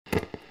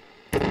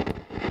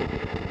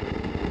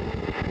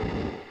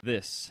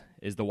This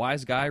is the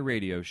Wise Guy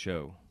Radio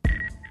Show,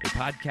 a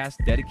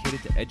podcast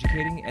dedicated to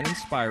educating and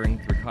inspiring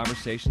through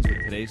conversations with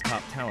today's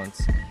top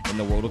talents in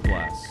the world of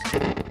glass.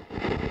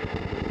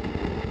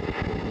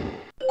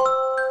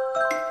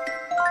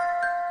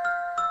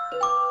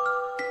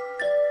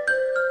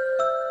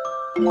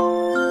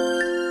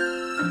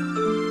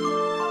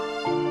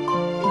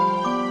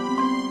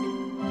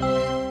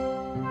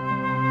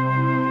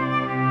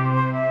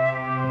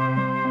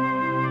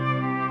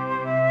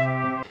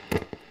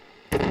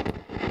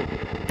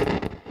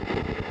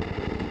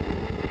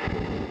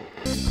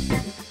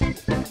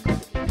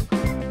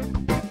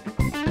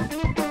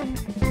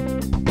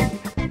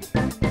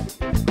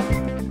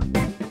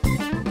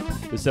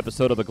 This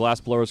episode of the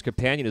Glassblower's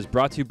Companion is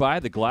brought to you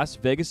by the Las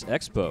Vegas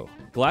Expo.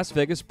 Las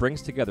Vegas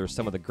brings together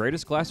some of the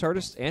greatest glass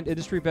artists and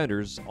industry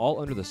vendors all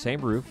under the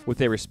same roof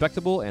with a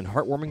respectable and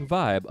heartwarming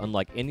vibe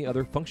unlike any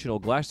other functional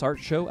glass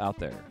art show out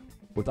there.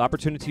 With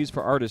opportunities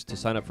for artists to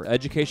sign up for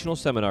educational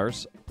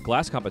seminars,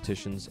 glass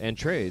competitions, and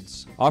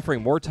trades,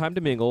 offering more time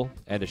to mingle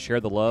and to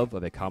share the love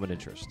of a common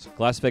interest.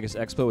 Las Vegas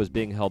Expo is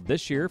being held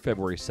this year,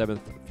 February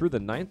 7th through the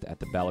 9th at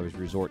the Bally's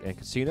Resort and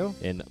Casino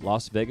in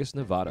Las Vegas,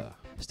 Nevada.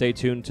 Stay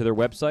tuned to their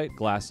website,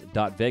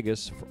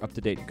 glass.vegas, for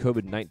up-to-date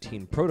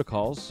COVID-19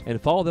 protocols,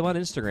 and follow them on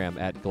Instagram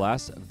at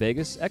Glass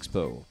Vegas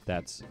Expo.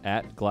 That's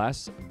at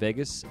Glass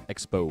Vegas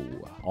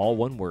Expo, all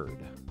one word.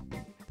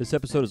 This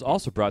episode is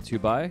also brought to you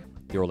by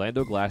the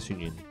Orlando Glass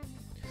Union.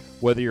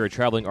 Whether you're a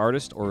traveling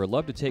artist or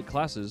love to take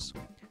classes,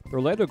 the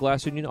Orlando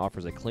Glass Union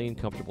offers a clean,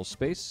 comfortable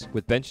space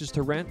with benches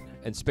to rent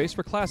and space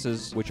for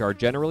classes, which are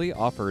generally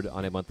offered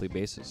on a monthly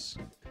basis.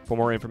 For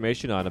more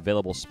information on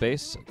available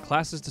space,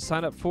 classes to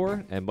sign up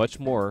for, and much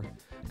more,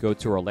 go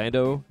to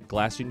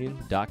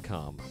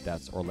OrlandoGlassUnion.com.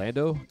 That's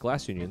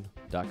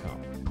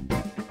OrlandoGlassUnion.com.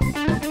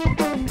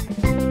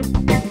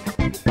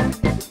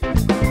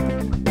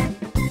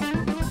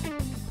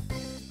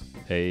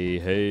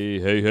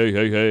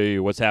 Hey,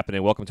 what's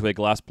happening? Welcome to a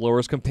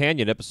Glassblower's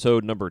Companion,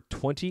 episode number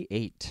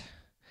 28.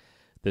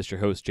 This is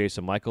your host,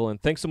 Jason Michael,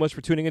 and thanks so much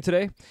for tuning in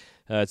today.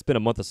 It's been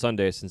a month of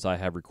Sundays since I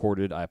have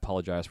recorded. I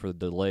apologize for the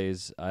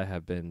delays. I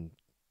have been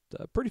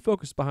pretty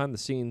focused behind the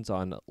scenes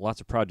on lots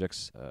of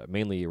projects,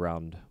 mainly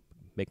around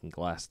making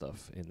glass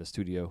stuff in the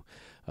studio.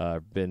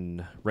 I've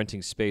been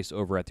renting space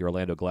over at the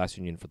Orlando Glass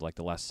Union for like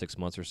the last 6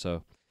 months or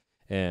so,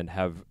 and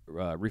have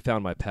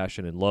refound my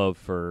passion and love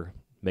for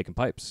making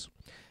pipes.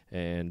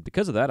 And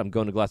because of that, I'm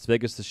going to Las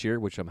Vegas this year,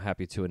 which I'm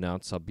happy to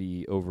announce. I'll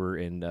be over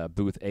in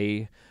booth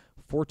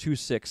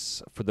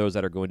A426 for those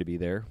that are going to be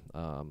there.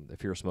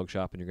 If you're a smoke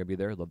shop and you're going to be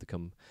there, I'd love to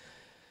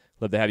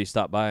have you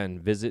stop by and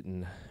visit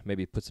and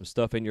maybe put some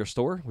stuff in your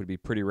store. Would be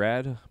pretty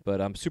rad.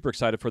 But I'm super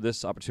excited for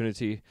this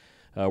opportunity,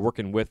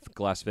 working with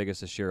Las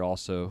Vegas this year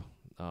also,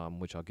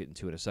 which I'll get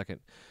into in a second.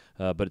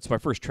 But it's my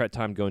first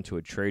time going to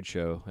a trade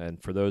show. And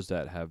for those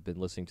that have been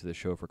listening to the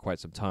show for quite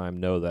some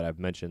time, know that I've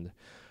mentioned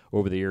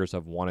over the years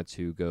I've wanted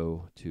to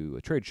go to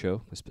a trade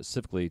show,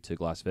 specifically to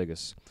Las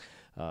Vegas.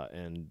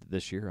 And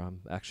this year I'm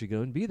actually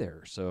going to be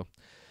there. So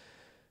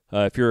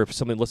if you're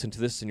somebody listening to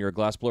this and you're a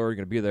glass blower, you're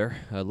going to be there,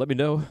 let me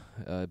know.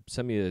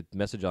 Send me a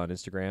message on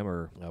Instagram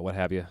or what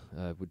have you.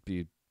 It would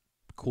be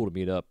cool to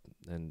meet up.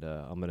 And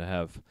I'm going to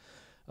have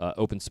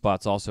open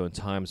spots also in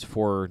times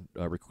for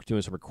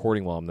doing some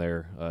recording while I'm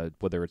there,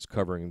 whether it's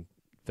covering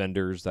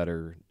vendors that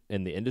are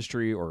in the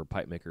industry or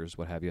pipe makers,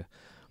 what have you.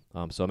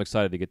 So I'm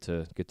excited to get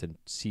to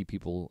see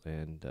people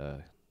and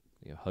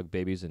hug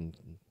babies and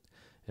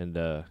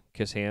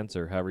kiss hands,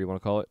 or however you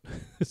want to call it.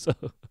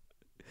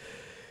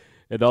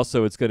 And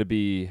also it's going to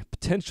be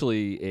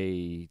potentially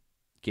a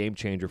game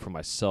changer for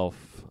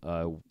myself.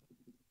 Not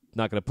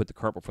going to put the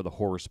cart before the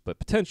horse, but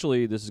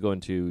potentially this is going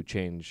to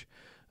change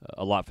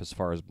a lot as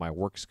far as my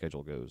work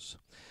schedule goes.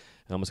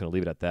 And I'm just going to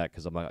leave it at that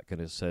because I'm not going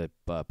to say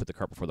put the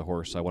cart before the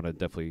horse. I want to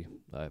definitely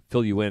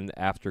fill you in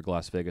after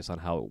Las Vegas on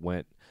how it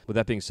went. With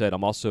that being said,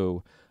 I'm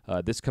also,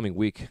 this coming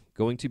week,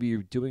 going to be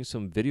doing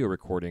some video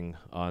recording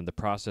on the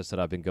process that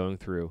I've been going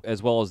through,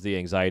 as well as the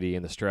anxiety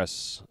and the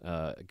stress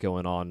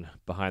going on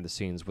behind the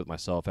scenes with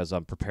myself as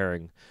I'm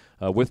preparing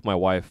with my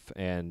wife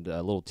and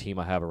a little team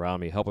I have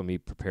around me, helping me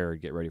prepare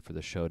and get ready for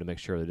the show to make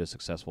sure that it's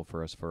successful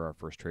for us for our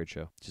first trade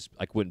show.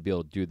 I wouldn't be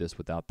able to do this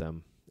without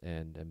them,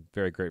 and I'm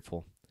very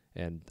grateful.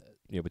 And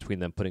between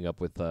them putting up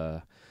with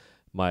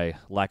my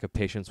lack of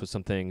patience with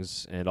some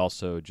things, and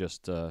also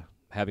just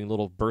having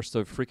little bursts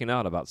of freaking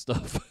out about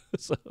stuff.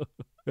 So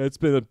it's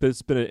been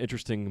an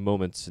interesting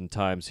moments and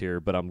times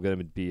here. But I'm going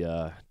to be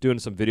doing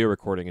some video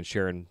recording and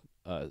sharing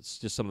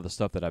just some of the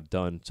stuff that I've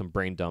done, some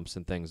brain dumps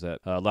and things that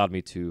allowed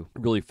me to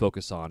really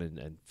focus on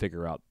and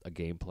figure out a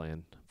game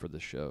plan for the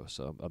show.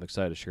 So I'm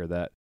excited to share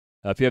that.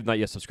 If you have not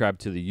yet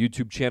subscribed to the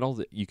YouTube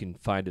channel, you can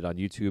find it on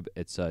YouTube.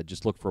 It's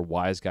just look for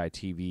Wise Guy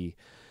TV.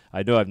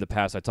 I know in the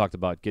past I talked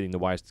about getting the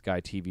Wise Guy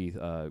TV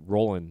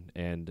rolling,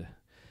 and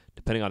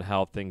depending on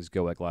how things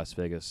go at Las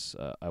Vegas,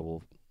 I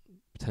will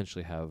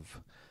potentially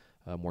have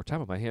more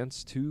time on my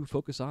hands to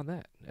focus on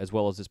that, as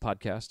well as this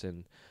podcast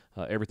and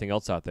everything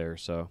else out there.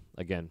 So,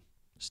 again,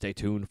 stay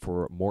tuned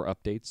for more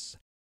updates.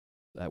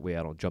 That way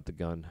I don't jump the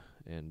gun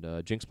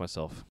and jinx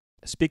myself.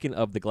 Speaking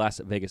of the Glass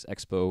Vegas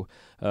Expo,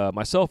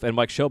 myself and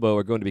Mike Shelbo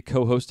are going to be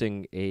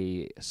co-hosting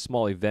a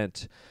small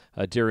event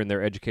during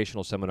their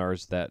educational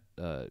seminars that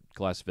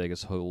Glass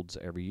Vegas holds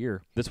every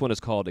year. This one is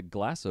called A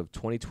Glass of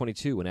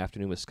 2022, an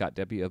afternoon with Scott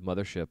Deppy of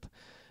Mothership.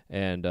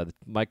 And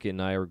Mike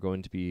and I are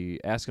going to be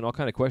asking all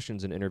kind of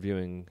questions and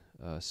interviewing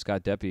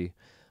Scott Deppy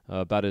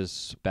about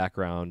his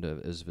background,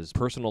 his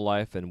personal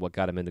life, and what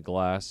got him into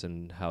glass,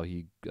 and how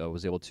he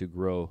was able to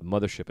grow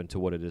Mothership into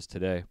what it is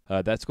today.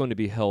 That's going to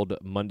be held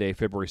Monday,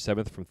 February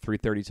 7th from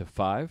 3:30 to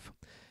 5,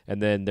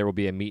 and then there will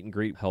be a meet and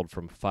greet held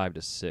from 5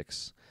 to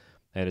 6.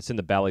 And it's in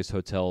the Bally's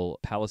Hotel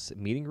Palace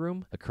meeting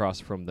room across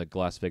from the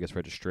Glass Vegas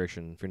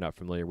registration. If you're not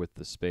familiar with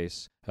the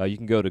space, you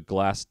can go to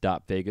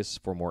glass.vegas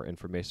for more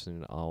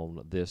information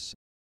on this.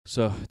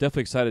 So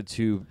definitely excited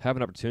to have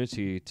an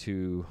opportunity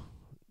to,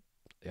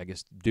 I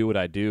guess, do what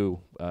I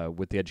do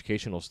with the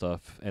educational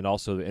stuff and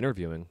also the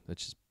interviewing.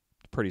 It's just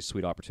a pretty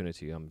sweet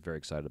opportunity. I'm very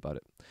excited about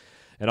it.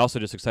 And also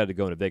just excited to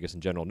go into Vegas in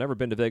general. Never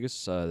been to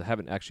Vegas.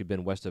 Haven't actually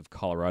been west of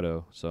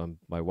Colorado. So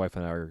my wife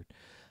and I are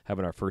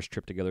having our first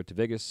trip together to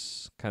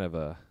Vegas, kind of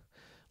a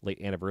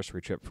late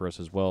anniversary trip for us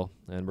as well.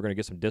 And we're going to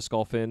get some disc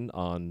golf in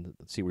on,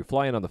 we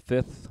fly in on the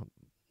 5th.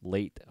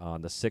 Late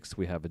on the 6th,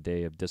 we have a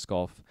day of disc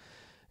golf.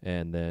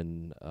 And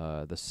then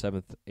the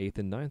 7th, 8th,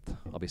 and 9th,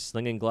 I'll be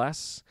slinging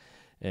glass.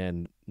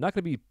 And not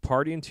going to be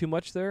partying too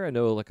much there. I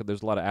know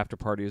there's a lot of after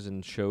parties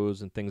and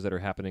shows and things that are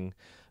happening.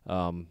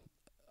 I'm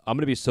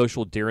going to be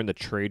social during the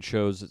trade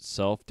shows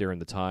itself, during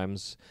the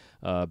times.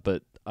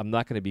 But I'm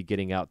not going to be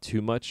getting out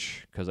too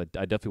much because I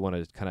definitely want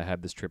to kind of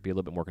have this trip be a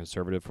little bit more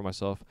conservative for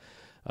myself.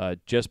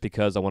 Just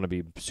because I want to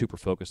be super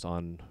focused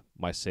on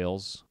my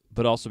sales,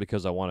 but also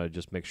because I want to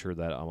just make sure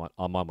that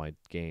I'm on my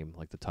game,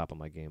 like the top of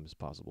my game as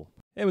possible.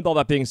 And with all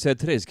that being said,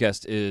 today's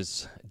guest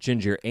is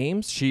Ginger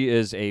Ames. She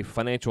is a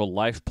financial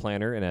life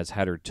planner and has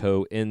had her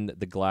toe in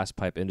the glass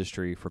pipe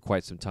industry for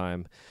quite some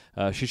time.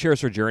 She shares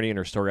her journey and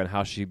her story on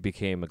how she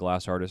became a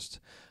glass artist,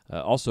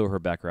 also her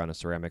background in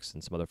ceramics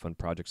and some other fun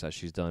projects that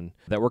she's done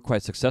that were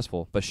quite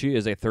successful. But she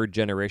is a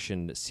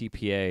third-generation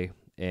CPA,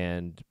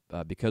 and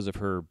because of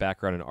her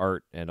background in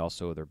art and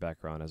also their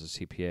background as a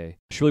CPA,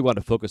 she really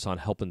wanted to focus on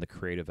helping the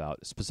creative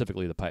out,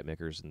 specifically the pipe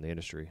makers in the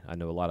industry. I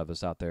know a lot of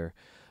us out there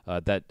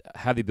that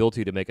have the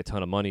ability to make a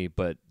ton of money,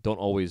 but don't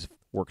always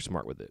work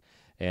smart with it.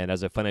 And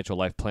as a financial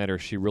life planner,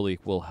 she really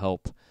will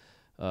help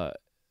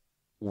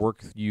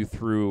work you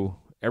through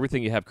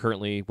everything you have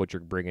currently, what you're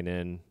bringing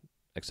in,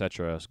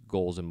 etc.,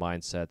 goals and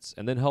mindsets,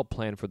 and then help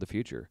plan for the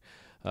future.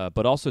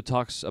 But also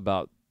talks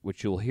about,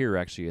 which you'll hear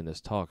actually in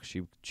this talk,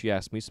 she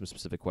asked me some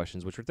specific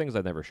questions, which are things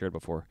I've never shared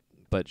before.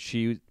 But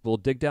she will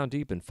dig down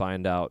deep and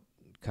find out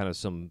kind of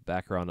some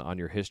background on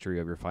your history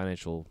of your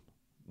financial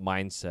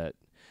mindset.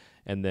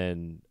 And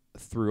then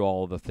through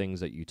all the things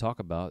that you talk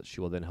about,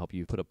 she will then help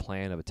you put a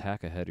plan of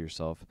attack ahead of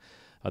yourself.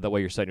 That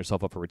way you're setting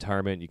yourself up for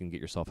retirement. You can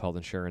get yourself health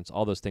insurance,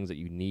 all those things that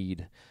you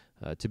need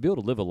to be able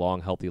to live a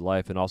long, healthy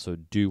life and also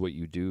do what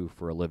you do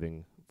for a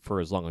living for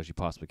as long as you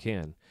possibly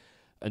can.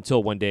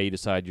 Until one day you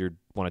decide you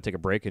want to take a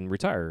break and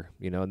retire,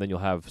 and then you'll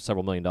have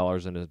several $1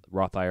 million in a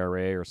Roth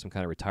IRA or some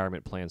kind of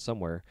retirement plan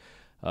somewhere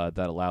that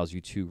allows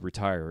you to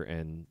retire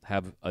and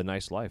have a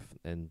nice life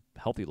and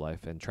healthy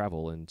life and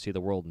travel and see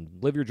the world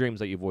and live your dreams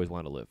that you've always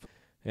wanted to live.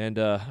 And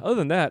other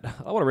than that,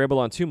 I don't want to ramble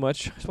on too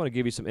much. I just want to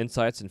give you some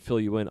insights and fill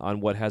you in on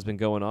what has been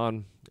going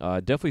on.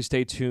 Definitely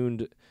stay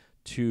tuned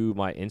to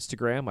my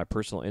Instagram. My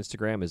personal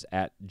Instagram is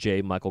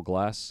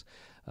 @jmichaelglass.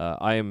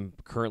 I am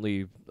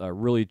currently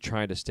really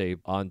trying to stay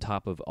on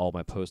top of all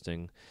my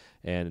posting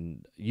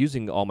and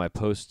using all my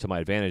posts to my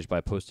advantage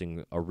by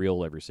posting a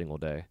reel every single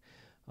day,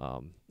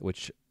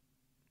 which,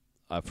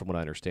 from what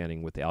I'm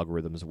understanding with the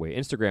algorithms, the way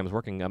Instagram is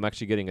working, I'm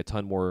actually getting a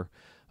ton more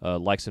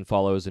likes and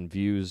follows and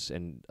views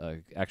and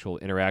actual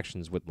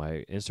interactions with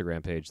my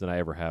Instagram page than I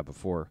ever have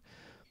before.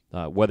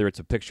 Whether it's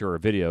a picture or a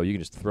video, you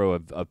can just throw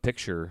a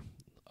picture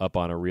up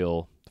on a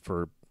reel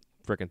for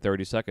freaking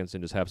 30 seconds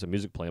and just have some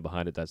music playing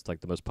behind it that's like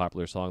the most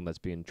popular song that's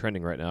being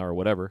trending right now or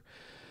whatever.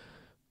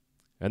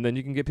 And then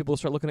you can get people to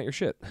start looking at your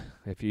shit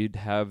if you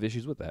have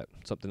issues with that.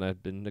 Something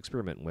I've been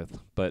experimenting with.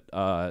 But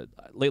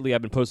lately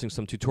I've been posting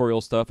some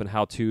tutorial stuff and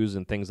how-tos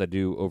and things I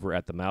do over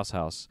at the Mouse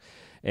House.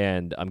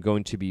 And I'm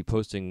going to be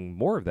posting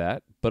more of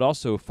that, but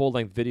also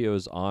full-length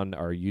videos on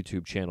our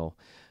YouTube channel.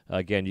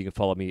 Again, you can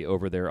follow me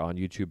over there on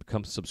YouTube.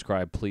 Come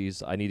subscribe,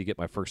 please. I need to get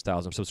my first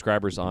 1,000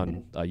 subscribers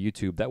on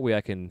YouTube. That way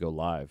I can go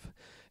live.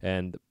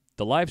 And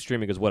the live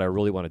streaming is what I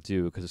really want to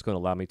do because it's going to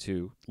allow me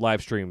to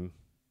live stream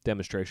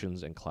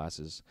demonstrations and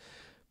classes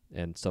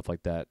and stuff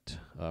like that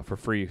for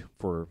free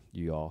for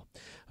you all.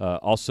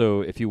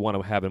 Also, if you want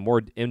to have a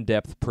more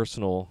in-depth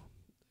personal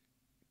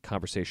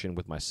conversation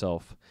with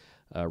myself,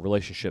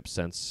 relationship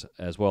sense,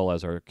 as well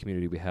as our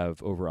community we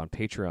have over on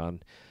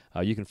Patreon,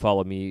 you can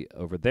follow me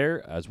over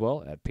there as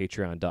well at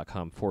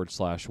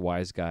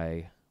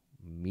patreon.com/wiseguy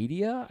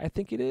Media, I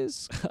think it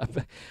is.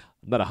 I'm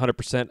not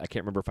 100%. I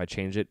can't remember if I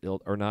changed it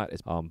or not.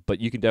 But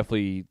you can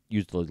definitely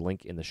use the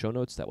link in the show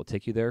notes. That will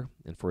take you there.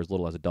 And for as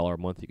little as $1 a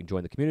month, you can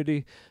join the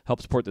community,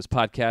 help support this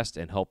podcast,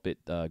 and help it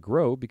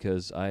grow,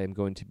 because I am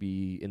going to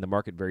be in the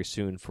market very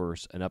soon for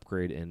an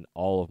upgrade in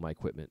all of my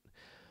equipment.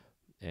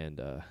 And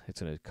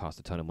it's going to cost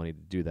a ton of money to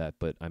do that.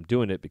 But I'm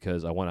doing it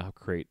because I want to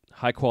create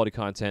high-quality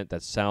content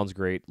that sounds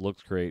great,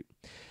 looks great,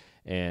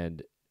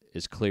 and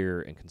is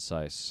clear and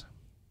concise,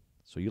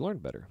 so you learn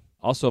better.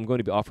 Also, I'm going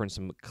to be offering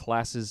some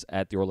classes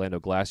at the Orlando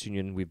Glass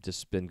Union. We've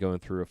just been going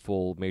through a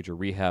full major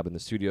rehab in the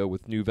studio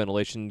with new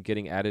ventilation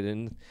getting added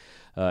in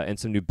and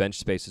some new bench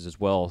spaces as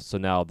well. So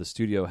now the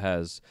studio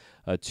has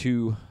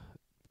 2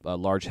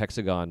 large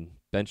hexagon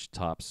bench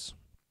tops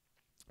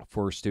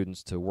for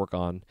students to work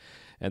on.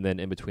 And then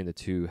in between the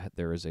 2,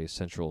 there is a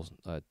central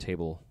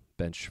table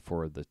bench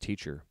for the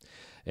teacher.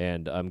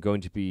 And I'm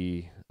going to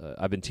be,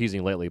 I've been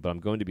teasing lately, but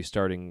I'm going to be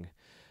starting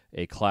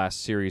a class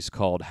series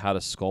called How to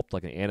Sculpt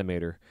Like an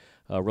Animator.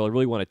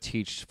 Really want to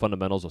teach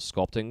fundamentals of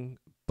sculpting,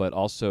 but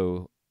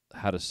also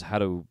how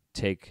to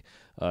take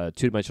a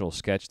 2-dimensional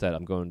sketch that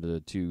I'm going to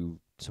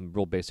do some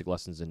real basic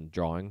lessons in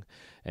drawing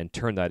and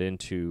turn that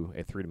into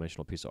a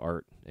 3-dimensional piece of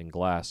art in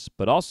glass,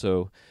 but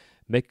also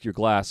make your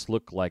glass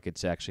look like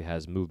it actually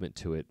has movement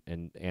to it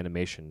and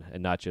animation,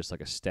 and not just like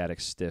a static,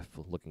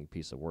 stiff-looking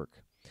piece of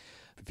work.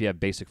 If you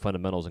have basic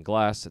fundamentals in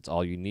glass, that's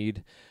all you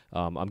need.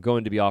 I'm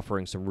going to be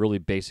offering some really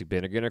basic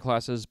beginner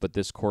classes, but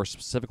this course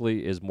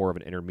specifically is more of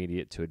an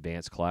intermediate to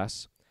advanced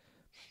class.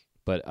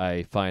 But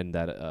I find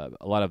that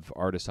a lot of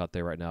artists out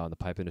there right now in the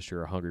pipe industry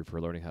are hungry for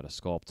learning how to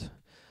sculpt,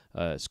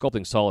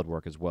 sculpting solid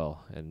work as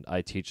well. And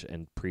I teach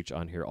and preach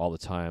on here all the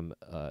time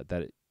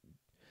that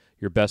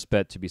your best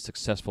bet to be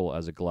successful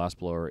as a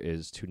glassblower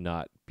is to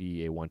not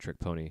be a one-trick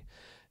pony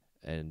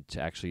and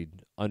to actually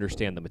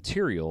understand the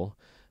material.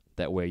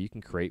 That way you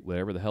can create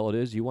whatever the hell it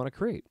is you want to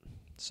create.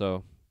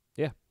 So,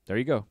 yeah, there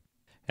you go.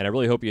 And I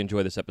really hope you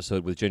enjoy this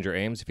episode with Ginger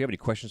Ames. If you have any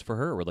questions for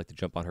her or would like to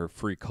jump on her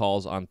free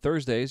calls on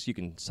Thursdays, you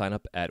can sign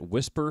up at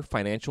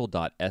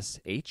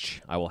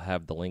whisperfinancial.sh. I will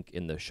have the link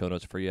in the show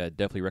notes for you. I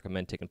definitely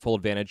recommend taking full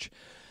advantage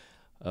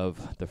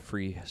of the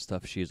free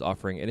stuff she is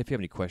offering. And if you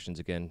have any questions,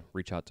 again,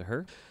 reach out to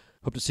her.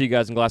 Hope to see you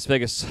guys in Las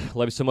Vegas.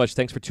 Love you so much.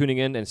 Thanks for tuning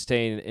in and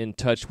staying in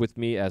touch with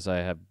me, as I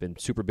have been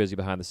super busy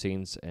behind the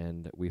scenes,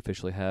 and we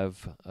officially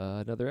have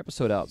another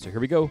episode out. So here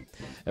we go,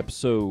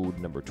 episode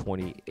number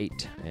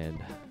 28, and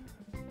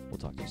we'll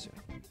talk to you soon.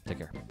 Take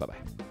care. Bye-bye.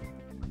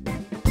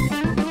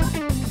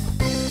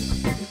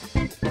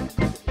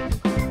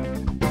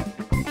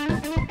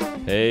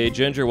 Hey,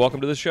 Ginger,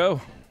 welcome to the show.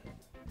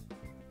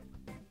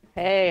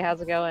 Hey, how's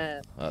it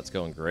going? It's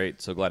going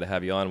great. So glad to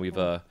have you on. We've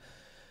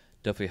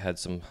definitely had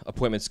some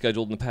appointments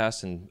scheduled in the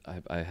past, and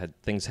I had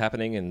things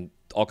happening and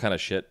all kind of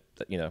shit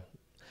that,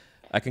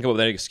 I can come up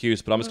with any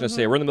excuse, but I'm just going to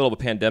say we're in the middle of a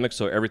pandemic,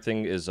 so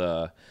everything is,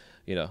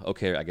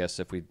 okay, I guess,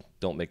 if we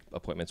don't make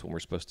appointments when we're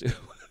supposed to.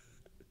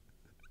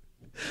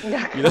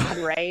 God,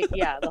 right?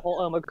 Yeah, the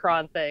whole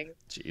Omicron thing.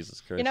 Jesus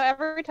Christ.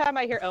 Every time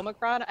I hear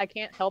Omicron, I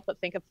can't help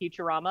but think of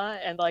Futurama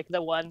and like the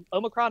one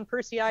Omicron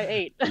Persei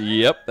 8.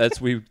 Yep,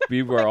 we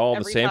were all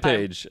on the same time.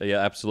 page. Yeah,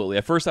 absolutely.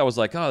 At first I was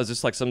like, oh, is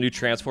this like some new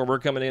Transformer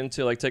coming in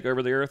to like take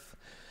over the Earth?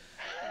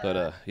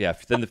 But yeah,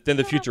 then the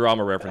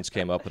Futurama reference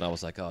came up, and I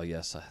was like, oh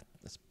yes,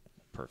 that's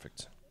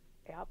perfect.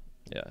 Yep.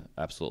 Yeah,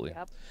 absolutely.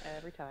 Yep,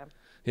 every time.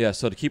 Yeah,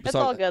 so to keep us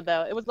on. It's all good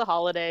though. It was the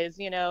holidays,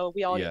 we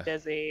all get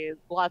busy.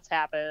 Lots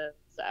happen.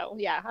 So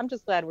yeah, I'm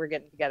just glad we're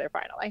getting together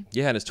finally.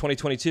 Yeah, and it's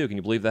 2022. Can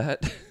you believe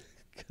that?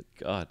 Good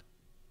God.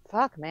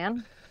 Fuck,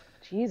 man.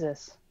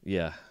 Jesus.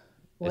 Yeah.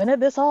 When did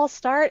this all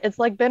start? It's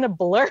like been a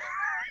blur.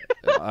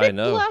 I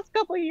know. The last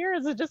couple of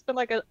years has just been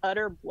like an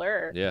utter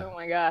blur. Yeah. Oh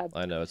my God.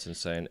 I know, it's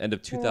insane. End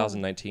of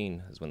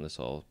 2019 is when this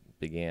all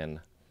began.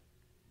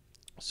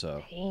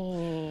 So.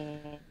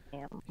 Damn.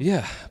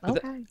 Yeah.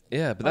 But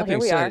but that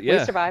being said, we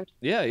survived.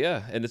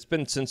 Yeah, and it's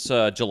been since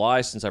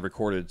July since I've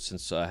recorded,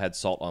 since I had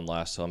Salt on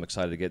last, so I'm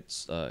excited to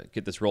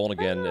get this rolling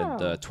again. Oh. And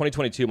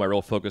 2022, my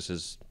real focus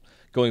is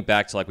going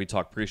back to, like we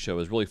talked pre-show,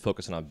 is really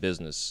focusing on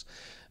business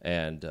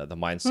and the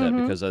mindset,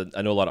 because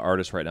I know a lot of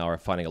artists right now are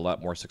finding a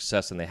lot more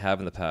success than they have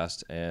in the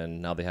past,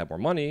 and now they have more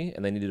money,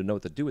 and they need to know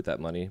what to do with that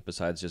money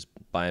besides just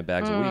buying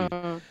bags of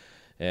weed.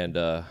 And,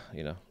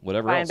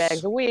 whatever buying else.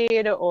 bags of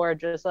weed or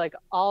just like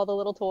all the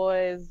little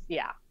toys.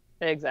 Yeah,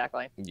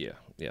 exactly. Yeah.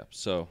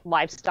 So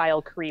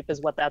lifestyle creep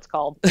is what that's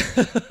called.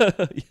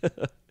 Yeah,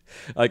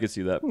 I can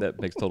see that. That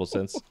makes total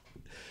sense.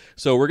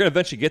 So we're going to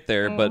eventually get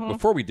there. But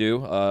before we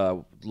do,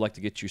 I'd like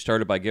to get you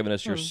started by giving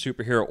us your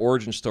superhero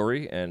origin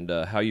story and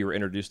how you were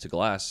introduced to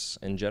glass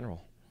in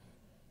general.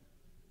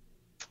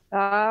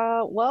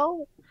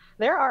 Well,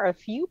 there are a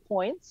few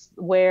points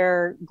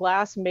where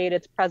glass made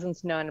its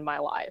presence known in my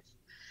life.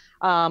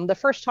 The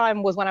first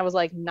time was when I was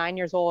like 9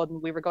 years old,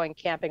 and we were going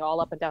camping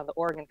all up and down the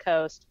Oregon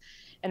coast,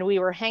 and we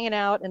were hanging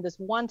out in this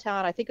one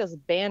town. I think it was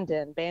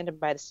Bandon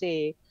by the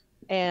sea,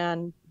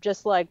 and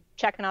just like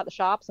checking out the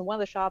shops. And one of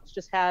the shops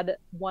just had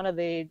one of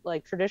the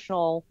like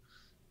traditional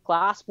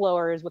glass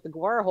blowers with the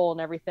glower hole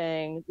and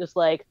everything, just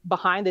like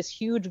behind this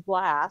huge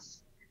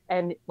glass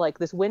and like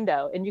this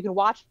window, and you can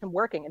watch him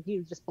working, and he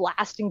was just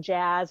blasting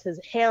jazz. His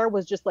hair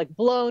was just like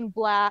blown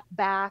black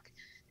back,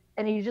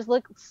 and he just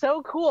looked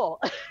so cool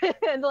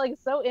and like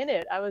so in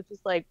it. I was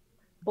just like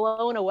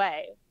blown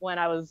away when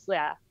I was,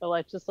 yeah,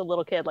 like just a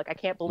little kid. Like, I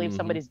can't believe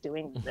somebody's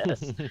doing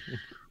this.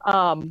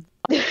 And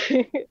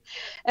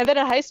then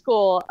in high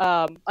school,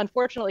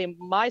 unfortunately,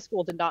 my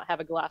school did not have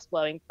a glass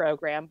blowing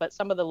program, but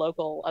some of the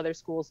local other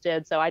schools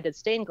did. So I did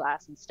stained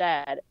glass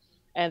instead.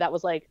 And that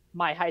was like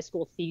my high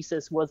school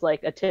thesis, was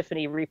like a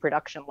Tiffany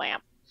reproduction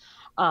lamp.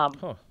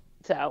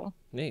 So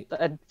neat.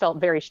 I felt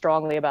very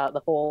strongly about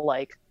the whole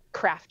like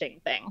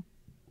crafting thing.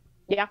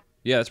 Yeah.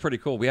 Yeah, that's pretty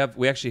cool. We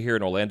actually here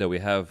in Orlando, we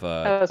have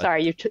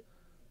sorry,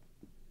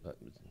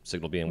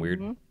 signal being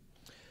weird.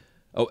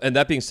 Oh, and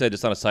that being said,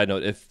 just on a side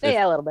note, if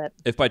a little bit,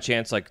 if by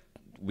chance like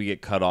we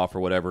get cut off or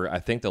whatever, I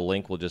think the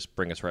link will just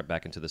bring us right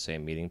back into the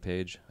same meeting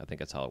page. I think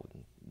that's how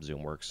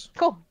Zoom works.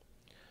 Cool.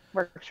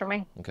 Works for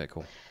me. Okay,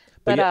 cool.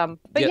 But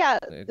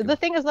the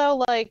thing is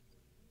though, like,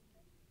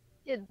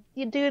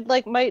 you dude,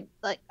 like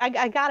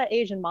I got an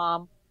Asian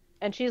mom,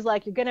 and she's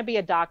like, you're gonna be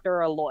a doctor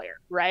or a lawyer,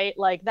 right?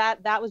 Like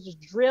that was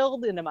just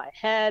drilled into my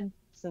head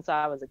since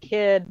I was a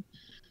kid.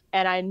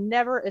 And I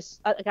never,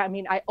 I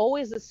mean, I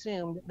always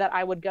assumed that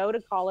I would go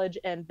to college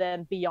and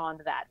then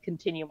beyond that,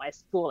 continue my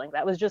schooling.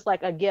 That was just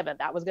like a given.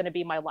 That was going to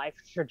be my life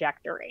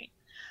trajectory.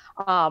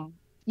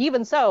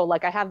 Even so,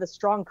 like, I have this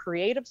strong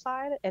creative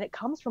side, and it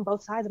comes from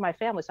both sides of my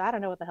family. So I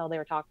don't know what the hell they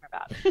were talking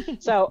about.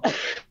 So,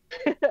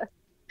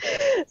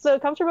 so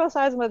it comes from both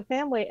sides of my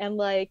family. And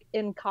like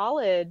in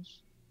college,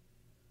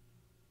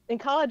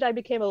 I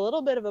became a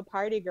little bit of a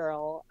party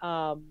girl.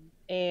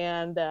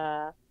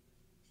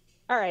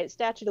 All right,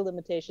 statute of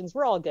limitations,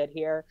 we're all good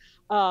here.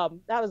 That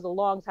was a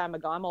long time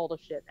ago. I'm old as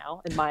shit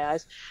now, in my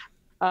eyes.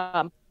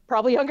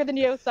 Probably younger than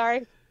you,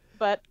 sorry,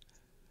 but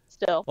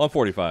still. Well, I'm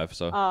 45,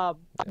 so.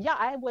 Yeah,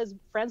 I was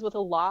friends with a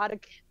lot of...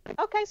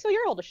 Okay, so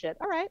you're old as shit.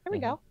 All right, there we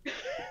go.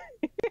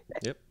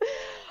 Yep.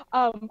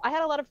 I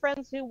had a lot of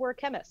friends who were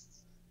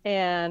chemists,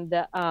 and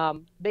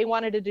they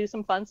wanted to do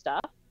some fun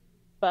stuff,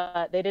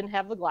 but they didn't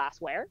have the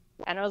glassware.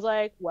 And I was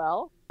like,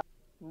 well,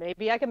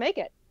 maybe I can make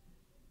it.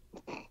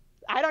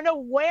 I don't know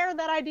where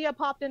that idea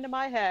popped into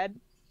my head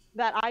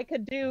that I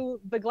could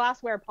do the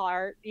glassware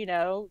part, you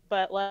know,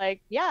 but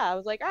like, yeah, I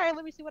was like, all right,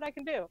 let me see what I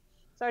can do.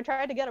 So I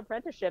tried to get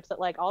apprenticeships at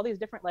like all these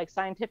different like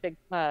scientific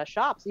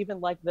shops, even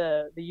like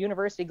the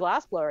university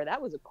glassblower.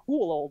 That was a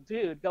cool old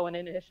dude going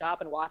into his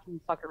shop and watching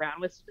him fuck around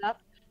with stuff.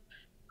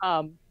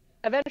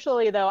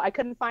 Eventually though, I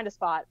couldn't find a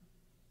spot,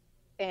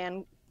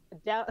 and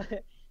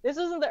this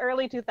was in the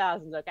early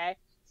 2000s. Okay.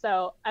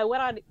 So I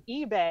went on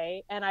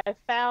eBay and I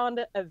found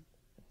a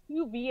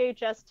few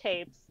VHS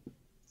tapes,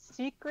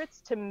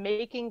 Secrets to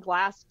Making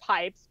Glass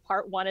Pipes,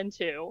 Part 1 and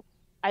 2.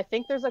 I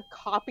think there's a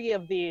copy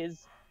of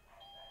these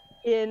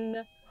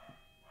in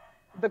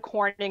the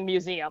Corning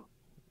Museum.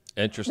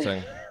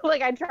 Interesting.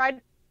 Like I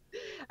tried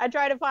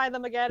to find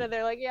them again, and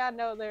they're like, yeah,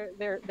 no,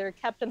 they're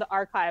kept in the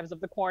archives of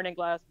the Corning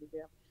Glass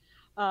Museum.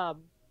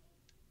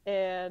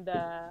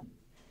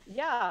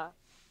 Yeah,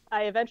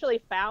 I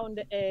eventually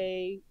found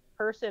a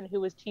person who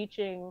was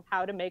teaching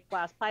how to make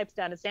glass pipes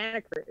down in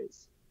Santa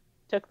Cruz.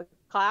 Took the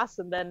class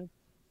and then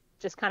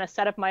just kind of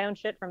set up my own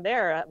shit from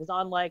there. It was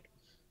on like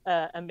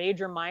a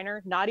major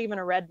minor, not even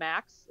a Red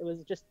Max. It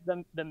was just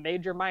the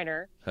major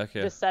minor. Heck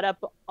yeah. Just set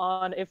up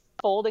on a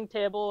folding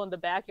table in the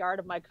backyard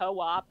of my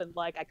co-op, and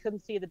like I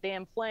couldn't see the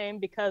damn flame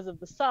because of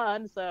the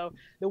sun, so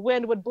the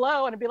wind would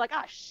blow and I'd be like,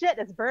 ah, shit,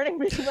 it's burning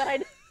me.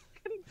 But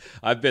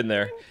I've been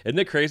there. Isn't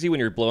it crazy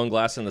when you're blowing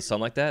glass in the sun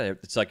like that?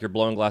 It's like you're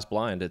blowing glass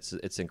blind.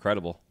 It's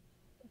incredible.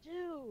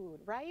 Dude,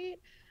 right?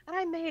 And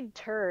I made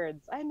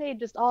turds. I made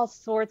just all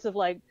sorts of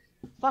like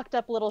fucked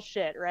up little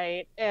shit,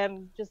 right?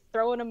 And just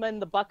throwing them in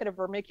the bucket of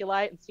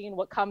vermiculite and seeing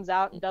what comes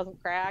out and doesn't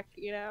crack,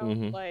 you know?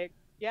 Like,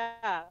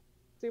 yeah,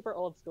 super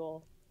old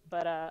school.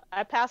 But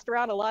I passed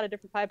around a lot of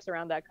different pipes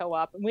around that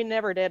co-op, and we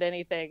never did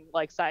anything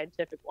like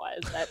scientific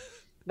wise.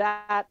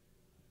 That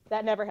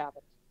never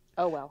happened.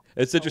 Oh well.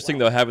 It's interesting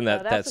though, having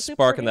that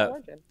spark and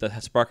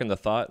that spark in the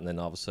thought, and then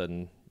all of a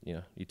sudden, you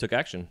know, you took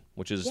action,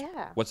 which is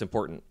what's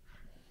important.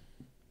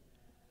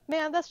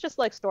 Man, that's just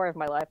like story of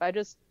my life. I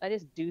just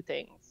do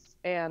things,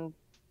 and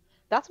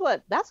that's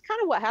kind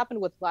of what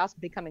happened with glass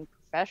becoming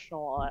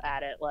professional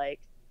at it. Like,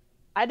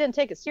 I didn't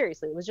take it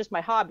seriously. It was just my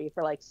hobby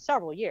for like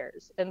several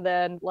years, and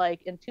then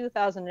like in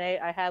 2008,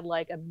 I had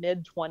like a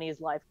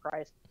mid-20s life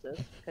crisis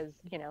because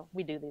you know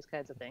we do these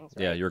kinds of things.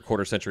 Right? Yeah, you're a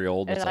quarter century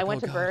old, and I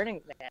went to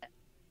Burning Man.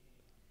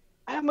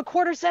 I'm a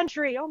quarter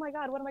century. Oh my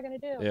God, what am I gonna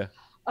do? Yeah.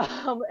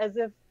 As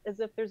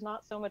if there's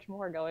not so much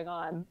more going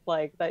on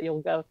like that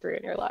you'll go through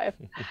in your life.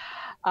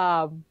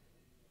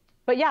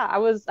 But yeah,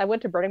 I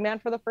went to Burning Man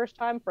for the first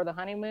time for the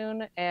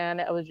honeymoon, and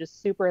I was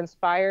just super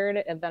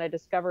inspired. And then I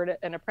discovered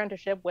an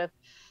apprenticeship with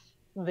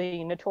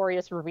the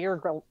notorious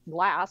Revere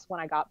Glass when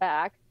I got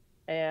back,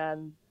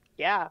 and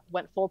yeah,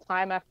 went full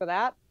time after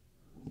that,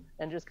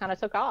 and just kind of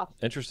took off.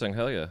 Interesting,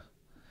 hell yeah.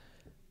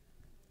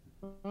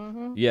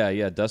 Hmm.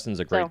 Yeah, Dustin's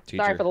a So great sorry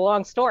teacher. for the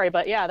long story,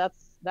 but yeah,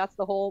 that's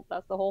the whole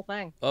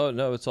thing. Oh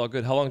no, it's all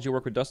good. How long did you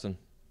work with Dustin?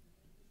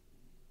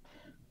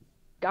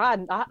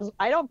 God,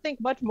 I don't think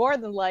much more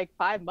than like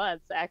 5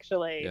 months Yeah.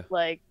 actually.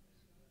 Like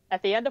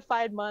at the end of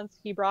 5 months,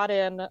 he brought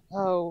in,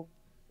 oh,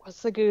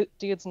 what's the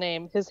dude's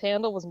name? His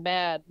handle was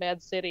Mad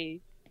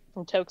City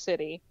from Toke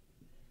City.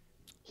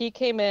 He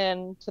came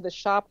in to the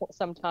shop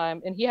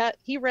sometime, and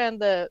he ran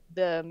the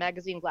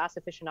magazine Glass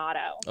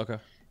Aficionado, Okay.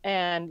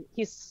 and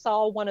he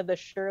saw one of the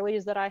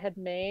Shirleys that I had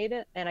made,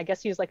 and I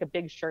guess he was like a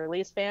big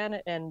Shirley's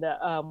fan, and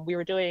we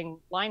were doing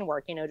line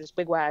work, just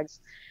wigwags,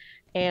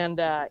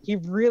 and he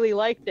really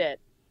liked it,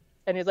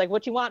 and he's like,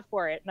 "What you want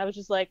for it?" And I was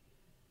just like,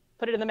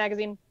 "Put it in the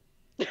magazine."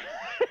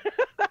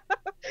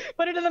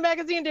 Put it in the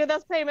magazine, dude.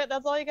 That's payment.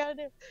 That's all you gotta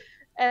do.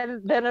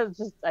 And then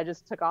I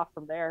just took off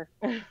from there.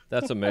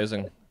 That's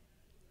amazing.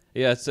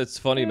 Yeah, it's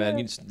funny, man. Yeah.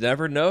 You just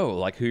never know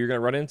like who you're gonna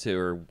run into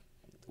or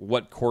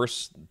what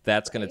course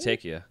that's gonna Right?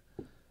 take you.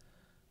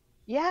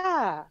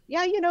 Yeah.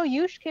 Yeah,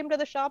 Yush came to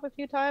the shop a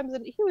few times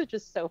and he was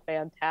just so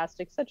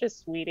fantastic, such a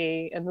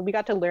sweetie. And we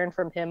got to learn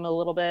from him a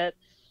little bit,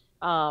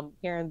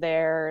 here and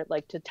there,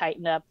 like to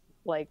tighten up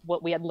like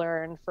what we had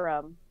learned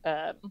from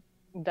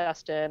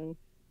Dustin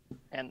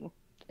and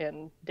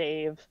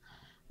Dave,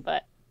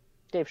 but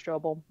Dave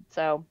Strobel.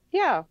 So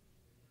yeah,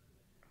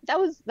 that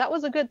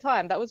was a good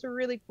time. That was a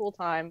really cool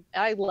time.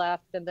 I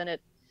left, and then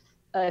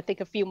I think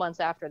a few months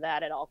after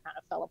that, it all kind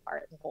of fell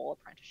apart. The whole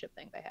apprenticeship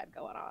thing they had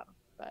going on.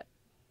 But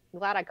I'm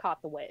glad I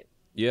caught the wave.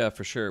 Yeah,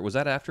 for sure. Was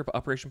that after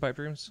Operation Pipe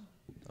Dreams?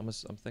 I'm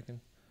thinking.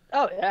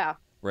 Oh yeah.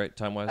 Right,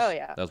 time Oh wise?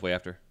 yeah. That was way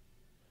after.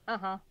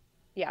 Uh-huh.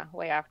 Yeah,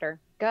 way after.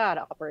 God,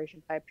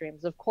 Operation Pipe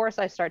Dreams. Of course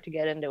I start to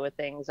get into it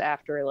things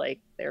after like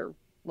they're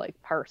like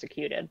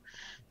persecuted.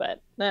 But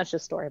that's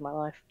just story of my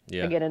life. I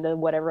Yeah. get into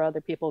whatever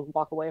other people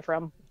walk away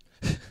from.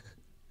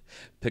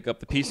 Pick up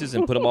the pieces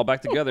and put them all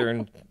back together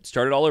and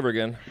start it all over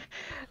again.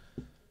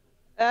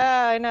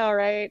 I know,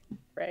 right?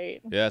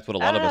 Right. Yeah, that's what a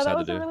lot of us That had to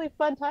was a do. really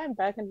fun time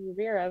back in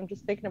Revere. I'm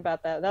just thinking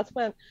about that. That's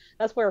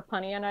where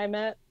Punny and I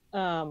met.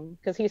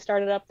 Because he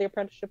started up the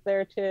apprenticeship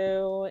there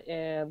too,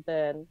 and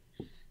then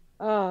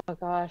oh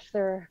gosh,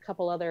 there were a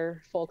couple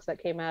other folks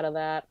that came out of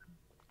that.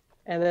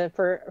 And then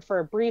for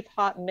a brief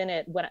hot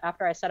minute, when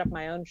after I set up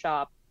my own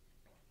shop,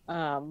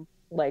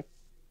 like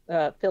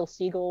Phil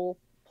Siegel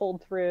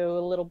pulled through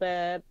a little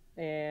bit,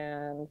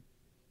 and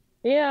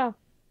yeah,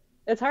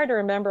 it's hard to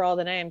remember all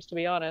the names to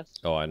be honest.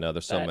 Oh, I know.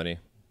 There's so But many.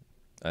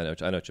 I know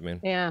what you mean.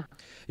 yeah.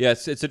 Yeah,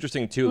 it's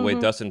interesting too the way Hmm.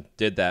 Dustin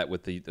did that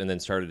with and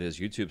then started his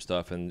YouTube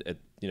stuff and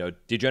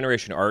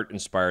Degeneration Art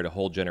inspired a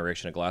whole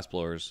generation of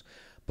glassblowers,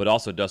 but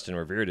also Dustin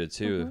Revere did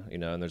too.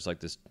 Hmm. And there's like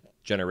this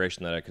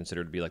generation that I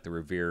consider to be like the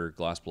Revere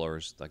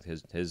glassblowers, like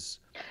his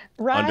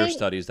Right.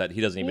 understudies that he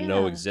doesn't even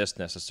know Yeah. exist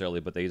necessarily,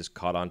 but they just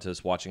caught on to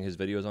us watching his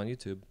videos on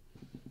YouTube.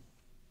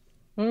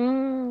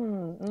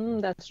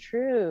 That's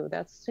true.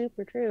 That's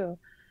super true.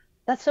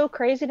 That's so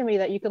crazy to me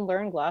that you can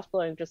learn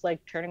glassblowing just like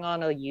turning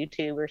on a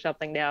YouTube or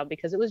something now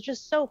because it was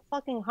just so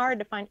fucking hard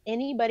to find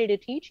anybody to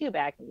teach you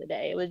back in the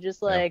day. It was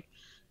just Yeah. like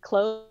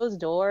closed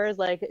doors,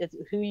 like it's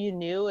who you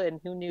knew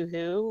and who knew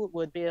who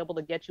would be able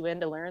to get you in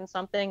to learn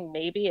something,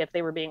 maybe if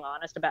they were being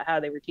honest about how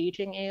they were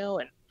teaching you.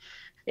 And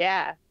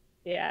yeah,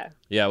 yeah,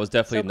 Yeah, it was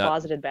definitely so not.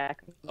 closeted back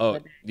in Oh the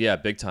day. yeah,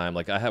 big time.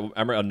 Like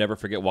I'll never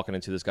forget walking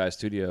into this guy's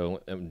studio,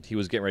 and he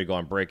was getting ready to go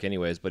on break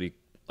anyways. But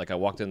I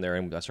walked in there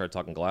and I started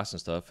talking glass and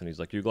stuff, and he's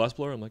like, "You a glass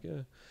blower?" I'm like, "Yeah,"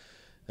 and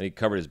he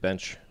covered his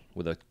bench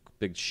with a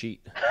big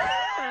sheet,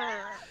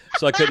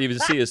 so I couldn't even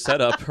see his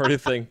setup or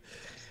anything.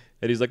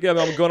 And he's like, "Yeah,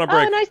 man, I'm going on Oh,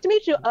 break." nice to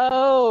meet you.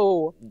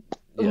 Oh,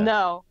 Yeah.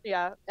 no.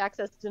 Yeah,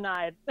 access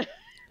denied.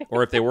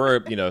 Or if they were,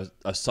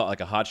 like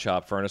a hot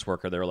shop furnace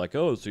worker, they were like,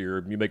 "Oh, so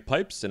you make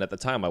pipes?" And at the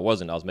time, I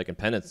wasn't. I was making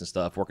pendants and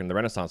stuff, working the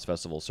Renaissance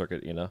Festival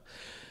circuit.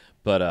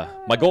 But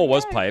my Oh, goal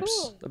was yeah, pipes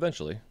cool.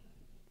 eventually.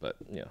 But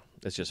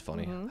it's just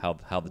funny Hmm. how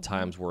the Hmm.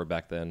 times were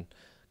back then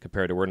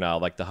compared to where now.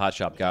 Like the hot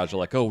shop guys are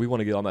like, "Oh, we want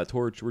to get on that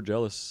torch. We're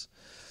jealous."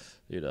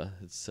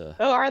 Oh,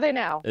 are they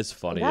now? It's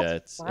funny. That's Yeah,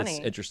 it's funny.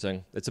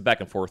 interesting. It's a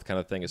back and forth kind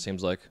of thing. It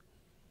seems like.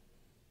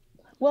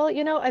 Well,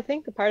 I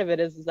think the part of it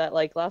is that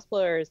like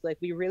glassblowers, like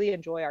we really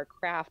enjoy our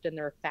craft and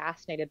they're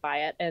fascinated by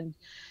it. And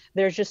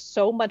there's just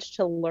so much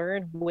to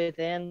learn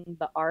within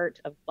the art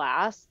of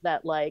glass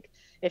that like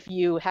if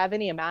you have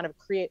any amount of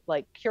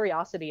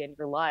curiosity in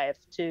your life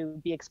to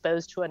be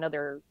exposed to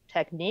another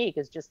technique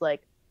is just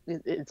like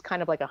it's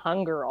kind of like a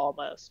hunger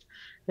almost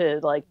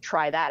to like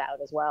try that out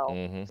as well.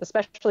 Hmm.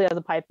 Especially as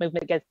the pipe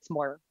movement gets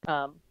more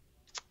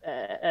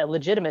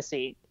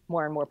legitimacy,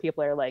 more and more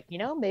people are like,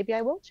 maybe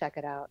I will check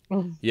it out.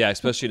 Yeah,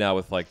 especially now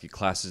with like the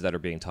classes that are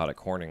being taught at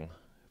Corning,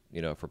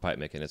 for pipe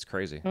making. It's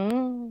crazy.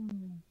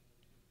 Mm.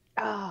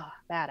 Ah,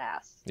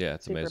 badass. Yeah,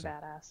 it's Super amazing.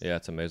 badass. Yeah,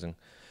 it's amazing.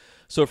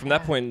 So from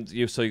that Yeah. point,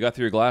 you got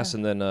through your glass,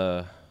 and then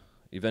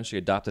eventually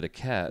adopted a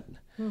cat.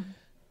 Mm.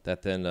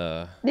 That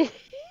then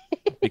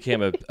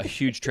became a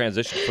huge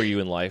transition for you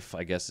in life.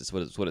 I guess is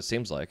what it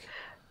seems like.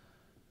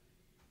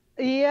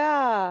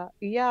 Yeah,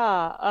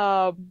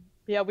 yeah.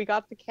 Yeah, we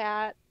got the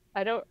cat.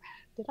 I don't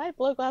did I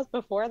blow glass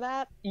before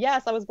that?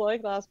 Yes, I was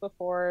blowing glass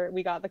before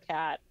we got the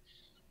cat.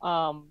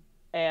 Um,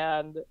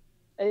 and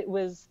it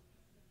was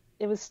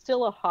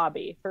still a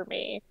hobby for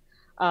me.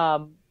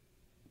 Um,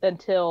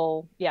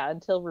 until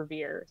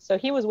Revere. So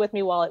he was with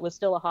me while it was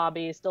still a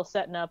hobby, still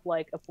setting up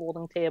like a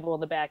folding table in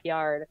the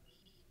backyard.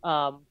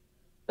 Um,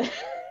 I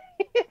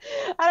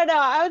don't know.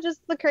 I was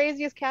just the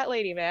craziest cat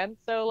lady, man.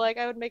 So like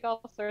I would make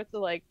all sorts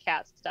of like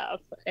cat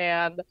stuff.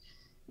 And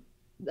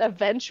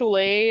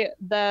eventually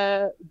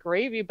the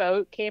gravy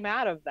boat came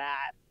out of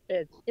that.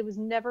 It was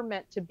never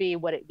meant to be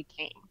what it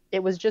became.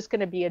 It was just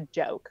going to be a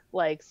joke.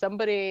 Like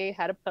somebody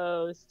had a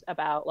post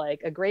about like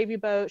a gravy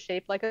boat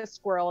shaped like a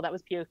squirrel that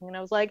was puking. And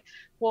I was like,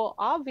 well,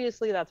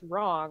 obviously that's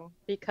wrong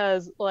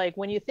because like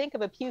when you think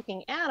of a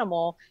puking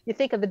animal, you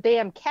think of the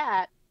damn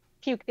cat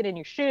puking in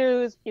your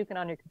shoes, puking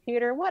on your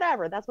computer,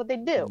 whatever. That's what they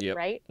do, Yep.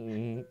 right?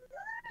 Mm-hmm.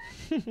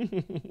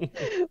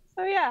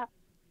 So yeah,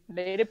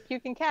 made a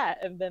puking cat.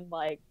 And then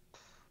like,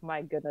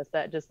 my goodness,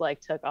 that just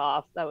like took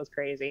off. That was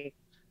crazy.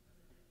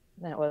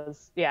 That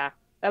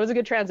was a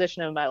good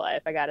transition in my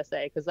life, I gotta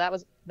say, because that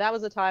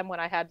was a time when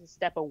I had to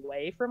step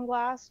away from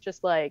glass.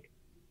 Just like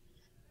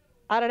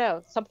I don't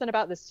know, something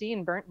about the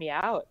scene burnt me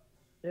out.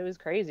 It was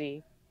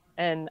crazy,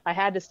 and I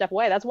had to step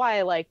away. That's why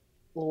I like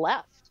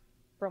left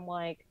from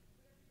like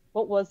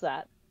what was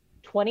that,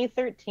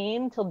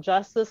 2013 till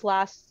just this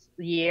last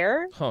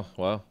year. Huh.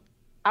 Wow.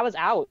 I was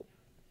out.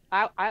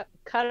 I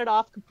cut it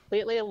off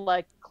completely,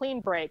 like clean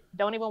break.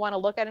 Don't even want to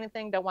look at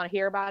anything. Don't want to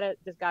hear about it.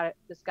 Just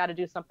got to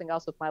do something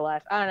else with my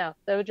life. I don't know.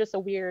 That was just a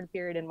weird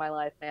period in my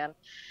life, man.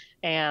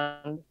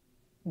 And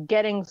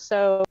getting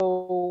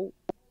so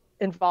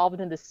involved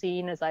in the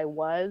scene as I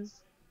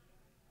was,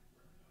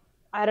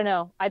 I don't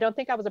know. I don't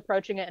think I was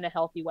approaching it in a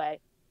healthy way,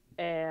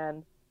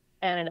 and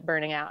ended up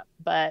burning out.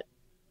 But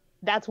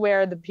that's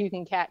where the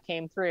puking cat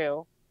came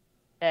through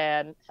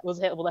and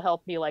was able to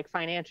help me like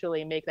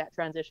financially make that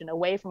transition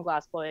away from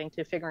glass blowing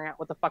to figuring out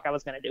what the fuck I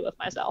was going to do with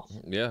myself.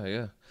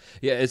 Yeah.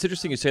 It's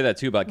interesting you say that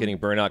too about getting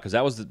burnout because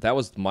that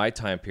was my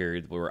time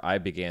period where I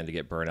began to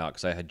get burnout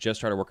because I had just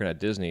started working at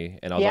Disney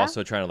and I was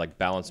also trying to like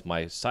balance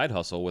my side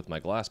hustle with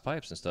my glass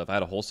pipes and stuff. I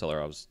had a wholesaler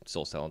I was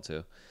still selling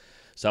to,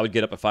 so I would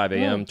get up at 5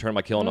 a.m., turn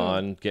my kiln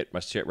on, get my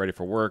shit ready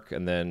for work,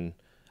 and then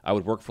I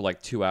would work for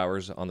like 2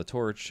 hours on the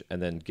torch and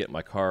then get in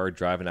my car,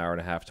 drive an hour and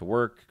a half to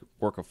work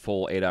a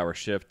full 8-hour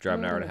shift, drive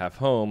an hour and a half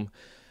home.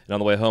 And on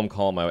the way home,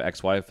 call my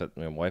ex-wife,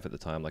 my wife at the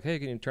time, like, hey,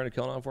 can you turn the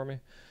kiln on for me?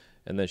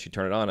 And then she'd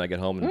turn it on. And I get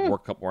home and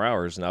work a couple more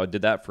hours. And I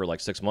did that for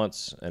like 6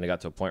 months. And it got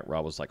to a point where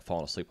I was like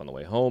falling asleep on the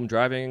way home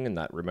driving and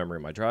not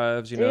remembering my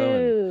drives, you know?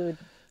 And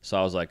so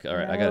I was like, all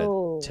right, I got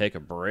to take a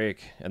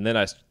break. And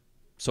then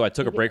so I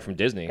took a break from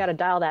Disney. Got to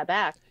dial that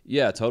back.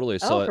 Yeah, totally.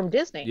 So from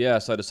Disney. Yeah,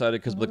 so I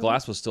decided because the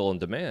glass was still in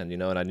demand, you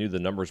know, and I knew the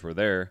numbers were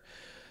there.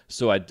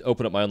 So I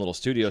opened up my own little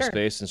studio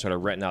space and started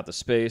renting out the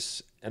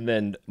space. And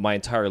then my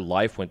entire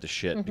life went to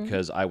shit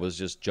because I was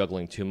just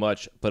juggling too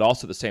much. But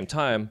also at the same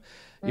time,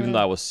 even though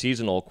I was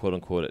seasonal, quote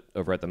unquote,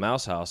 over at the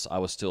Mouse House, I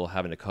was still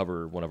having to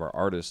cover one of our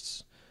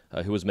artists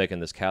who was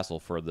making this castle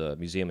for the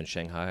museum in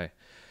Shanghai.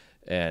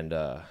 And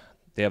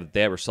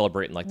they were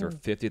celebrating like their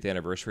 50th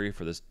anniversary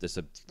for this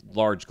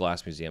large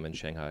glass museum in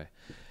Shanghai.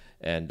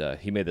 And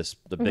he made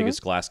the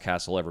biggest glass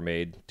castle ever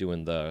made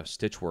doing the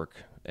stitch work.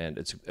 And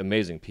it's an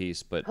amazing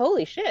piece. But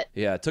holy shit.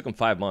 Yeah, it took him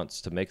 5 months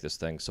to make this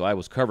thing. So I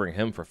was covering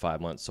him for 5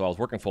 months. So I was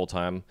working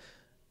full-time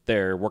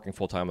there, working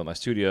full-time at my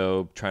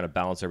studio, trying to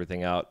balance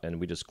everything out. And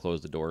we just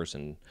closed the doors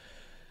and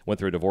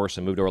went through a divorce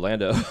and moved to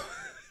Orlando.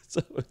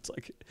 So it's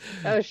like...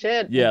 Oh,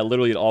 shit. Yeah,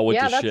 literally it all went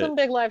to shit. Yeah, that's some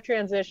big life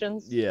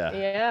transitions. Yeah.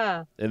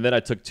 Yeah. And then I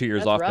took 2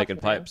 years off making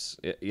man. pipes.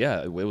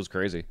 It was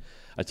crazy.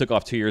 I took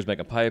off 2 years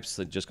making pipes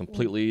just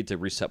completely to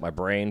reset my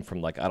brain from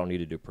like I don't need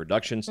to do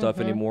production stuff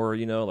anymore,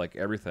 you know, like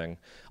everything.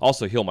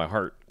 Also heal my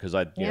heart because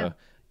you know,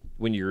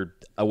 when you're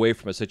away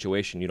from a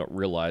situation, you don't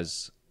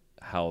realize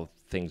how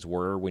things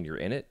were when you're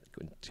in it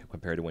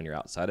compared to when you're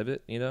outside of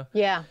it, you know?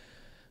 Yeah.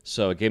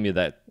 So it gave me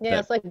that. Yeah,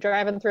 it's like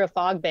driving through a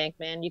fog bank,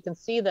 man. You can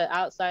see the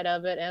outside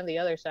of it and the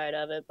other side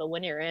of it, but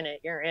when you're in it,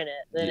 you're in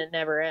it. Then it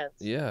never ends.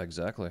 Yeah,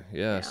 exactly.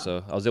 Yeah.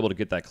 So I was able to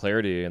get that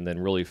clarity and then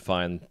really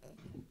find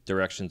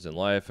directions in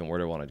life and where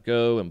do I want to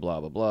go and blah,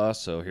 blah, blah.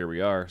 So here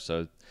we are.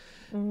 So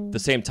the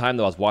same time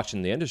though, I was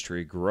watching the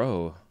industry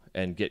grow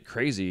and get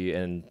crazy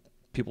and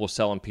people were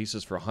selling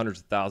pieces for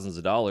hundreds of thousands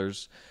of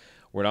dollars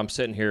where I'm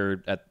sitting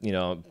here at, you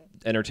know,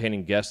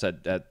 entertaining guests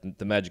at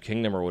the Magic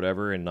Kingdom or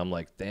whatever. And I'm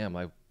like, damn,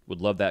 I would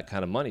love that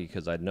kind of money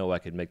because I know I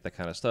could make that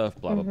kind of stuff,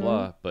 blah, blah,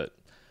 blah. But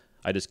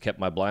I just kept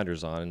my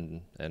blinders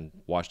on and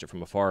watched it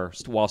from afar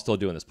while still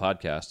doing this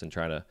podcast and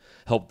trying to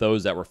help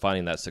those that were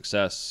finding that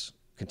success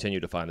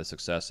continue to find the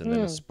success and then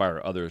inspire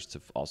others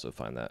to also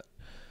find that.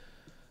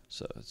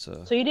 So it's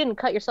So you didn't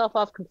cut yourself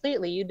off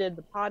completely. You did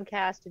the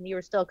podcast and you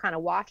were still kind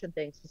of watching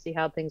things to see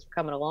how things were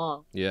coming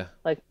along. Yeah.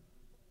 Like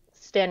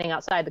standing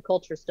outside the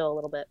culture still a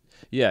little bit.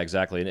 Yeah,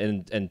 exactly.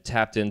 And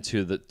tapped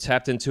into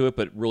it,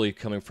 but really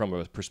coming from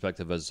a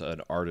perspective as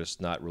an artist,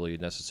 not really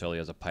necessarily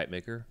as a pipe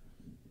maker,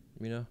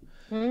 you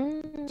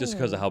know? Just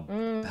because of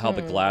how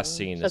the glass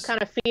scene is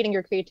kind of feeding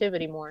your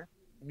creativity more.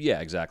 Yeah,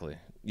 exactly.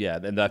 Yeah,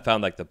 and I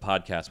found like the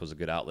podcast was a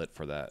good outlet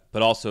for that.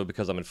 But also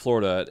because I'm in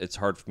Florida, it's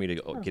hard for me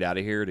to get out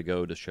of here to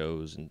go to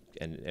shows and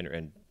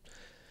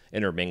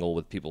intermingle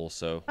with people.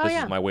 So Oh this is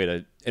yeah. my way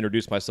to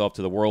introduce myself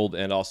to the world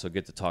and also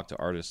get to talk to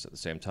artists at the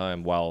same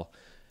time while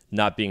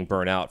not being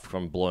burnt out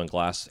from blowing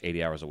glass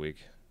 80 hours a week,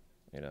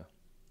 you know.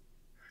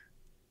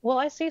 Well,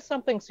 I see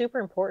something super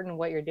important in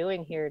what you're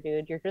doing here,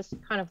 dude. You're just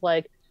kind of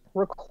like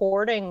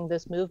recording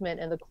this movement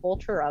and the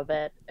culture of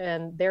it,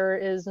 and there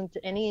isn't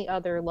any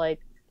other like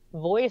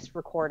voice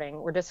recording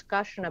or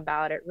discussion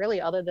about it really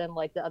other than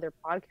like the other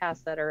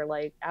podcasts that are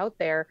like out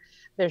there.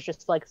 There's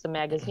just like some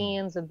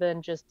magazines and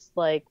then just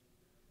like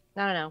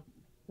I don't know,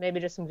 maybe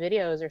just some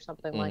videos or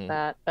something like Hmm.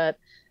 that. But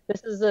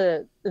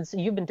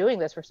you've been doing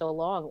this for so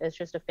long. It's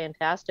just a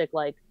fantastic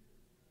like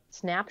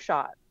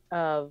snapshot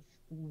of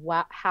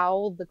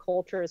how the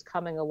culture is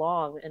coming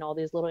along in all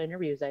these little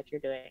interviews that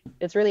you're doing.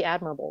 It's really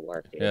admirable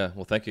work, dude. Yeah,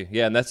 well, thank you.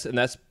 Yeah, and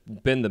that's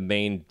been the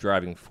main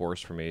driving force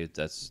for me.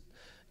 That's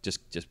just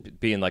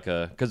being like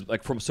because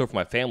like for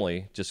my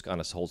family, just on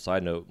a whole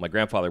side note, my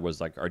grandfather was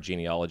like our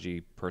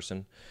genealogy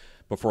person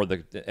before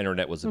the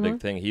internet was a big Mm-hmm.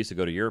 thing. He used to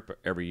go to Europe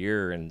every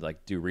year and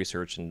like do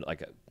research and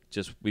like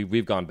just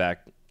we've gone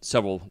back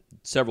several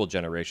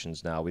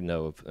generations now. We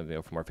know of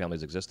from our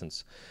family's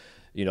existence.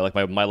 Like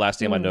my last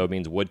name I Mm. know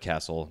means wood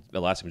castle. My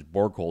last name is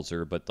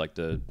Borgholzer, but like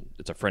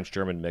it's a French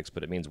German mix,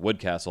 but it means wood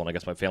castle. And I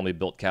guess my family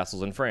built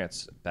castles in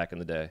France back in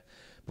the day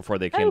before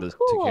they Oh, came to the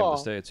cool.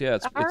 States. Yeah,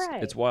 All it's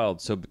right.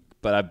 wild. So,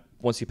 but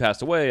once he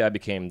passed away, I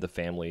became the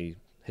family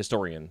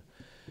historian,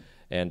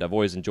 and I've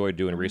always enjoyed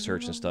doing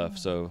research and stuff. Oh.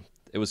 So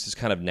it was just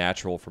kind of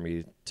natural for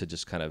me to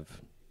just kind of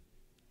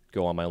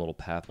go on my little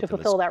path To within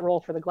this. fulfill that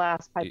role for the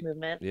glass pipe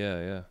movement. Yeah,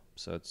 yeah.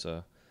 So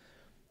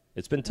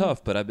it's been Mm.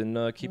 tough, but I've been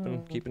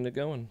Mm. keeping it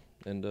going.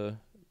 And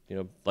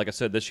like I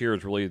said, this year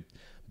is really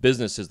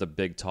business is the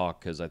big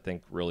talk because I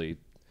think really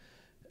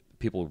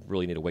people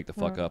really need to wake the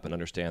fuck Mm. up and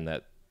understand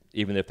that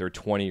even if they're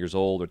 20 years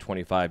old or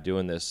 25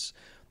 doing this,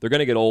 they're going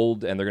to get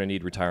old and they're going to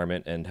need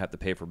retirement and have to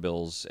pay for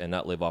bills and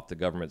not live off the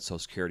government Social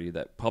Security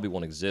that probably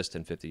won't exist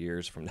in 50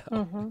 years from now.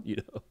 Mm-hmm. you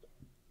know.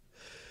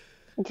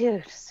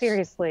 Dude,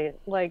 seriously.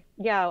 Like,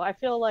 yeah, I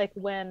feel like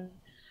when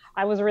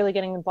I was really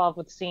getting involved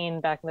with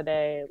scene back in the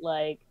day,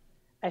 like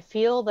I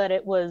feel that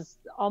it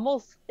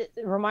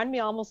reminded me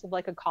almost of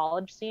like a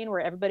college scene where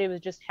everybody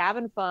was just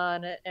having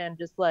fun and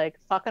just like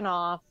fucking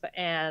off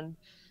and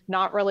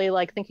not really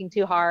like thinking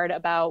too hard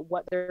about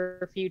what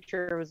their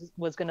future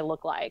was going to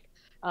look like.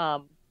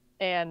 Um,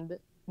 and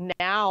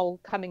now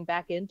coming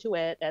back into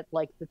it at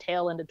like the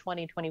tail end of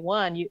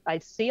 2021, I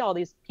see all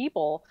these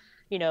people,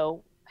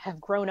 have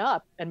grown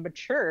up and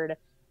matured,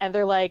 and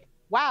they're like,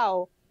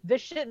 wow,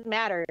 this shit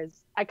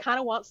matters. I kind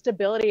of want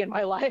stability in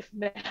my life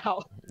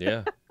now.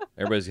 Yeah.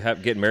 Everybody's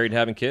getting married and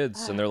having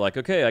kids, and they're like,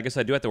 okay, I guess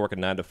I do have to work a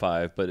 9 to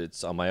 5, but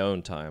it's on my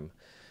own time.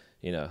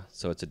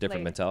 So it's a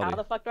different Like, how mentality.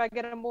 the fuck do I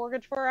get a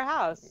mortgage for a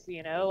house?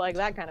 Like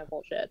that kind of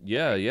bullshit.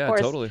 Yeah, Of yeah,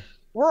 course, totally.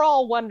 we're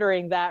all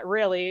wondering that,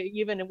 really,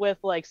 even with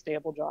like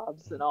stable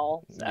jobs and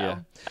all. Yeah.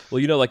 So,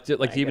 Well, like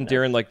my even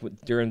during goodness.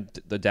 during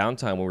the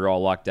downtime when we were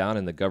all locked down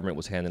and the government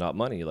was handing out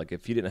money, like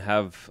if you didn't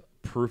have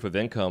proof of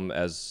income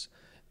as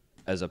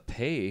a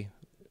pay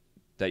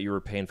that you were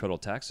paying federal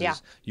taxes, Yeah.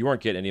 you weren't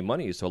getting any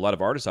money. So a lot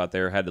of artists out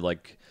there had to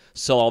like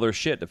sell all their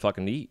shit to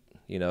fucking eat.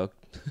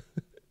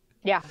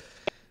 Yeah.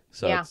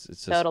 So Yeah. it's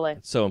just Totally.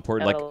 it's so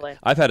important. Like Totally.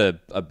 I've had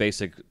a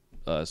basic,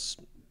 I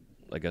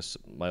guess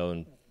my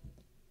own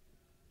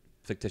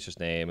fictitious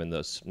name and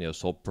this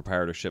sole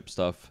proprietorship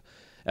stuff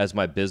as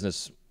my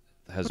business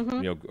has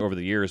Mm-hmm. over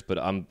the years.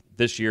 But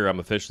this year I'm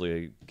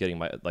officially getting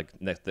my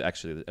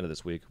actually the end of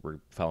this week we're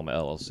filing my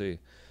LLC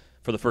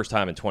for the first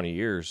time in 20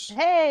 years.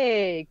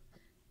 Hey,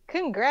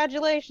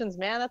 congratulations,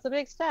 man. That's a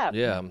big step.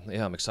 Yeah,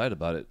 I'm excited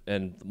about it.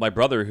 And my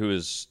brother, who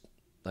is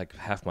like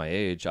half my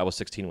age, I was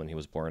 16 when he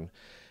was born.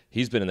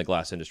 He's been in the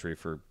glass industry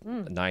for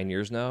Mm. 9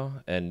 years now,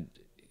 and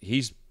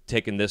he's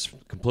taken this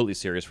completely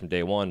serious from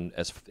day one,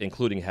 as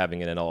including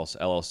having an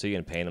LLC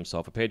and paying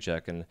himself a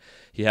paycheck. And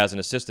he has an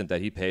assistant that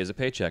he pays a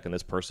paycheck, and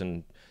this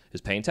person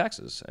is paying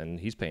taxes, and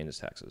he's paying his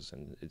taxes.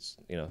 And it's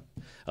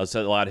it's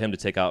allowed him to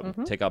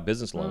Mm-hmm. take out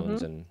business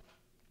loans Mm-hmm. and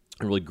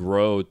really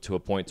grow to a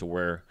point to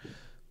where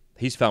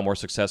he's found more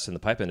success in the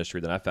pipe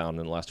industry than I found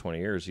in the last 20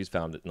 years. He's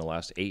found it in the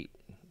last 8.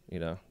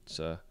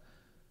 So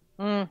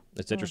Mm.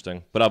 it's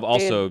interesting. But I've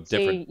also Dude,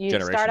 different see, you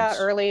start out generations.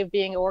 early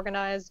being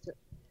organized,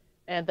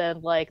 and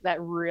then like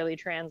that really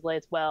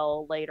translates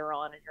well later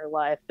on in your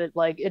life.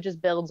 It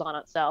just builds on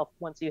itself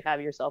once you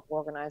have yourself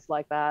organized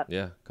like that.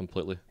 Yeah,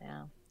 completely.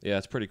 Yeah. Yeah,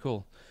 it's pretty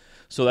cool.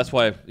 So that's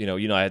why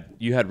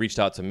you had reached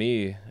out to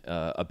me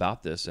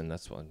about this, and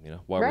that's why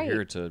we're Right.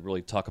 here to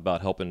really talk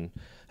about helping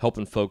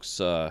folks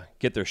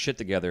get their shit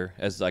together,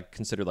 as I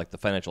consider like the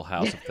financial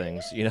house of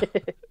things.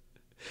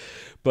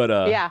 But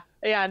Yeah.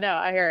 Yeah. No,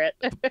 I hear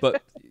it.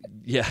 but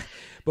yeah,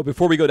 but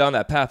before we go down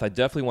that path, I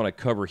definitely want to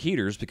cover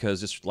heaters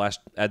because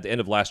at the end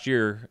of last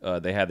year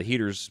they had the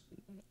heaters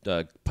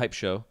pipe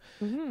show.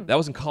 Hmm. That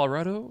was in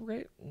Colorado,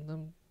 right? Right.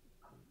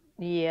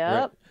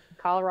 Yep.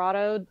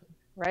 Colorado.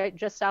 right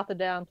just south of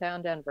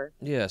downtown Denver.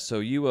 Yeah, so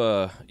you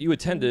Mhm.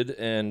 attended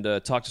and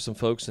talked to some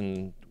folks,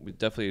 and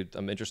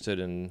I'm interested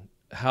in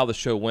how the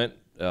show went,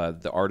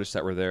 the artists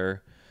that were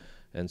there,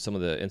 and some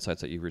of the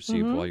insights that you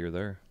received while Mhm. you were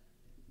there.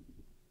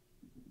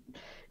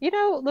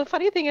 The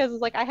funny thing is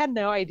like I had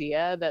no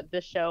idea that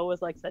this show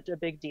was like such a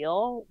big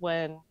deal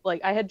when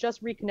like I had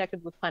just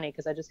reconnected with Honey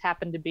because I just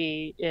happened to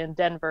be in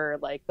Denver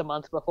like the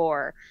month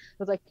before. I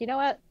was like, you know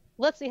what?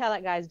 Let's see how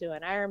that guy's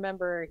doing. I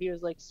remember he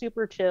was like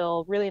super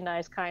chill, really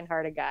nice,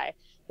 kind-hearted guy.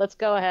 Let's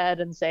go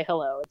ahead and say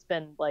hello. It's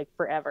been like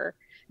forever.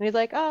 And he's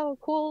like, oh,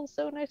 cool,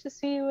 so nice to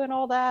see you and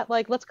all that.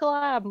 Like, let's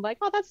collab. I'm like,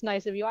 oh, that's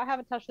nice of you. I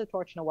haven't touched the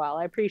torch in a while.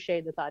 I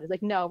appreciate the thought. He's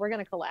like, no, we're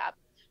gonna collab.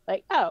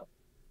 Like, oh,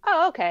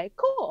 okay,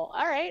 cool.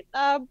 All right.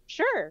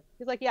 Sure.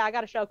 He's like, yeah, I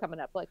got a show coming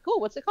up. Like, cool.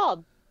 What's it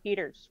called?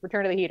 Heaters.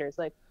 Return of the Heaters.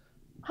 Like,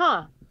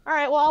 huh. All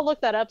right. Well, I'll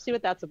look that up, see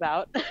what that's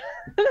about.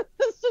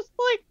 It's just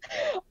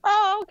like,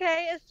 oh,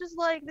 okay. It's just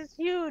like this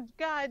huge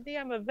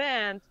goddamn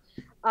event,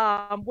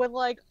 with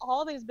like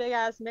all these big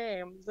ass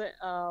names.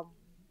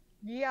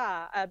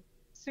 Yeah,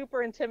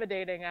 super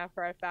intimidating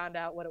after I found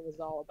out what it was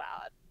all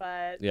about.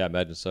 But Yeah, I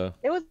imagine so.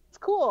 it was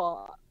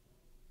cool.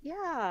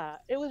 Yeah,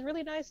 it was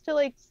really nice to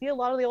like see a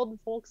lot of the old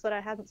folks that I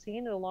hadn't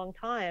seen in a long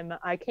time.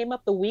 I came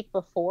up the week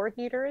before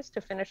Heaters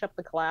to finish up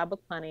the collab with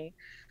Honey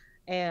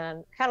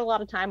and had a lot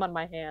of time on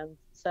my hands.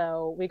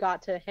 So we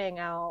got to hang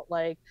out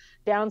like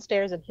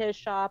downstairs in his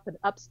shop and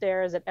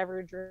upstairs at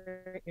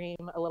Everdream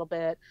a little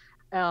bit.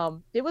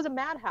 It was a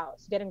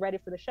madhouse getting ready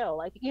for the show.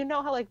 Like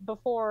how like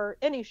before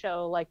any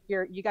show, like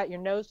you got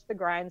your nose to the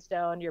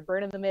grindstone, you're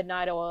burning the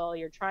midnight oil,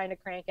 you're trying to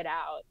crank it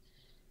out.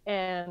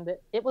 And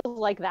it was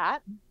like that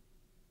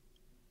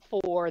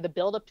for the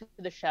build up to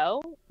the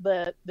show.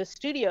 The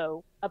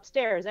studio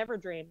upstairs,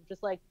 Everdream,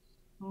 just like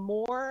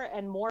more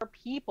and more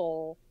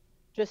people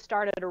just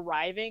started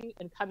arriving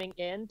and coming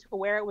in to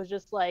where it was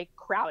just like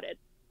crowded.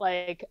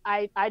 Like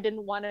I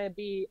didn't want to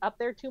be up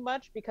there too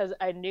much because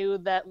I knew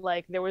that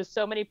like there was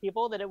so many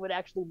people that it would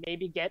actually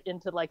maybe get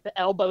into like the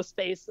elbow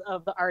space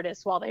of the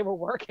artists while they were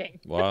working.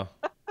 Wow.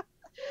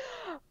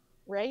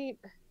 Right?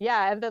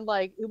 Yeah, and then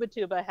like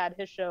Ubatuba had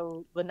his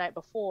show the night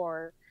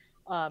before,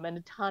 and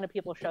a ton of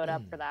people showed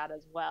up for that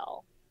as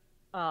well.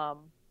 Um,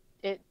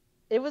 it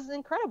it was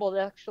incredible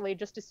to actually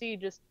just to see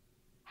just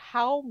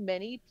how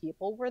many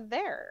people were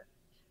there.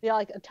 Yeah,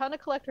 like a ton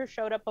of collectors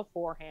showed up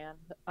beforehand,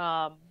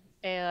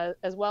 and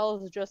as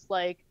well as just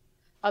like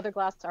other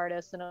glass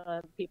artists and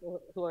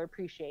people who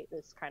appreciate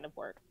this kind of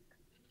work.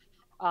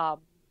 Um,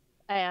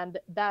 and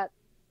that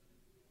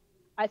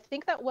I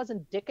think that was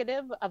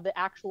indicative of the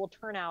actual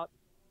turnout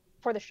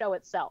for the show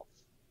itself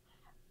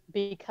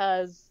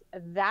because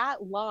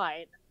that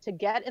line to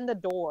get in the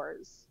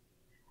doors,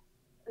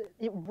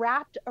 it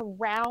wrapped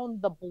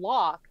around the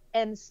block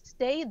and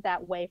stayed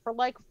that way for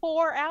like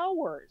 4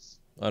 hours.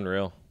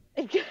 Unreal.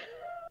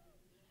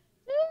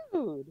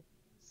 Dude,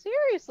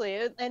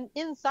 seriously. And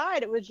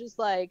inside it was just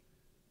like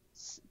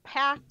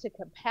packed to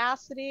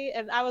capacity.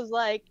 And I was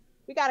like,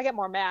 we got to get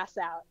more masks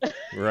out.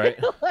 Right.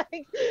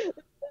 Like,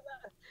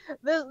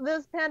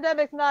 this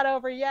pandemic's not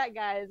over yet,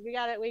 guys. We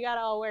got to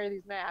all wear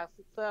these masks.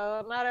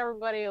 So not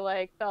everybody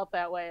like felt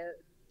that way,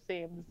 it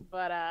seems,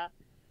 but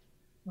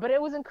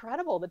it was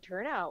incredible. The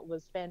turnout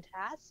was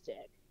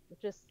fantastic.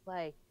 Just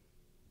like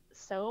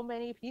so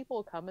many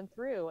people coming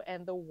through,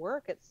 and the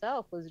work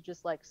itself was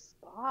just like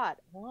spot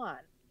on.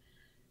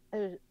 It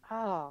was,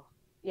 oh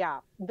yeah.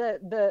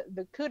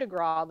 The coup de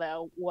grace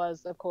though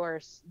was of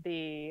course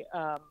the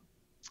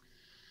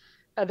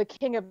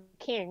King of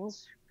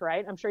Kings,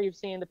 right? I'm sure you've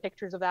seen the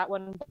pictures of that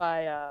one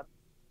by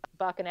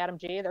Buck and Adam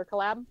G. Their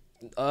collab.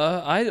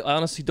 I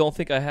honestly don't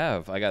think I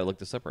have. I gotta look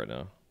this up right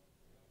now.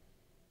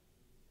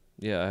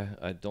 Yeah,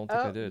 I don't think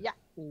I Oh did. yeah,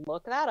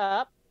 look that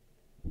up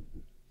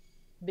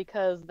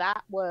because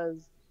that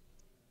was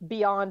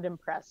beyond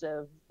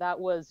impressive. That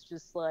was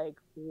just like,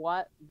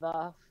 what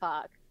the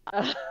fuck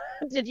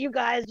did you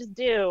guys just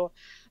do?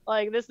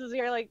 Like, this is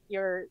your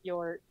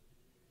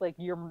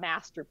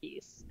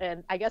masterpiece,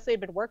 and I guess they'd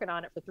been working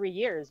on it for 3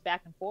 years,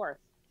 back and forth.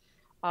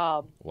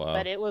 But Wow.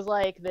 it was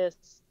like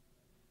this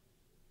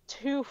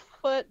 2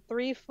 foot,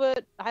 3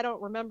 foot, I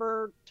don't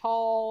remember,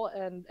 tall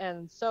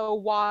and so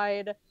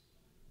wide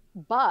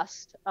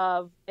bust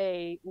of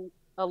a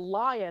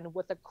lion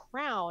with a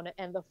crown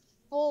and the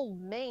full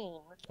mane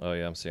Oh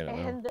yeah, I'm seeing it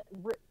now. and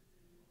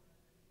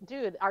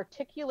dude,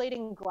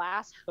 articulating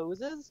glass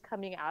hoses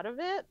coming out of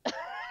it.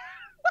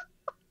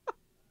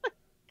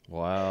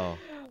 Wow.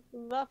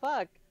 The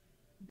fuck,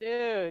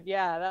 dude.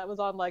 Yeah, that was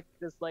on like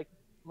this like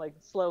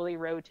slowly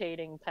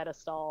rotating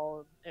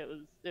pedestal. It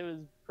was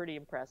pretty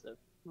impressive.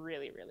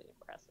 Really, really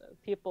impressive.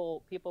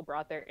 People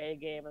brought their A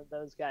game, and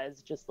those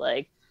guys just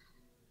like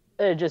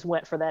it just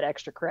went for that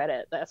extra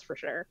credit. That's for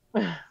sure.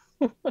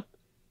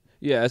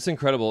 Yeah, it's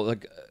incredible.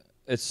 Like,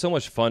 it's so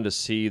much fun to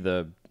see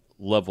the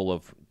level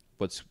of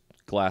what's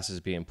glass is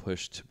being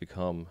pushed to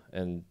become,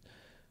 and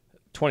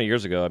 20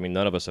 years ago, I mean,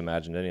 none of us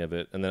imagined any of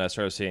it. And then I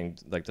started seeing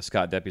like the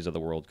Scott Deppies of the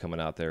world coming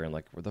out there, and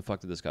like, where the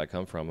fuck did this guy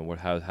come from? And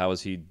how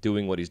is he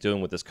doing what he's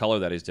doing with this color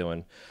that he's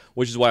doing?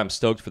 Which is why I'm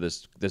stoked for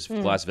this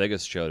Las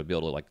Vegas show, to be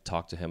able to like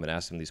talk to him and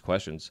ask him these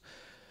questions.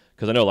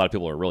 Because I know a lot of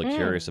people are really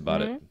curious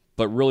about it,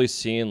 but really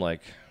seeing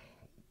like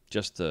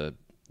just the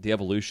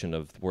evolution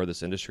of where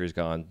this industry has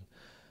gone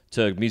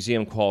to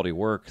museum quality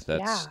work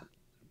that's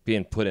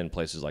being put in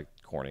places like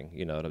Corning.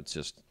 You know,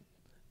 it's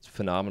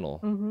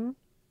phenomenal.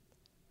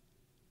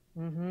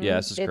 Yeah,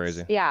 this is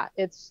crazy. Yeah,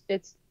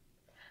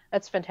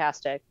 that's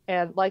fantastic.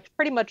 And like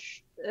pretty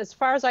much, as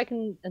far as I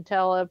can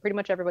tell, pretty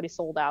much everybody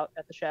sold out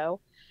at the show.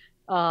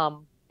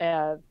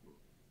 And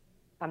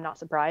I'm not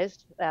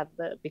surprised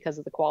because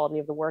of the quality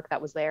of the work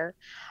that was there.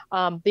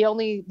 The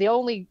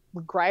only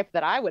gripe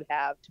that I would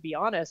have, to be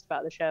honest,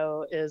 about the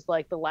show is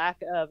like the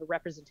lack of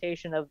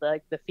representation of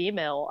the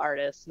female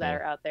artists that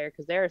are out there,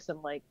 because there are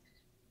some like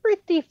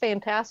pretty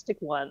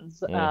fantastic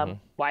ones.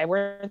 Why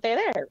weren't they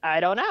there? I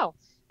don't know.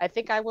 I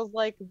think I was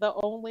like the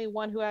only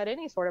one who had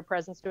any sort of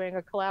presence doing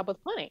a collab with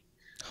Honey.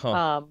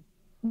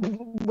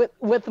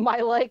 With my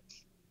like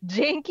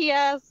janky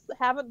ass,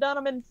 haven't done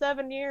them in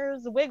 7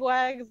 years,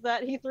 wigwags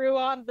that he threw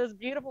on this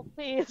beautiful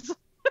piece.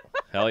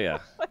 Hell yeah.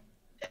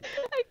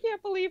 I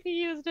can't believe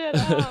he used it.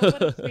 Oh,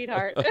 what a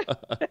sweetheart.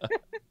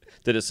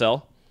 Did it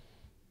sell?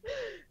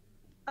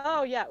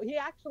 Oh yeah, he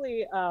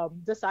actually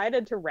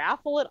decided to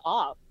raffle it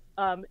off,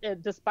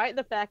 despite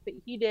the fact that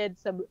he did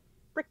some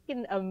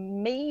freaking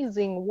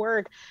amazing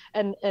work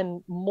and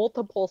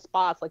multiple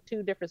spots, like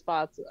 2 different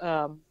spots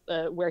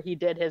where he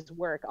did his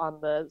work on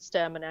the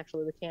stem and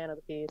actually the can of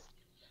the piece,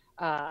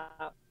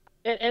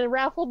 and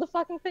raffled the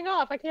fucking thing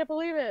off. I can't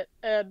believe it.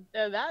 And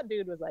that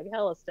dude was like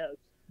hella stoked.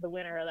 The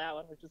winner of that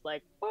one was just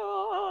like,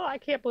 oh, I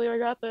can't believe I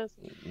got this.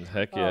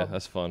 Heck yeah,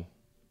 that's fun.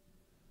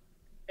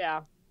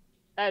 Yeah,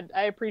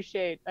 I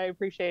appreciate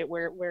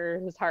where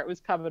his heart was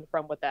coming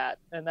from with that,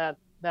 and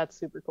that's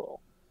super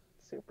cool.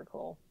 Super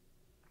cool.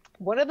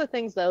 One of the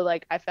things though,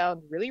 like I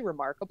found really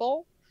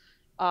remarkable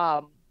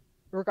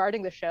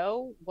regarding the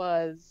show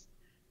was,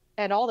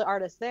 and all the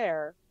artists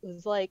there,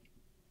 was like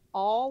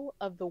all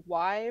of the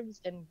wives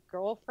and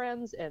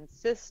girlfriends and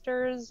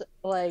sisters,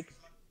 like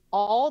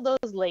all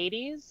those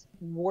ladies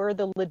were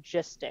the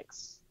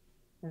logistics.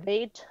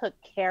 They took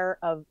care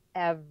of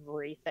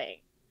everything.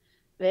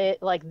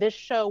 Like this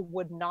show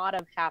would not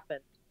have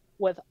happened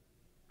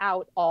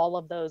without all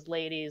of those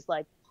ladies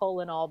like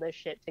pulling all this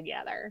shit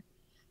together.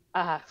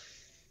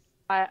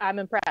 I'm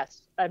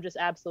impressed. I'm just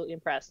absolutely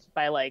impressed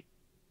by like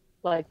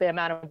the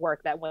amount of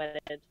work that went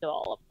into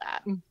all of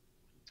that.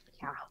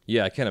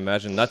 Yeah, I can't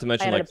imagine. Not to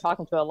mention, I ended up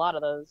talking to a lot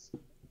of those.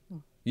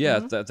 Yeah,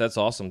 that's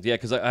awesome. Yeah,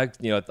 because I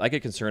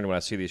get concerned when I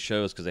see these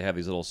shows, because they have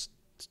these little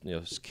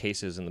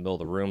cases in the middle of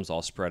the rooms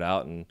all spread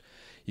out, and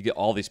you get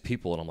all these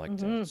people, and I'm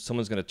like,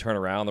 someone's gonna turn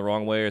around the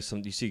wrong way, or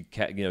you see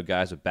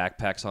guys with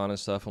backpacks on and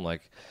stuff. I'm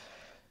like,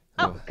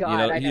 oh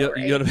god, I know,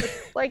 right? You know what I mean?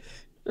 Like.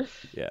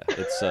 Yeah,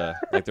 it's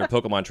like they're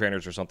Pokemon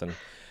trainers or something.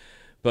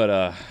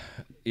 But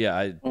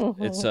yeah,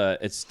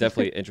 it's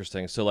definitely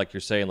interesting. So like you're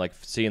saying, like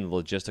seeing the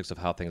logistics of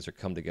how things are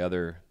come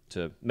together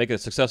to make it a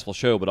successful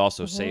show, but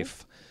also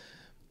safe.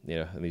 You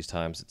know, in these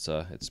times,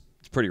 it's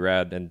pretty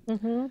rad, and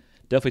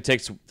definitely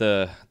takes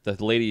the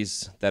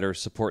ladies that are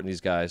supporting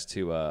these guys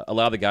to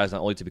allow the guys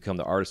not only to become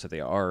the artists that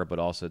they are, but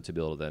also to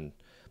be able to then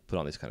put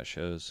on these kind of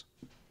shows.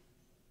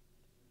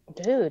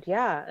 Dude,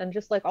 yeah. And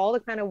just like all the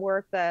kind of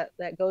work that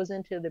goes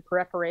into the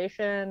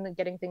preparation,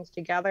 getting things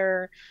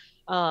together,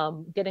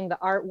 getting the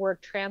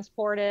artwork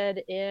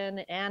transported in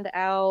and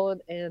out,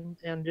 and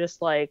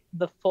just like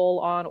the full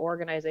on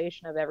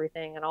organization of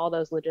everything and all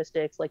those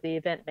logistics, like the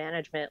event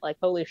management, like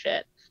holy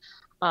shit.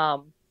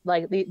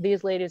 Like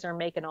these ladies are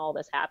making all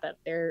this happen.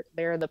 They're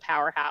the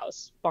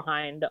powerhouse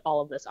behind all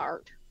of this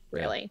art,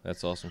 really. Yeah,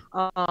 that's awesome.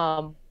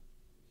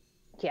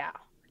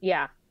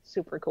 Yeah.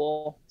 Super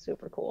cool.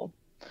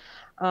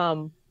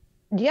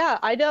 Yeah,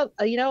 I don't,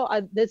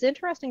 it's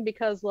interesting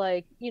because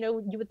like,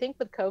 you would think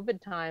with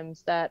COVID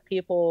times that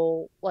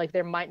people like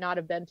there might not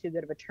have been too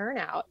good of a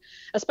turnout,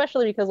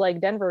 especially because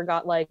like Denver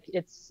got like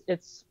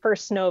its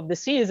first snow of the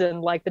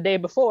season like the day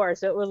before.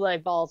 So it was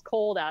like balls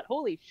cold out.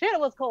 Holy shit, it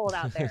was cold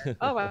out there.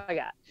 Oh my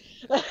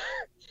God.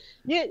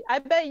 I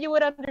bet you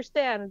would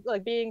understand,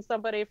 like being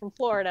somebody from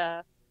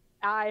Florida,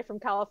 I from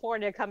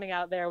California coming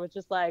out there was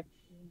just like,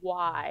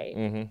 why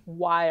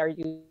are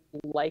you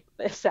like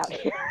this out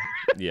here?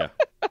 Yeah.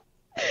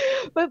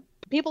 But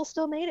people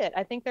still made it.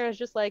 I think there's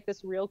just like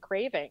this real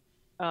craving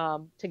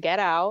to get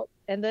out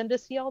and then to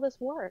see all this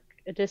work,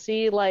 to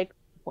see like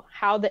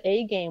how the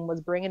A game was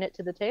bringing it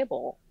to the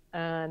table.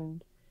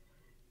 And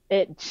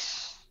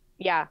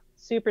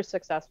super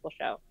successful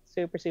show.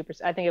 Super.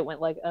 I think it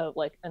went like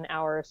an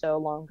hour or so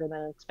longer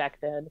than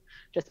expected,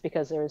 just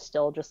because there was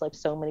still just like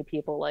so many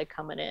people like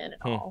coming in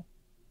and all.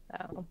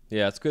 So.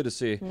 Yeah, it's good to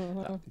see.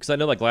 Because I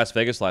know like Las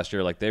Vegas last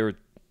year, like they were,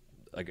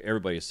 like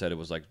everybody said it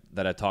was like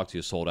that I talked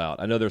to sold out.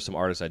 I know there's some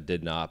artists I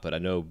did not, but I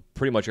know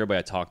pretty much everybody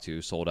I talked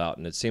to sold out,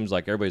 and it seems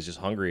like everybody's just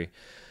hungry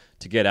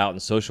to get out and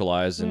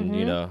socialize. And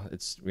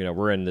it's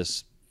we're in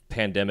this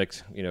pandemic,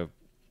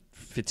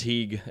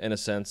 fatigue in a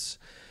sense,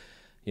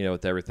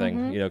 with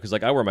everything, because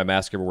like I wear my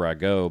mask everywhere I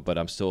go, but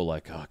I'm still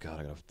like, oh God,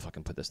 I gotta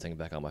fucking put this thing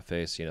back on my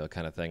face,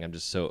 kind of thing. I'm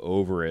just so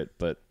over it.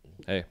 But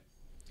hey,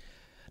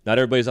 not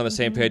everybody's on the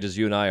same page as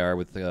you and I are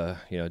with,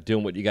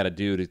 doing what you got to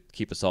do to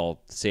keep us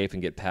all safe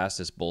and get past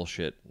this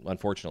bullshit,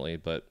 unfortunately.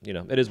 But,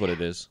 it is what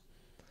it is.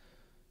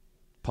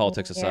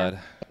 Politics aside.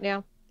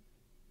 Yeah.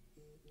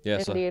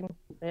 Yeah.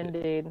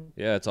 Indeed.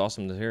 Yeah, it's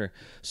awesome to hear.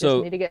 So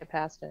just need to get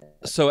past it.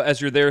 So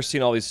as you're there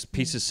seeing all these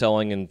pieces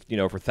selling and,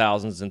 for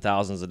thousands and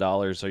thousands of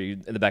dollars, are you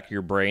in the back of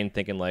your brain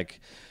thinking like,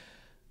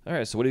 all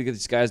right, so what are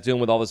these guys doing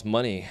with all this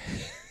money?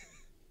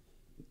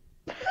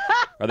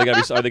 Are they gonna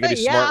be smart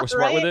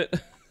with it?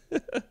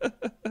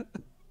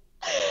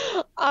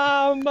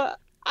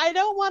 I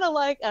don't want to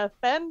like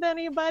offend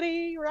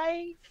anybody,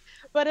 right?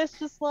 But it's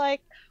just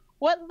like,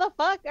 what the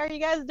fuck are you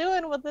guys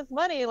doing with this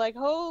money? Like,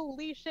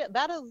 holy shit.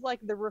 That is like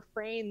the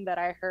refrain that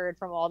I heard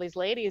from all these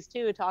ladies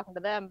too, talking to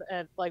them,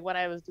 and like when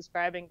I was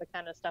describing the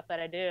kind of stuff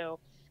that I do,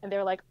 and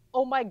they're like,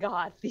 oh my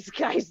God, these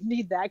guys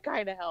need that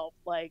kind of help.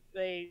 Like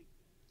they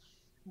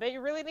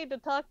really need to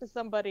talk to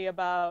somebody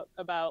about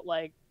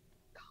like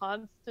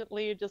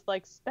constantly just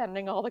like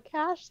spending all the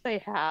cash they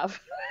have.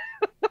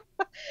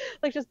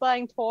 Like just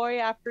buying toy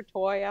after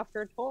toy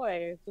after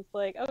toy. It's just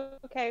like,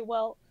 okay,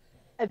 well,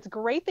 it's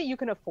great that you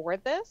can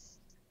afford this,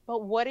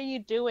 but what are you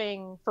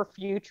doing for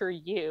future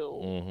you?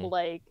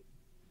 Like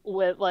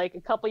with like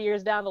a couple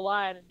years down the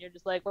line, and you're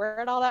just like,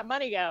 where'd all that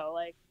money go?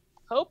 Like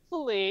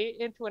hopefully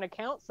into an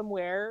account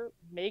somewhere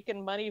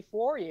making money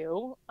for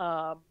you.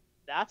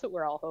 That's what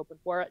we're all hoping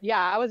for. Yeah,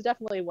 I was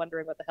definitely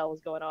wondering what the hell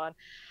was going on.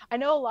 I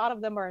know a lot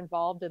of them are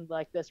involved in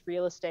like this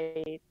real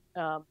estate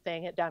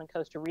thing down in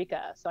Costa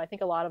Rica. So I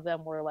think a lot of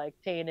them were like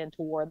paying in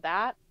toward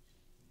that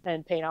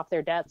and paying off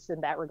their debts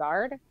in that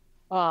regard.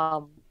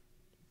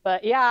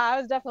 But yeah, I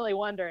was definitely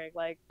wondering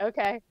like,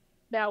 okay,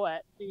 now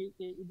what? You're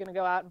going to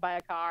go out and buy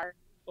a car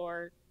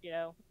or,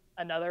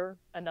 another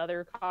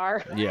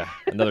car? Yeah,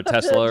 another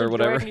Tesla or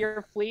whatever. Join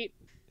your fleet.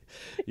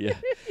 Yeah,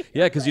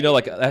 because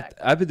like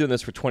I've been doing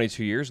this for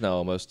 22 years now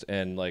almost,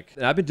 and like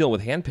I've been dealing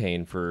with hand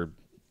pain for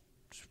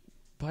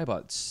probably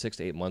about 6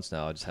 to 8 months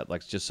now. I just had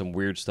like just some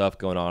weird stuff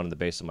going on in the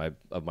base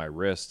of my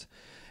wrist,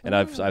 and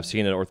I've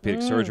seen an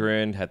orthopedic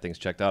surgeon, had things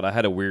checked out. I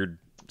had a weird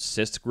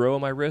cyst grow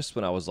in my wrist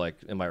when I was like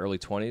in my early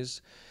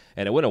 20s,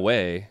 and it went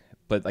away,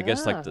 but I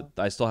guess like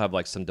I still have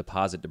like some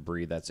deposit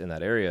debris that's in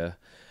that area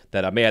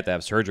that I may have to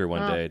have surgery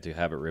one day to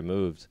have it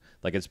removed.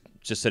 Like it's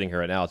just sitting here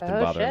right now. It's been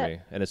bothering me,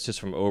 and it's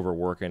just from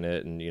overworking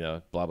it and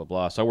blah blah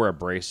blah. So I wear a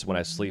brace when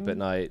I sleep at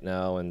night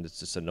now, and it's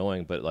just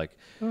annoying. But like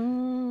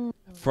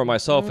for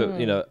myself,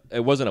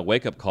 it wasn't a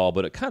wake up call,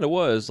 but it kind of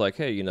was like,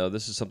 hey,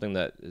 this is something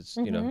that is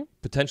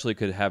potentially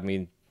could have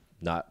me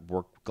not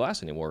work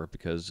glass anymore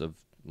because of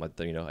my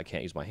I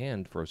can't use my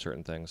hand for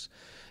certain things,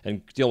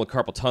 and dealing with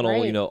carpal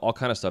tunnel, all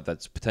kind of stuff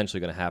that's potentially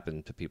going to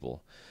happen to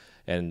people,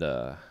 and.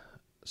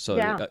 So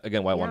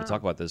again, why I want to talk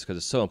about this, because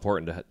it's so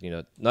important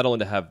to, not only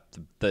to have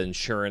the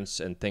insurance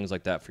and things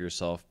like that for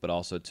yourself, but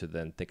also to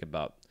then think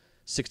about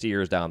 60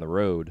 years down the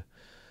road,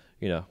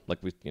 like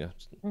we,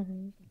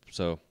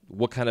 so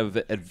what kind of,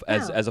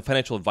 as a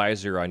financial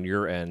advisor on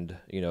your end,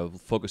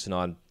 focusing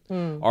on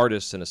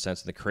artists in a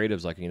sense, and the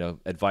creatives, like,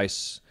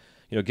 advice,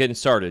 getting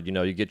started,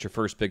 you get your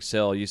first big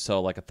sale, you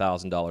sell like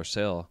 $1,000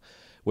 sale,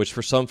 which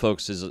for some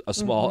folks is a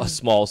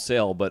small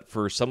sale, but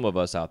for some of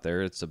us out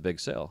there, it's a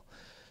big sale.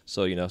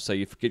 So, so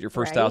you get your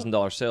first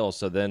 $1,000 sale.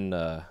 So then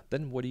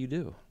what do you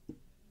do?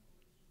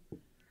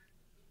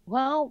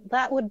 Well,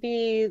 that would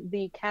be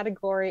the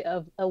category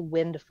of a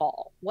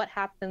windfall. What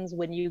happens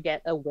when you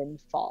get a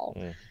windfall?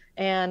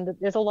 And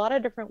there's a lot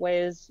of different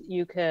ways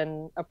you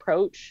can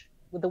approach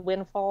with the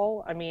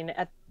windfall. I mean,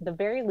 at the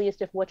very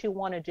least, if what you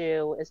want to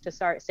do is to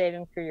start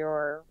saving for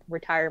your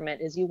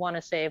retirement, is you want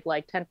to save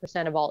like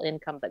 10% of all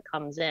income that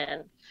comes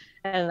in.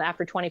 And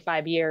after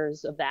 25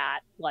 years of that,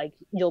 like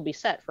you'll be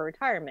set for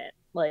retirement,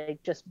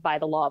 like just by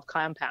the law of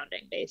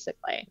compounding,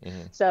 basically.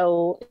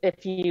 So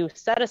if you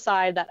set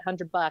aside that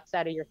 $100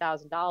 out of your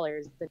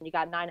 $1,000, then you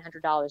got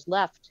 $900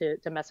 left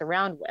to mess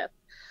around with.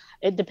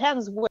 It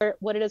depends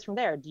what it is from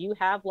there. Do you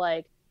have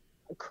like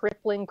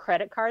crippling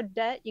credit card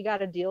debt you got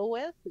to deal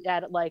with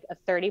at like a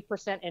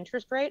 30%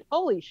 interest rate?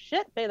 Holy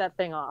shit, pay that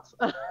thing off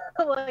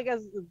like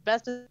as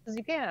best as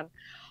you can.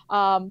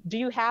 Do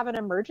you have an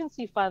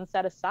emergency fund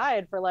set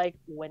aside for like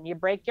when you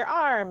break your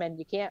arm and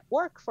you can't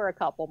work for a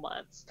couple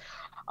months?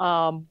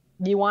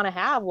 You want to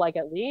have like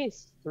at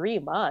least 3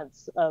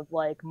 months of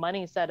like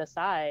money set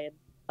aside,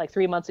 like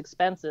 3 months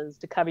expenses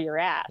to cover your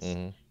ass.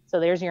 So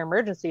there's your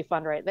emergency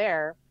fund right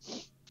there.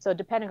 So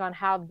depending on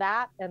how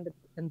that and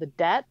the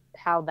debt,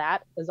 how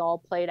that is all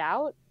played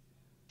out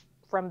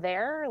from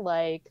there,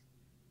 like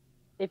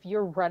if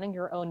you're running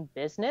your own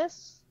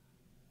business,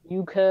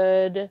 you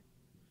could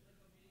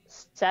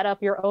set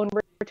up your own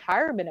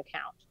retirement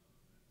account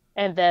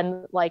and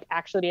then like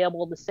actually be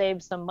able to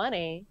save some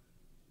money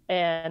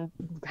and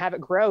have it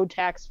grow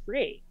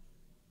tax-free.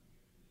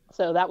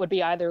 So that would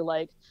be either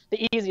like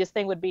the easiest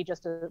thing would be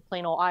just a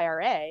plain old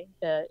IRA,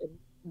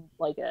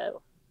 like a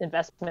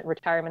investment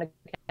retirement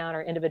account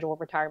or individual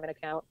retirement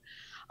account,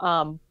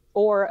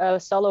 or a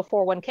solo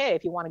 401k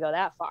if you want to go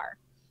that far.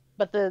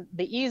 But the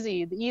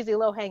easy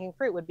low hanging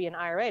fruit would be an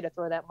IRA to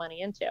throw that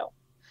money into, and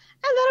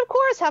then of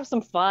course have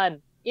some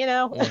fun.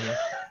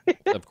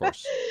 Of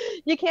course.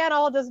 You can't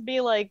all just be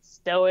like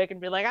stoic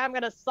and be like, I'm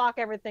gonna sock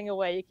everything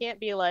away. You can't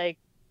be like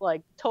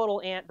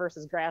total ant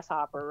versus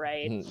grasshopper,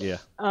 right? Yeah.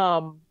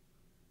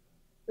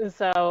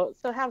 So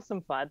have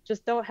some fun.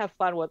 Just don't have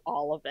fun with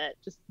all of it.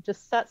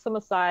 Just set some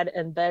aside,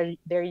 and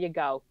there you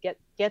go.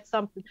 Get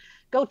something.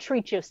 Go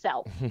treat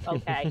yourself.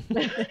 Okay.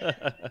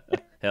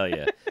 Hell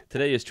yeah.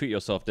 Today is treat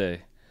yourself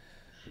day.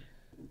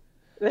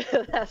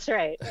 That's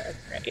right.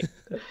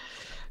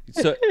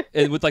 So,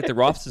 and with like the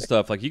Roths and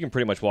stuff, like you can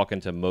pretty much walk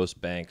into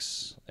most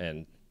banks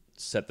and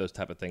set those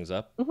type of things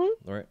up.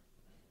 Mm-hmm. All right.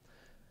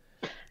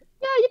 Yeah,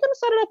 you can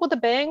set it up with a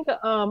bank.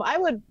 I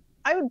would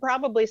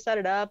probably set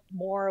it up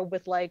more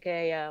with like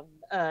a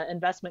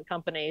investment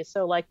company.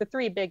 So like the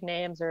three big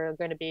names are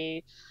going to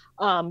be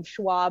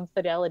Schwab,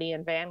 Fidelity,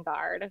 and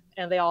Vanguard,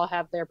 and they all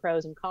have their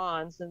pros and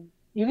cons. And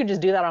you can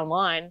just do that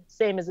online,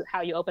 same as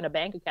how you open a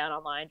bank account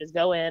online. Just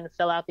go in,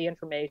 fill out the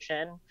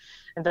information,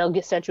 and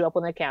they'll set you up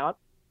with an account.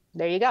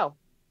 There you go.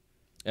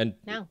 And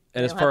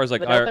as far as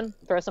like open,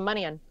 throw some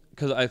money in.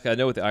 Because I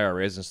know with the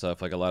IRAs and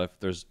stuff, like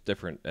there's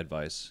different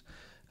advice.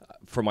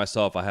 For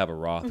myself, I have a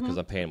Roth because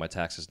I'm paying my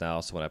taxes now.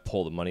 So when I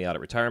pull the money out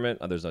at retirement,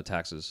 there's no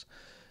taxes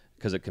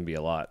because it can be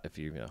a lot if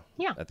you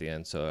at the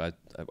end. So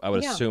I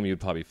would assume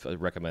you'd probably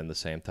recommend the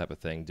same type of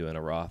thing, doing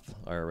a Roth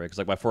IRA, because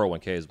like my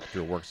 401k is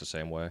through works the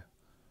same way.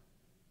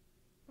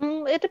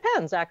 It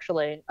depends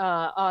actually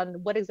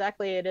on what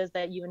exactly it is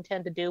that you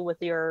intend to do with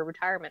your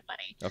retirement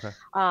money. Okay.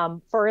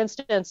 For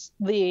instance,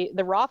 the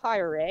Roth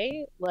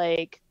IRA,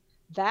 like,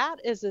 that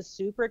is a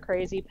super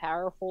crazy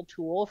powerful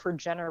tool for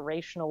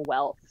generational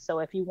wealth. So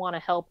if you want to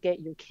help get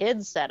your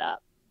kids set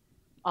up,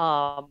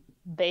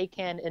 they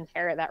can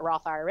inherit that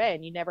Roth IRA,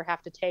 and you never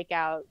have to take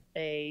out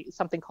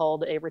something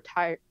called a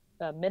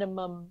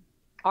minimum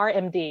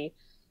RMD,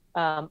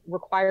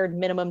 required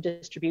minimum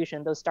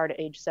distribution. Those start at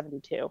age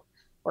 72,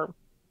 or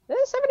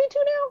 72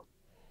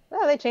 now.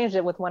 Oh, they changed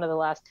it with one of the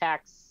last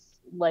tax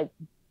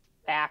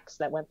acts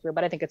that went through,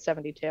 but I think it's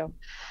 72.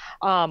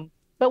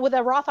 But with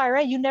a Roth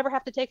IRA, you never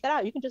have to take that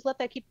out. You can just let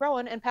that keep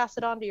growing and pass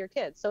it on to your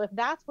kids. So if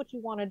that's what you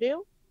want to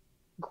do,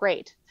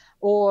 great.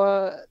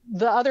 Or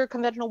the other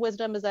conventional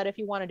wisdom is that if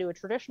you want to do a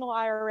traditional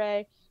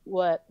IRA,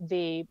 what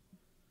the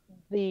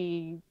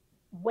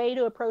way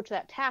to approach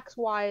that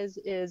tax-wise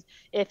is,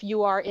 if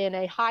you are in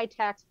a high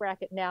tax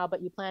bracket now,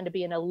 but you plan to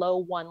be in a low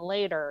one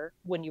later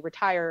when you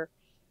retire,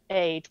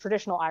 a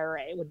traditional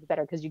IRA would be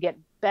better because you get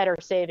better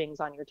savings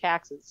on your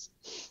taxes.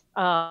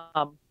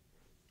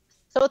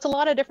 So it's a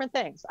lot of different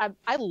things.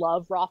 I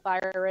love Roth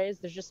IRAs.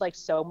 There's just like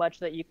so much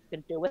that you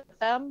can do with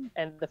them,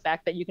 and the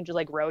fact that you can just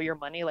like grow your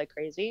money like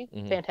crazy,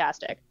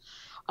 fantastic.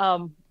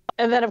 And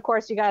then of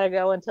course you got to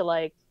go into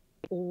like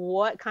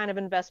what kind of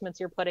investments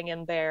you're putting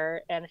in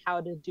there and how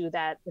to do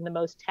that in the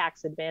most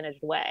tax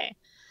advantaged way.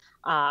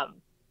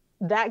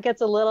 That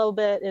gets a little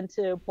bit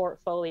into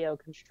portfolio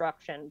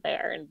construction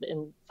there,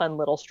 and fun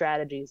little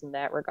strategies in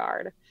that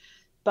regard.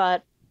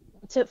 But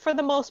for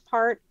the most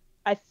part,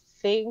 I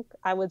think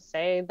I would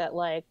say that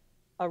like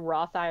a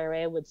Roth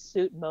IRA would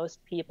suit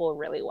most people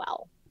really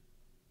well.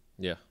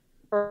 Yeah.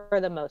 For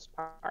the most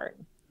part.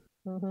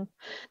 Now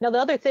the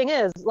other thing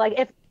is,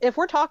 like, if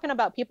we're talking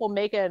about people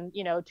making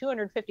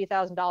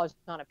 $250,000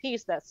 on a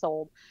piece that's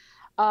sold,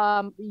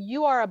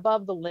 you are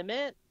above the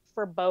limit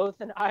for both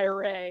an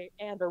IRA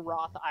and a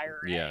Roth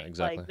IRA. Yeah,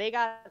 exactly. Like they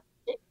got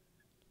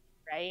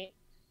right.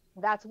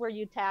 That's where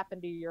you tap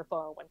into your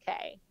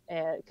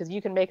 401k, because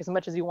you can make as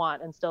much as you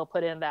want and still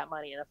put in that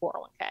money in a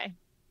 401k.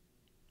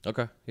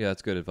 Okay, yeah,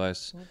 that's good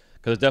advice,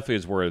 because it definitely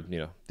is where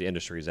the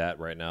industry is at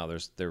right now.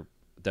 There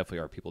definitely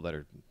are people that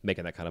are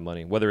making that kind of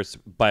money, whether it's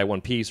buy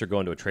one piece or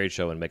going to a trade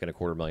show and making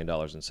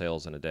 $250,000 in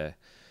sales in a day,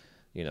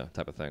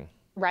 type of thing.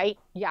 Right?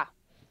 Yeah,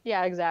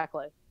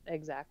 exactly.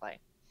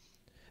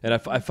 And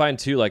I find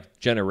too, like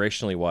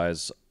generationally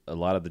wise, a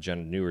lot of the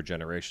newer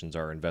generations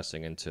are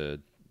investing into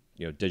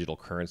digital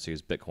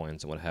currencies,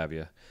 bitcoins, and what have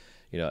you.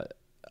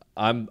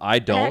 I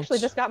don't. I actually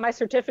just got my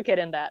certificate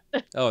in that.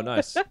 Oh,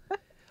 nice.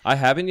 I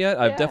haven't yet.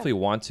 I definitely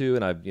want to,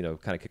 and I've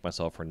kind of kicked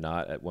myself for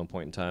not at one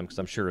point in time, because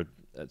I'm sure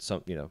at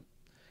some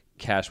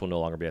cash will no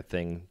longer be a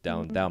thing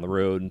down the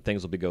road, and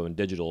things will be going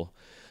digital,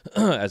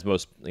 as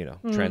most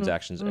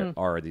transactions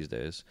are these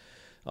days.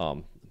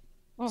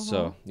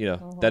 So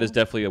that is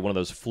definitely one of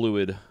those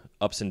fluid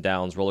ups and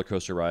downs, roller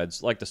coaster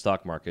rides, like the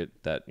stock market,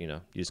 that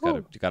you just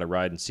gotta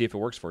ride and see if it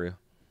works for you.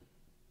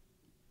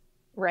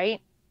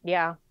 Right.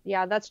 Yeah,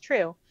 that's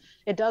true.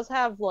 It does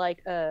have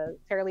like a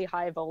fairly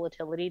high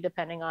volatility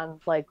depending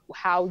on like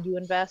how you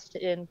invest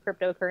in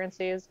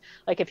cryptocurrencies.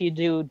 Like if you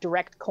do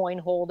direct coin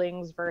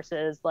holdings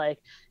versus like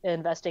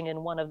investing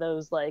in one of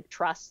those like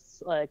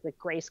trusts, like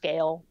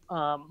Grayscale,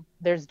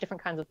 there's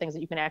different kinds of things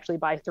that you can actually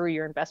buy through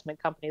your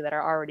investment company that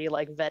are already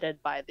like vetted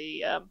by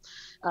the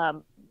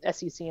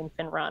SEC and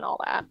FINRA and all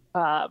that.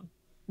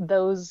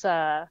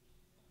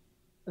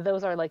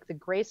 those are like the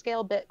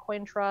Grayscale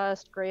Bitcoin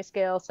Trust,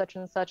 Grayscale such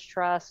and such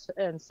trust,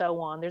 and so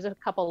on. There's a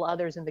couple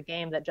others in the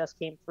game that just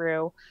came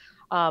through.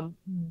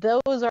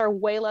 Those are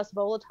way less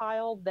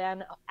volatile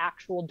than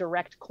actual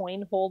direct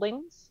coin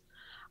holdings.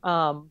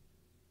 Um,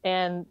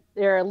 and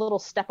they're a little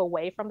step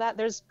away from that.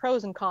 There's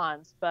pros and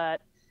cons,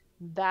 but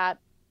that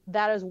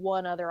that is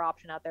one other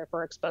option out there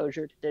for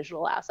exposure to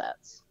digital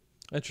assets.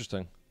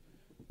 Interesting.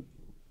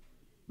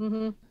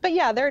 But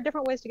yeah, there are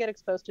different ways to get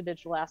exposed to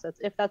digital assets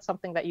if that's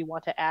something that you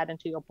want to add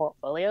into your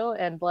portfolio.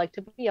 And like,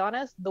 to be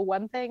honest, the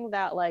one thing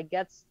that like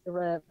gets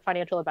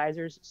financial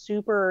advisors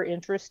super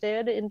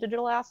interested in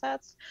digital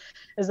assets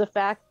is the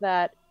fact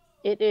that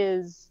it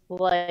is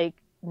like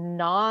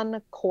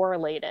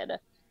non-correlated.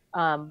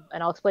 And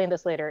I'll explain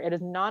this later. It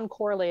is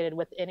non-correlated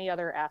with any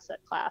other asset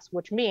class,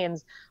 which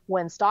means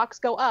when stocks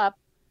go up,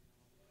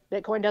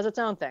 Bitcoin does its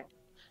own thing.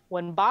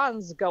 When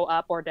bonds go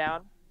up or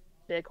down,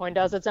 Bitcoin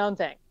does its own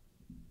thing.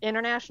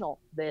 International,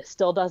 this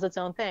still does its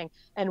own thing.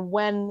 And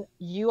when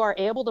you are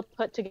able to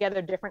put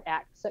together different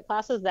asset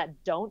classes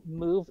that don't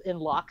move in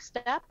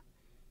lockstep,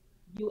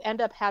 you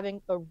end up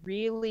having a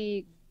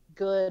really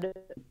good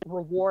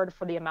reward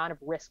for the amount of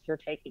risk you're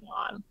taking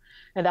on.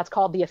 And that's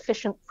called the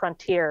efficient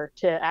frontier,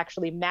 to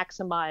actually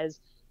maximize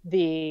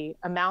the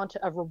amount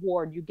of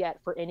reward you get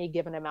for any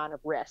given amount of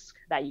risk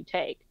that you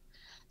take.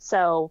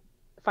 So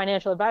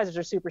financial advisors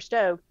are super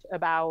stoked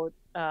about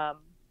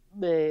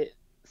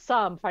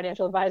some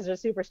financial advisors are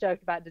super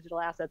stoked about digital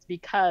assets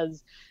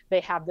because they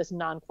have this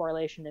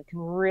non-correlation. It can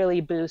really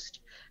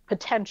boost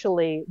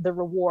potentially the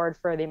reward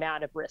for the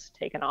amount of risk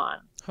taken on.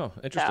 Oh,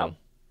 interesting. So,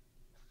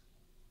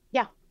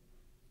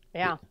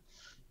 yeah.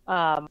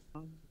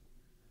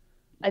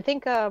 I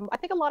think a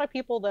lot of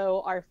people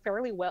though are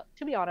fairly well,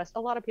 to be honest,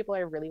 a lot of people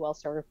are really well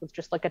served with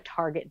just like a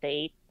target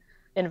date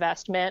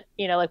investment,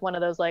 like one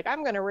of those, like,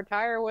 I'm going to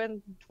retire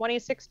when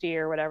 2060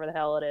 or whatever the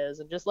hell it is,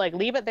 and just like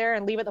leave it there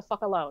and leave it the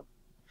fuck alone.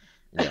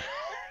 Yeah,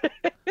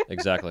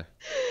 exactly.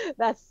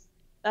 That's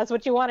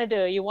what you want to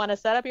do. You want to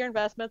set up your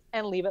investments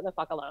and leave it the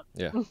fuck alone.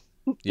 Yeah.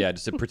 Yeah,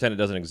 just to pretend it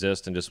doesn't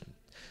exist, and just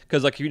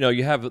because, like,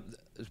 you have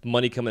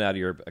money coming out of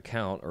your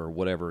account or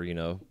whatever,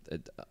 on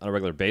a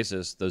regular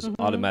basis, those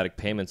automatic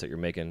payments that you're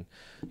making,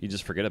 you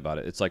just forget about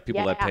it. It's like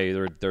people that pay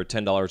their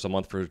 $10 a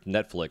month for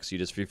Netflix.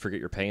 You forget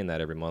you're paying that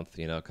every month,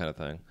 kind of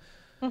thing.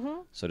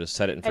 So just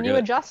set it and forget it. And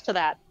you adjust to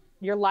that.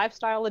 Your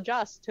lifestyle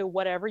adjusts to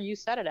whatever you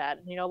set it at.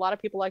 A lot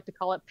of people like to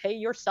call it pay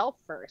yourself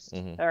first.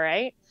 All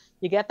right.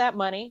 You get that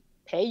money,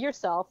 pay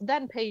yourself,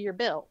 then pay your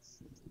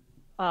bills.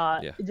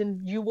 Then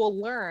you will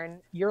learn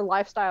your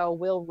lifestyle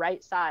will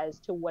right size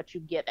to what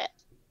you give it.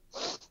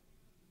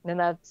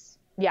 And I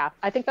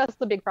think that's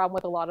the big problem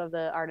with a lot of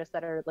the artists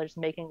that are just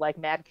making like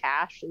mad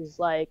cash, is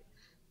like,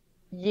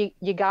 you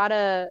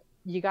gotta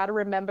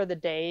remember the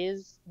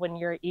days when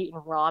you're eating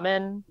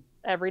ramen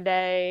every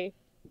day,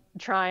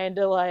 trying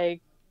to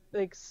like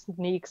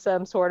sneak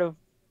some sort of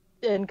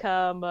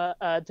income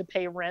to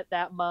pay rent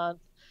that month.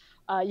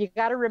 You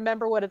got to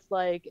remember what it's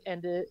like,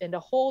 and to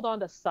hold on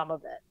to some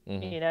of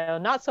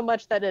it. Not so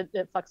much that it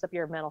fucks up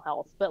your mental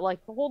health, but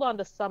like to hold on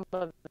to some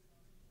of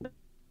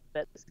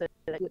it so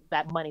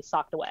that money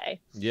socked away.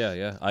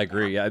 Yeah, I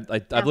agree.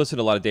 I've listened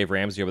to a lot of Dave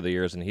Ramsey over the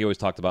years, and he always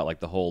talked about like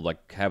the whole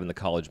like having the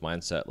college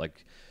mindset,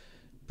 like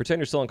pretend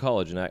you're still in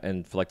college,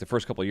 and for like the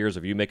first couple of years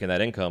of you making that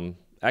income,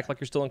 act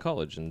like you're still in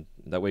college, and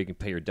that way you can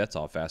pay your debts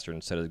off faster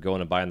instead of going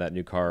and buying that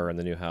new car and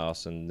the new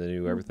house and the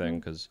new everything.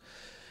 Because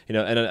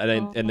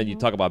and then you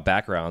talk about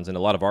backgrounds, and a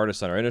lot of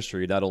artists in our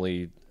industry not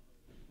only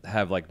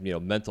have like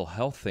mental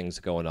health things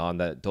going on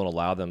that don't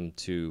allow them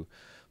to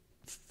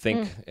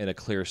think in a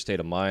clear state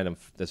of mind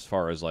as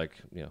far as like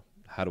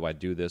how do I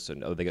do this,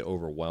 and they get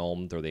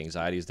overwhelmed, or the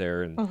anxiety's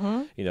there,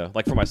 and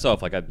like for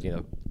myself, like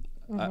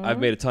I've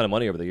made a ton of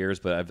money over the years,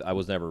 but I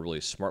was never really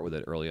smart with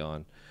it early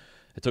on.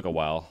 It took a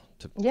while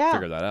to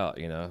figure that out,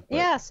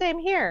 But, same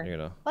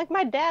here. Like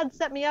my dad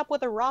set me up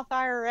with a Roth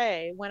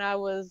IRA when I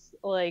was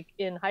like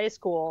in high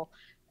school.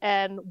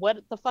 And what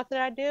the fuck did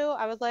I do?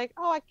 I was like,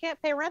 oh, I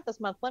can't pay rent this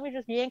month. Let me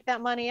just yank that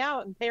money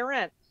out and pay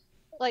rent.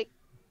 Like,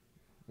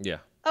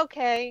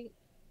 okay,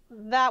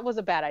 that was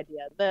a bad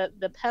idea.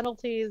 The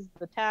penalties,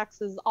 the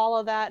taxes, all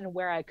of that, and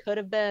where I could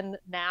have been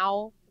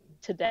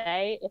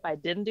today if I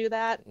didn't do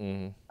that.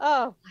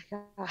 Oh my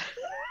God.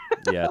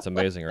 Yeah, it's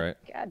amazing, right?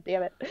 God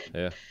damn it.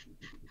 Yeah.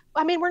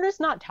 I mean, we're just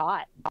not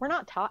taught. We're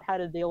not taught how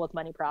to deal with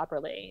money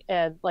properly.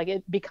 And like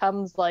it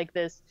becomes like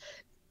this,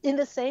 in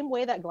the same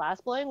way that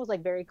glassblowing was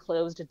like very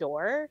closed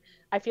door,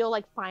 I feel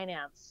like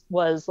finance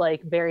was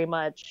like very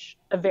much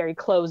a very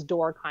closed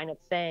door kind of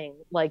thing.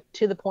 Like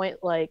to the point,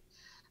 like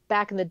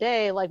back in the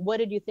day, like what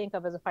did you think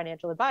of as a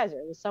financial advisor?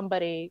 It was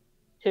somebody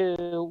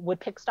who would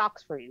pick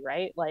stocks for you,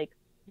 right? Like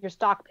your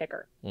stock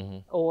picker,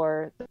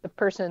 or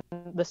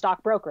the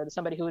stock broker,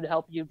 somebody who would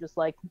help you just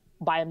like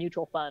buy a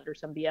mutual fund or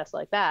some BS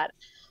like that.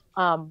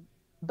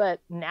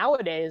 But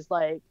nowadays,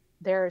 like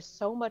there's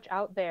so much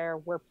out there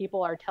where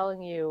people are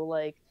telling you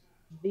like,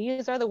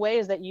 these are the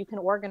ways that you can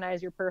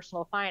organize your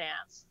personal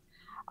finance.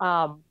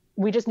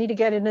 we just need to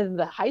get into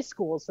the high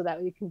schools so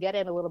that we can get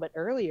in a little bit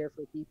earlier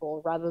for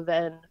people rather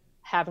than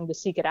having to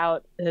seek it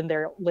out in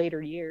their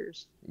later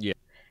years. Yeah.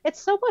 It's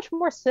so much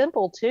more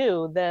simple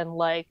too than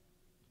like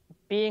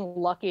being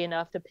lucky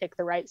enough to pick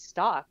the right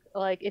stock.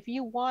 Like if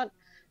you want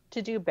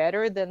to do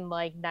better than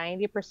like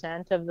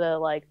 90% of the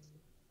like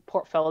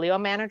portfolio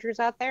managers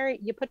out there,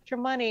 you put your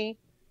money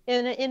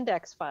in an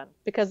index fund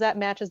because that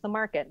matches the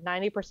market.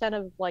 90%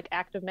 of like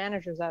active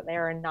managers out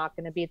there are not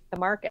going to beat the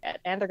market,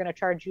 and they're going to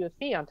charge you a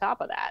fee on top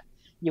of that.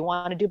 You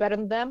want to do better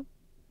than them?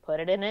 Put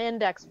it in an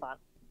index fund.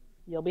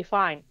 You'll be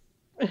fine.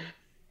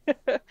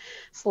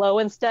 Slow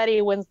and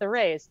steady wins the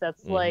race.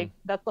 That's like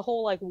that's the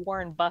whole like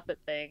Warren Buffett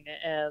thing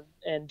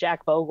and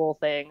Jack Bogle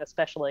thing,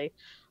 especially.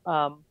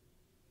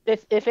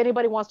 If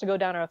anybody wants to go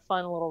down a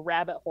fun little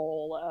rabbit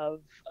hole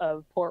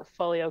of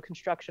portfolio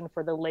construction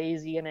for the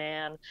lazy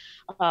and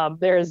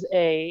there's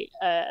a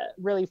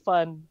really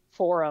fun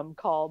forum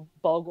called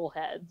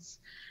Bogleheads,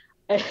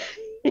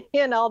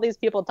 and all these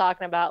people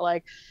talking about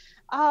like,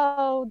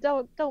 oh,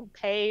 don't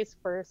pay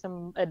for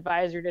some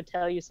advisor to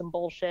tell you some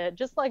bullshit.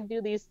 Just like do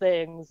these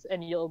things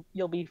and you'll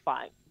be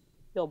fine.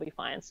 You'll be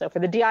fine. So for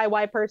the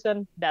DIY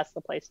person, that's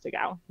the place to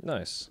go.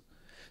 Nice.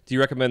 Do you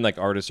recommend like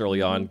artists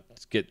early on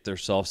get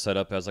themselves set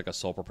up as like a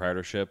sole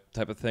proprietorship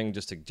type of thing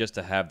just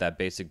to have that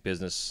basic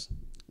business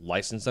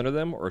license under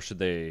them, or should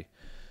they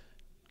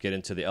get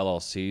into the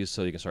LLCs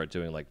so you can start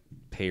doing like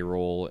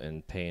payroll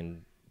and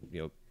paying,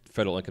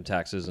 federal income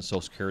taxes and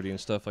Social Security and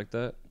stuff like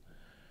that?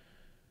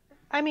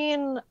 I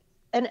mean,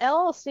 an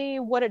LLC,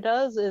 what it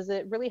does is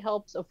it really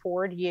helps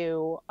afford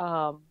you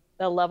a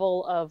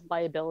level of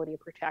liability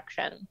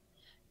protection.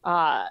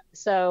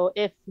 So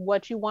if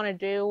what you want to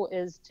do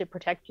is to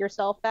protect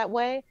yourself that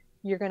way,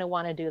 you're going to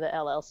want to do the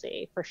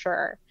LLC for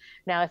sure.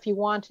 Now, if you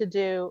want to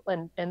do,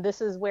 and this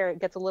is where it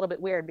gets a little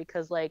bit weird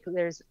because like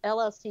there's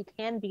LLC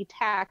can be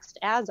taxed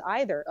as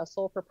either a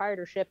sole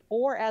proprietorship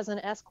or as an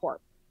S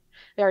Corp.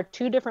 There are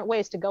two different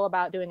ways to go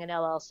about doing an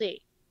LLC.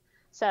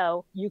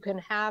 So you can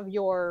have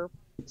your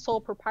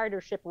sole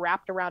proprietorship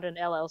wrapped around an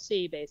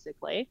LLC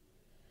basically,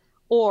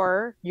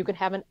 or you can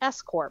have an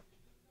S Corp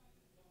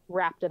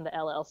wrapped in the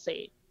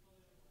LLC.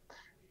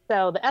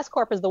 So the S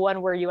Corp is the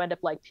one where you end up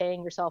like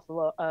paying yourself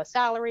a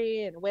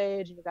salary and a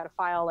wage, and you got to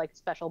file like a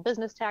special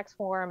business tax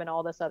form and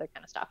all this other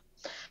kind of stuff.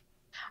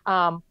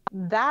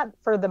 That,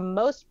 for the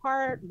most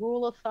part,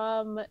 rule of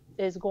thumb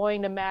is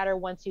going to matter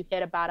once you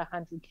hit about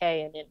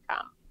 100K in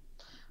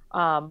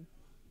income.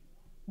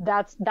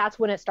 That's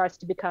when it starts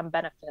to become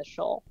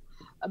beneficial.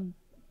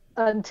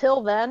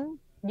 Until then,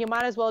 you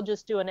might as well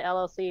just do an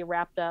LLC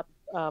wrapped up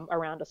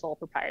around a sole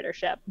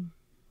proprietorship.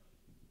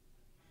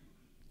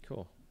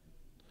 Cool.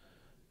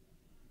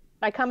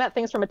 I come at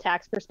things from a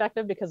tax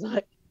perspective because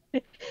like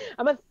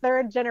I'm a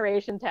third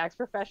generation tax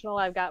professional.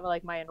 I've got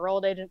like my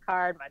enrolled agent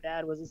card. My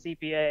dad was a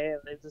CPA,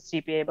 and there's a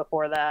CPA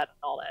before that, and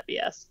all that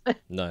BS.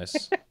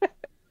 Nice.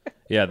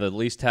 Yeah, the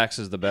least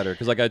taxes, the better.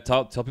 Because like I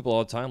tell people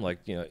all the time,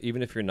 like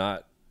even if you're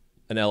not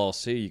an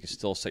LLC, you can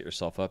still set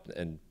yourself up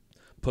and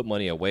put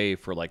money away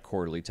for like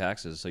quarterly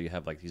taxes, so you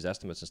have like these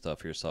estimates and stuff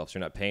for yourself. So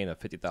you're not paying a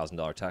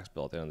 $50,000 tax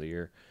bill at the end of the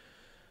year.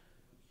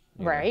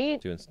 Right.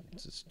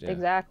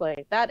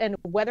 Exactly. That, and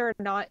whether or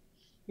not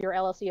your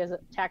LLC is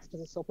taxed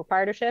as a sole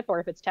proprietorship or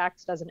if it's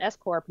taxed as an S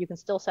Corp, you can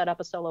still set up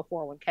a solo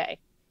 401k.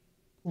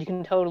 You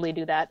can totally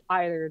do that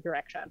either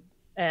direction.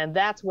 And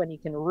that's when you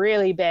can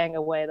really bang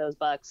away those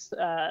bucks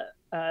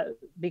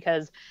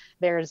because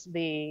there's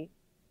the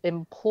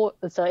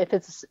so if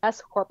it's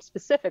S Corp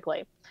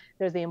specifically,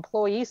 there's the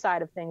employee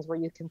side of things where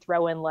you can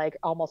throw in like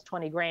almost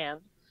 20 grand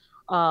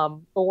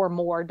or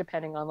more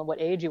depending on what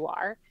age you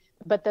are.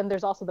 But then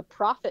there's also the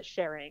profit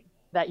sharing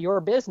that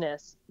your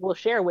business will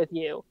share with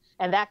you,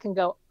 and that can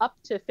go up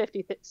to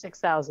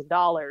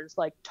 $56,000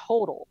 like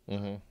total.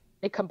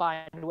 It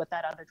combined with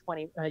that other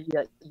 20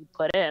 you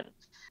put in.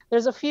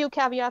 There's a few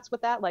caveats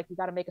with that, like you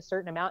got to make a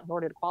certain amount in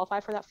order to qualify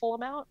for that full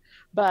amount,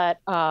 but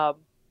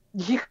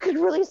you could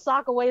really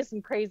sock away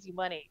some crazy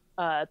money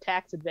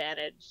tax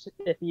advantage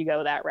if you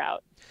go that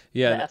route.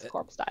 Yeah, the S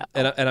Corp style.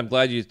 And I'm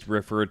glad you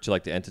referred to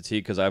like the entity,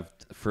 because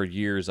for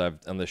years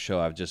on the show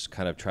I've just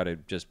kind of tried to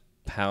just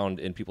pound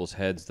in people's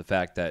heads the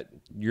fact that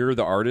you're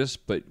the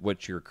artist, but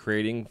what you're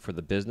creating for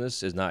the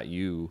business is not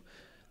you.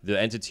 The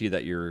entity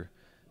that you're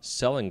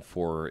selling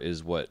for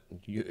is what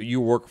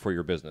you work for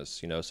your business,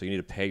 so you need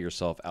to pay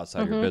yourself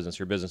outside of your business.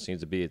 Your business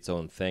needs to be its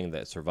own thing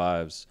that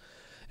survives.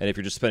 And if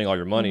you're just spending all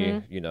your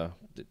money, you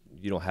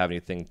don't have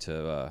anything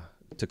to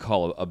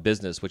call a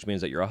business, which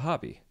means that you're a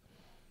hobby.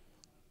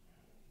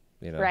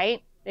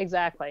 Right?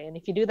 Exactly. And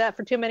if you do that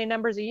for too many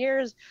numbers of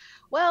years,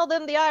 well,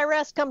 then the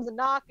IRS comes a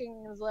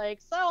knocking and is like,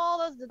 so all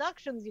those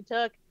deductions you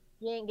took,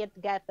 you ain't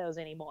get those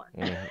anymore.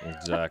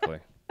 Exactly.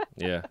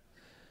 Yeah.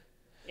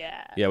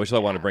 Yeah. Which is why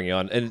I want to bring you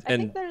on. And I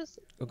think there's...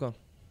 go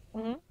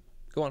on.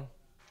 Go on.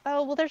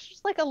 Oh, well, there's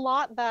just like a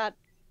lot that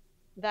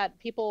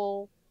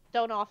people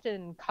don't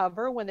often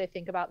cover when they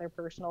think about their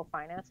personal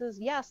finances.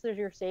 Yes, there's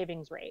your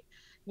savings rate.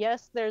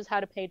 Yes, there's how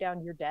to pay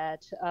down your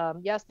debt.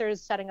 Yes,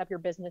 there's setting up your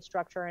business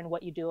structure and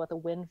what you do with a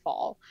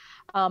windfall.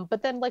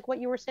 But then, like what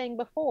you were saying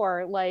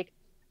before, like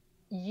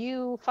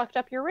you fucked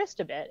up your wrist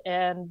a bit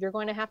and you're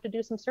going to have to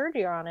do some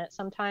surgery on it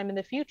sometime in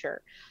the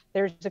future.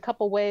 There's a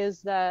couple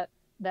ways that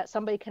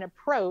somebody can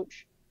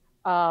approach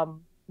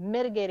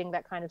mitigating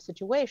that kind of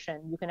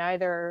situation. You can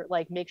either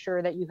like make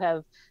sure that you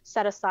have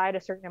set aside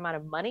a certain amount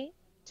of money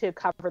to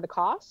cover the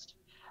cost.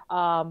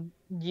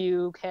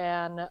 You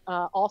can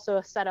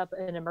also set up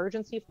an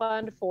emergency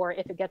fund for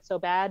if it gets so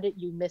bad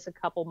you miss a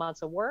couple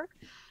months of work.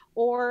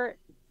 Or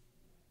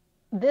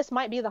this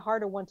might be the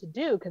harder one to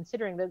do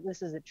considering that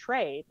this is a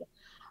trade.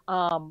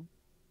 Um,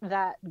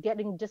 that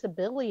getting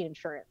disability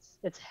insurance,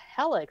 it's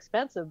hella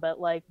expensive, but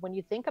like when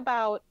you think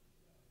about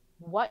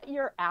what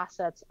your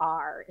assets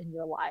are in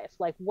your life,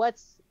 like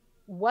what's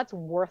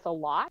worth a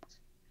lot,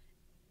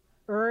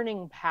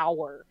 earning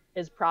power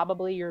is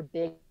probably your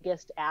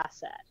biggest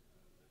asset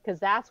because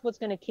that's what's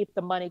going to keep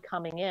the money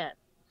coming in.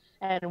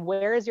 And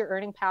where is your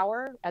earning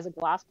power as a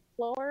glass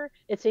blower?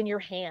 It's in your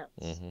hands.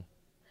 Mm-hmm.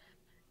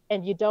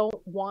 And you don't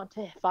want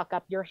to fuck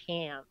up your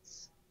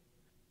hands.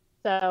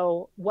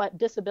 So what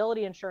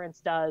disability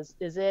insurance does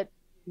is it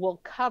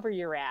will cover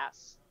your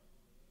ass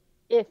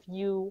if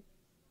you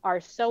are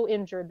so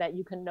injured that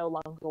you can no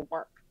longer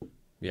work.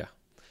 Yeah.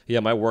 Yeah,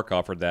 my work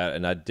offered that,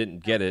 and I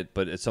didn't get it,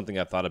 but it's something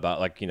I thought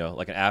about, like,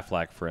 like an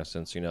Aflac, for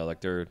instance,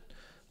 like they're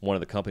one of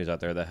the companies out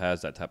there that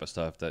has that type of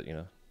stuff that,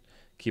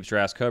 keeps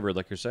your ass covered,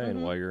 like you're saying,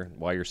 Mm-hmm.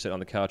 while you're sitting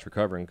on the couch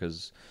recovering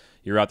because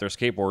you're out there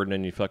skateboarding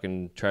and you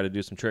fucking try to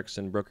do some tricks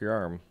and broke your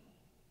arm.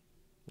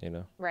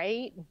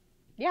 Right?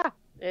 Yeah,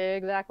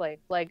 exactly.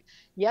 Like,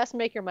 yes,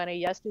 make your money.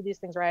 Yes, do these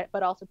things right,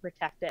 but also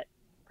protect it.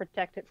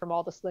 Protect it from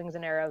all the slings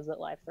and arrows that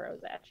life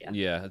throws at you.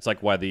 Yeah, it's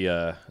like why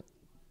the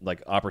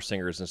like opera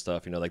singers and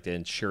stuff, like they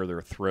insure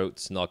their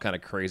throats and all kind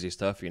of crazy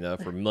stuff,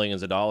 for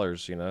millions of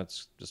dollars.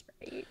 It's just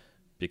Right?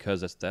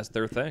 because that's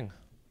their thing.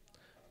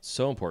 It's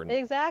so important.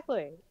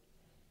 Exactly.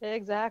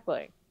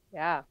 Exactly.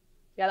 Yeah.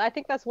 Yeah, I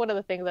think that's one of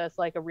the things that's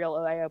like a real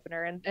eye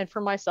opener. And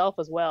for myself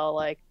as well,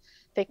 like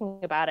thinking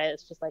about it,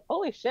 it's just like,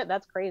 holy shit,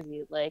 that's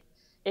crazy. Like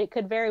it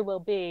could very well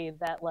be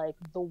that like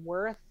the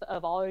worth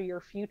of all your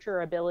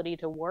future ability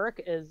to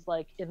work is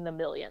like in the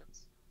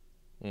millions.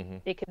 Hmm.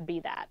 It could be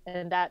that.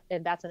 And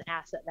that's an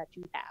asset that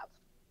you have.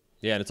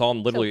 Yeah, and it's all So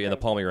literally in the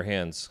crazy. palm of your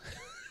hands.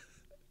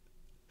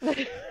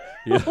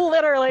 Yeah.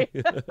 Literally.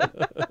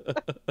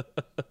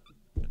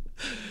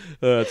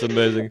 That's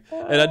amazing.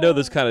 And I know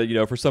this kind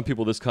of, for some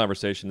people, this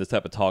conversation, this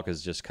type of talk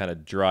is just kind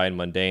of dry and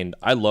mundane.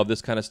 I love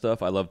this kind of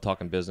stuff. I love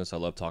talking business. I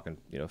love talking,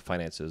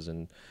 finances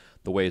and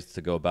the ways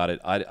to go about it.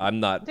 I'm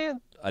not Dude,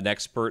 an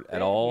expert at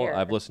same all. here.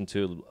 I've listened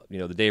to,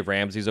 the Dave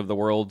Ramseys of the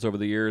world over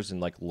the years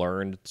and like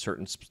learned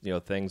certain,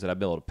 things that I've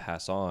been able to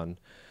pass on.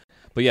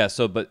 But yeah,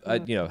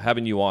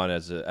 having you on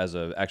as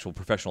a actual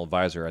professional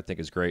advisor, I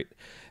think is great.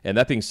 And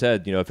that being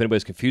said, if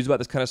anybody's confused about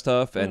this kind of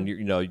stuff, and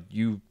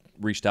you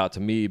reached out to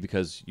me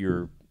because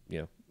you're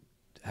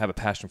have a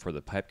passion for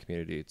the pipe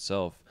community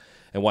itself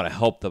and want to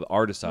help the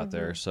artists out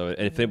there. So,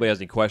 and if anybody has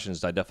any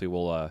questions, I definitely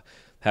will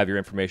have your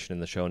information in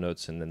the show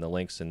notes and then the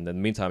links. And in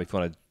the meantime, if you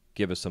want to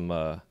give us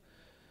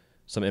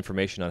some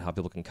information on how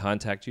people can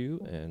contact you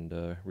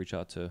and reach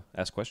out to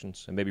ask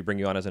questions and maybe bring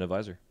you on as an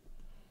advisor.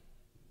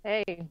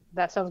 Hey,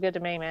 that sounds good to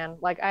me, man.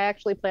 Like, I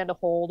actually plan to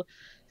hold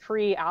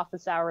free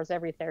office hours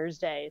every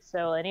Thursday.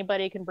 So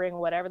anybody can bring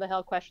whatever the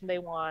hell question they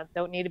want.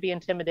 Don't need to be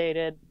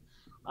intimidated.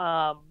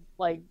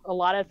 Like a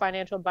lot of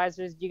financial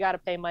advisors, you got to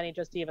pay money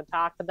just to even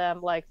talk to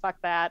them. Like, fuck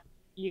that.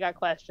 You got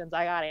questions,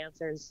 I got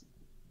answers.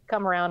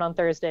 Come around on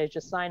Thursdays,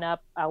 just sign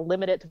up. I'll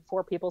limit it to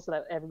 4 people so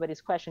that everybody's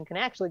question can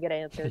actually get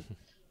answered.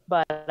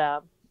 But,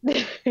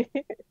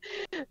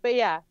 but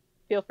yeah,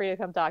 feel free to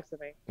come talk to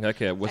me.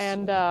 Okay,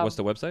 And what's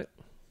the website?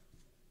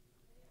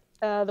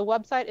 The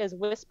website is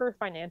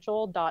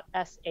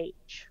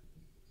whisperfinancial.sh.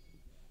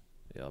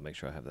 Yeah, I'll make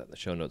sure I have that in the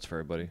show notes for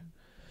everybody.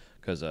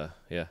 Because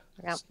Yeah.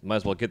 might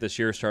as well get this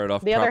year started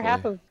off The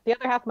properly.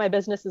 other half of my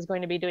business is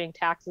going to be doing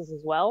taxes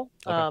as well.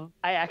 Okay.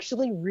 I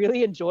actually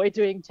really enjoy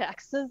doing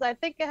taxes. I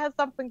think it has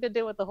something to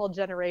do with the whole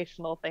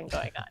generational thing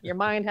going on. Your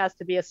mind has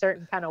to be a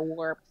certain kind of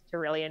warped to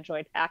really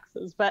enjoy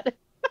taxes, but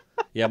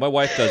Yeah, my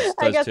wife does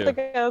I guess too. it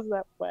goes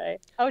that way.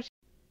 Oh,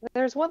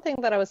 there's one thing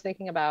that I was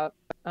thinking about,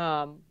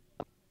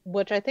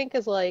 which I think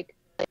is like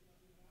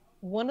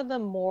one of the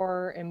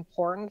more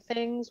important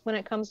things when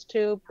it comes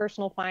to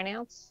personal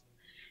finance.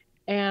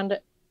 And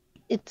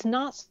it's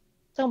not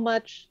so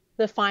much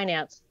the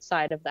finance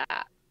side of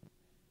that,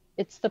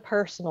 it's the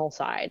personal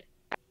side.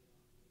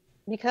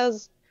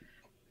 Because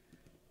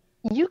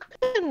you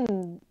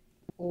can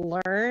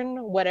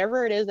learn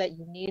whatever it is that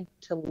you need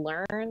to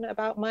learn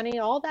about money.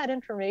 All that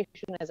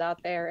information is out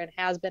there and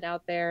has been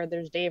out there.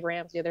 There's Dave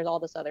Ramsey, there's all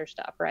this other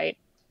stuff, right?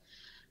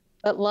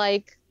 But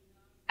like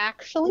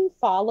actually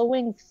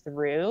following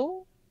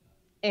through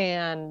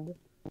and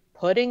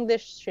putting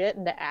this shit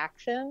into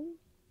action,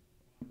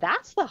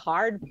 that's the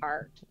hard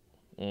part.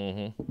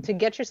 to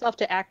get yourself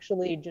to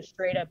actually just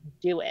straight up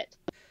do it.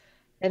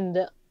 And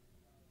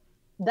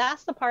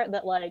that's the part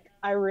that like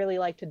I really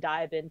like to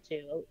dive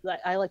into. Like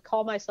I like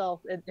call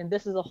myself, and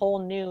this is a whole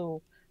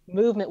new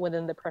movement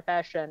within the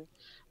profession.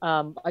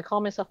 I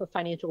call myself a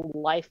financial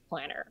life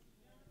planner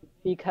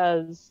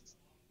because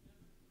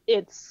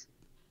it's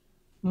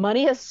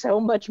money is so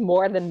much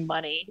more than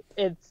money.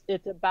 It's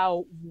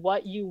about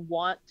what you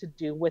want to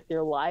do with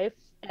your life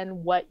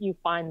and what you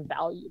find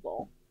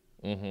valuable.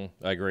 I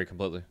agree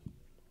completely.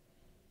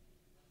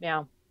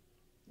 Yeah.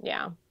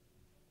 Yeah.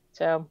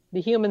 So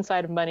the human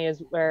side of money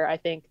is where I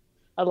think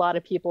a lot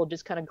of people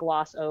just kind of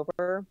gloss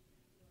over,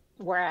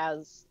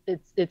 whereas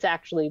it's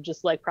actually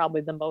just like probably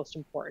the most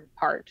important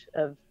part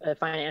of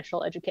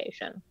financial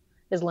education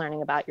is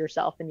learning about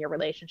yourself and your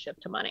relationship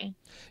to money.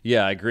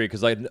 Yeah, I agree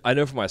because I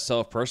know for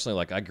myself personally,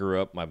 like I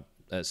grew up my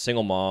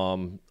single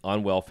mom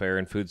on welfare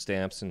and food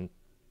stamps, and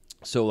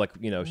so like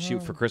she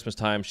for Christmas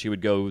time she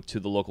would go to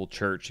the local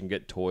church and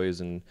get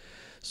toys, and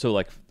so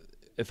like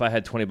if I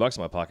had $20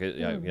 in my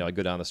pocket, I'd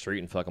go down the street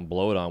and fucking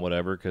blow it on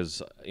whatever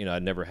because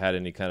I'd never had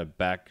any kind of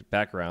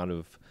background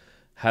of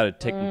how to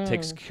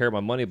take care of my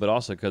money, but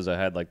also because I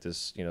had like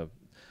this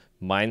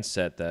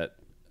mindset that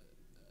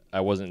I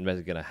wasn't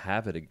going to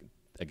have it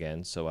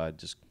again, so I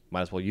just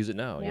might as well use it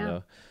now.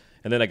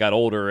 And then I got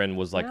older and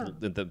was like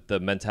the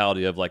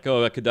mentality of like,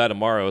 oh, I could die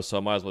tomorrow, so I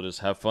might as well just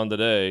have fun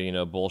today,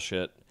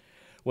 bullshit.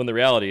 When the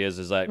reality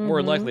is like more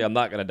than likely I'm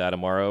not going to die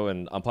tomorrow,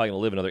 and I'm probably going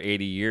to live another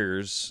 80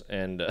 years,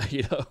 and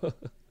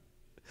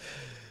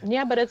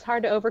Yeah, but it's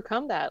hard to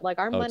overcome that. Like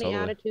our money totally.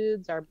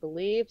 attitudes, our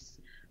beliefs,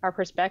 our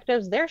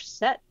perspectives, they're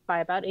set by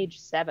about age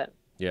 7.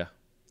 Yeah.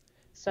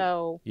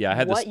 So Yeah, I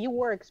had what this. you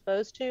were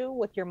exposed to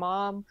with your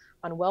mom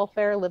on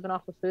welfare, living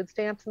off of food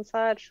stamps and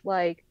such,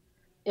 like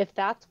if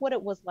that's what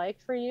it was like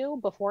for you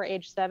before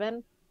age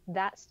 7,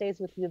 that stays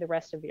with you the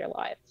rest of your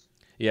life.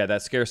 Yeah,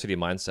 that scarcity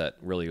mindset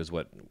really was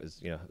what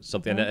was,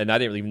 something, and I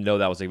didn't even know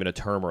that was even a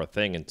term or a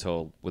thing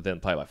until within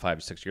probably about 5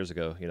 or 6 years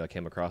ago. I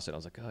came across it. And I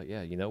was like, oh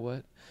yeah, you know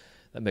what?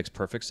 That makes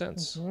perfect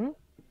sense.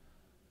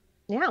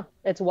 Yeah,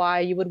 it's why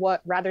you would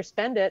rather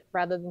spend it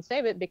rather than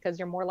save it because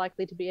you're more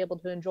likely to be able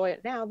to enjoy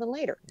it now than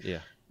later.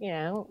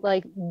 Yeah.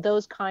 Like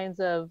those kinds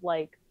of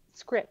like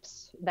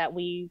scripts that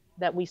we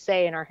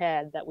say in our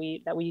head that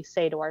we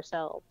say to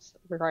ourselves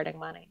regarding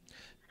money.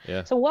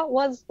 Yeah. So what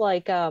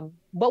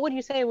would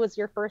you say was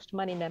your first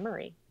money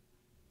memory?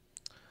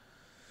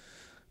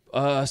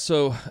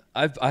 So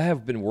I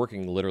have been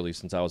working literally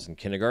since I was in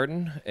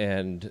kindergarten,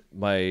 and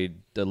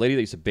the lady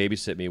that used to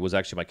babysit me was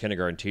actually my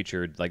kindergarten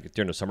teacher. Like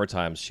during the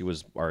summertime, she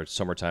was our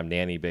summertime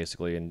nanny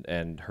basically,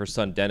 and her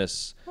son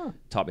Dennis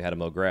taught me how to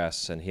mow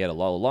grass, and he had a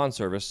lawn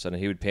service, and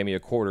he would pay me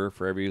 $0.25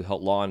 for every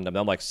lawn.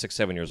 I'm like 6,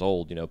 7 years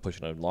old,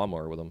 pushing a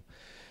lawnmower with him.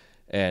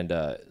 And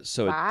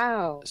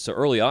Wow. so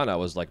early on, I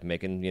was like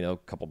making a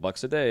couple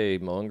bucks a day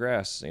mowing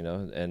grass,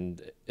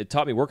 and it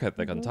taught me work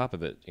ethic on top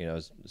of it,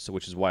 so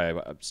which is why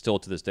I still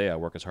to this day I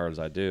work as hard as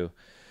I do,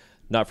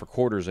 not for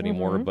quarters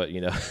anymore, but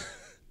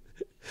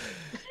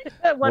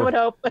One would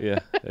hope. Yeah,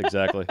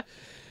 exactly.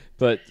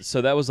 But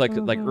so that was like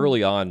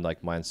early on,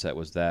 like mindset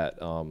was that.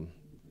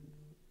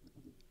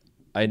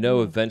 I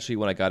know eventually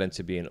when I got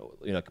into being,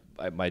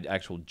 my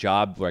actual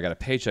job where I got a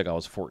paycheck, I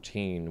was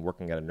 14,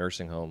 working at a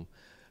nursing home,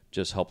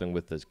 just helping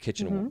with the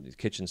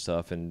kitchen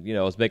stuff, and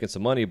I was making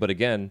some money. But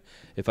again,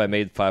 if I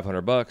made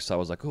 $500, I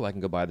was like, oh, I can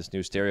go buy this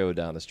new stereo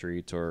down the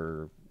street,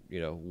 or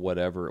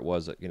whatever it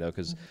was,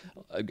 because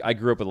I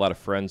grew up with a lot of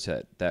friends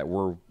that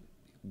were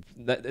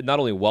not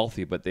only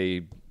wealthy, but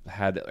they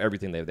had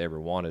everything they ever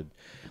wanted.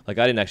 Like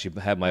I didn't actually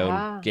have my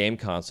own game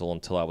console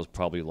until I was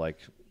probably like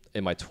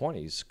in my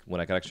 20s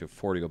when I could actually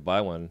afford to go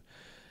buy one.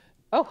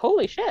 Oh,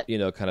 holy shit.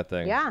 Kind of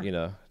thing.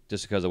 Yeah.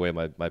 Just because of the way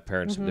my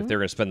parents, if they were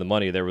going to spend the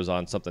money, it was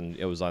on something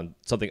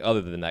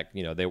other than that.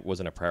 There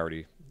wasn't a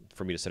priority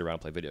for me to sit around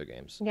and play video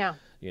games. Yeah.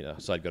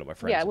 So I'd go to my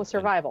friends. Yeah, it was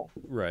survival.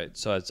 Right.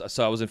 So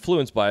I was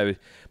influenced by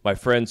my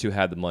friends who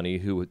had the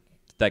money,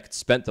 that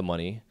spent the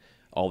money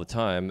all the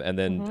time. And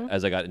then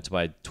as I got into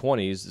my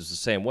 20s, it was the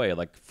same way.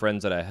 Like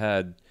friends that I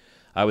had,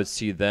 I would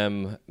see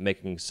them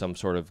making some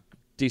sort of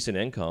decent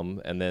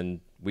income, and then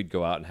we'd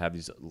go out and have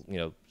these,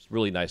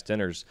 really nice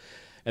dinners.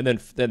 And then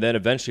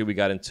eventually we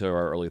got into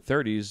our early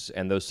 30s,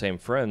 and those same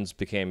friends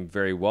became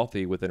very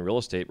wealthy within real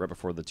estate right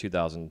before the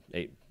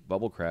 2008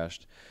 bubble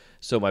crashed.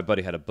 So my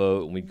buddy had a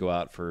boat, and we'd go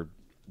out for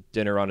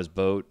dinner on his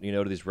boat,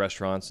 to these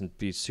restaurants and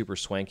be super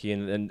swanky.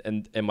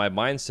 And my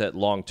mindset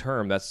long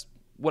term, that's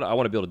what I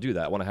want to be able to do.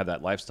 That I want to have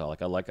that lifestyle.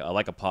 Like I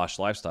like a posh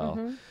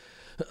lifestyle.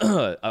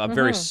 I'm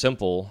very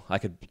simple. I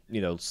could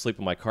sleep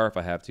in my car if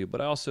I have to,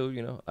 but I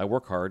also I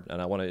work hard and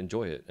I want to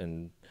enjoy it,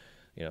 and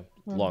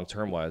long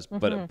term wise.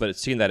 But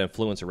seeing that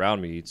influence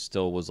around me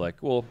still was like,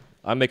 well,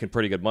 I'm making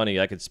pretty good money.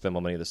 I could spend my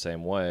money the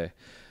same way,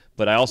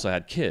 but I also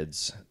had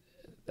kids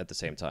at the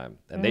same time,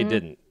 and they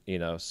didn't.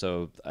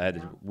 So I had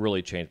to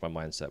really change my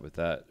mindset with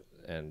that,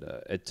 and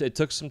it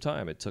took some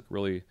time. It took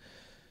really.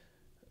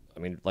 I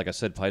mean, like I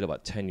said, probably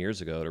about 10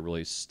 years ago to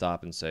really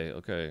stop and say,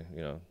 okay,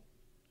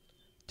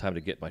 time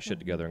to get my shit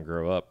together and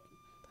grow up.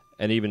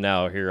 And even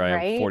now, here I am,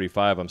 Right?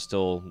 45. I'm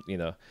still,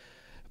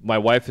 my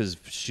wife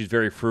she's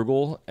very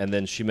frugal, and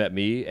then she met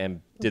me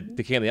and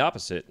became the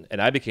opposite,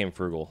 and I became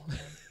frugal.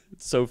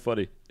 It's so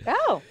funny,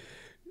 Oh.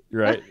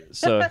 right?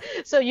 So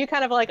So you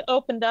kind of like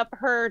opened up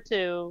her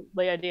to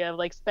the idea of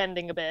like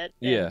spending a bit,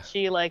 yeah. and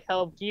she like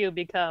helped you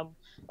become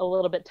a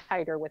little bit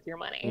tighter with your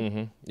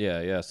money.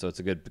 Yeah. So it's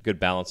a good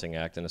balancing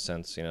act in a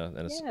sense,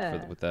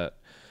 Yeah. with that.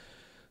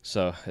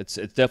 So it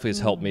definitely has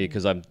helped me Mm.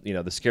 because I'm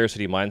the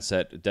scarcity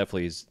mindset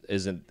definitely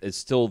isn't it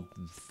still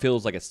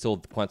feels like it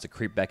still wants to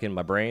creep back in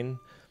my brain,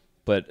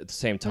 but at the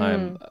same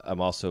time Mm.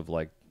 I'm also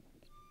like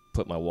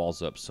put my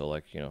walls up, so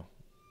like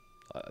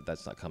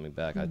that's not coming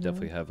back. I Mm-hmm.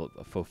 definitely have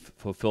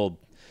fulfilled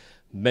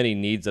many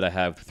needs that I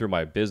have through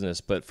my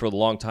business, but for a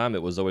long time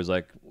it was always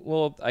like,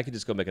 well, I could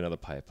just go make another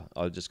pipe.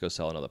 I'll just go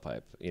sell another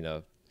pipe,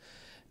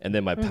 And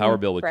then my power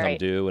Mm-hmm. bill would come Right.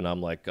 due, and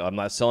I'm like, I'm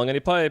not selling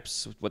any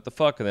pipes. What the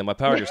fuck? And then my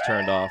power just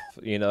turned off.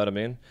 You know what I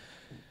mean?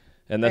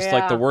 And that's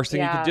like the Yeah. worst thing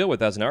you could Yeah. deal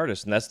with as an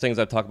artist. And that's things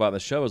I talk about in the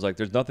show is like,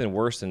 there's nothing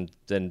worse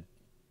than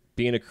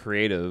being a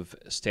creative,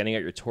 standing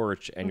at your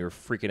torch, and you're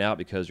freaking out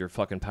because your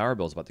fucking power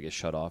bill's about to get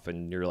shut off,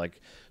 and you're like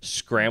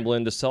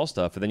scrambling to sell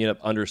stuff, and then you end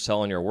up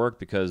underselling your work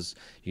because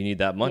you need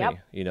that money,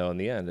 Yep. in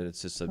the end. And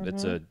it's just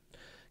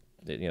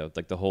Mm-hmm.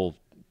 like the whole,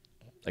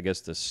 I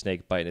guess, the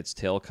snake biting its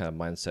tail kind of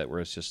mindset, where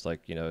it's just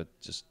like,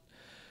 just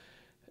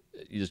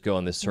you just go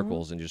in these Mm-hmm.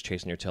 circles and you're just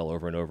chasing your tail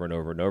over and over and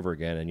over and over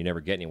again, and you never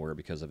get anywhere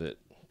because of it,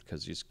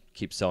 because you just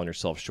keep selling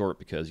yourself short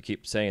because you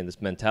keep saying this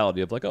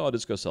mentality of like, oh, I'll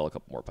just go sell a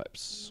couple more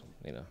pipes.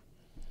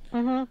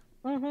 Mm-hmm.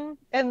 Mm-hmm.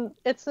 And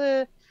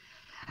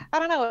I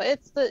don't know,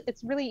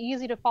 it's really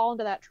easy to fall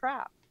into that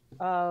trap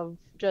of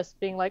just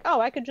being like,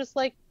 oh, I could just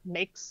like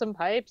make some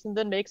pipes and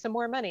then make some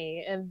more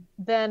money. And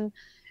then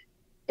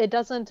it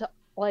doesn't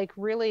like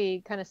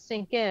really kind of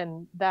sink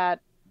in that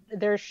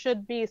there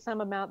should be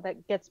some amount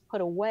that gets put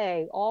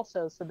away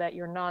also, so that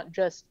you're not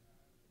just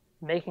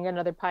making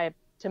another pipe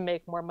to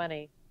make more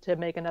money, to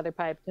make another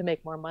pipe to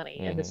make more money,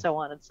 and Hmm. so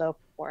on and so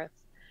forth.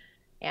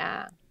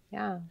 Yeah.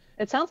 Yeah.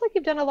 It sounds like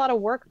you've done a lot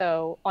of work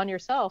though on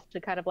yourself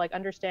to kind of like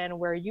understand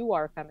where you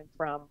are coming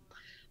from,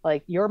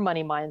 like your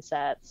money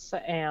mindsets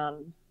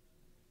and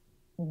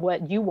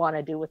what you want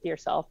to do with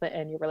yourself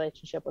and your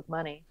relationship with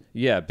money.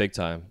 Yeah, big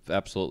time,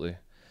 absolutely.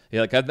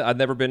 Yeah, like I've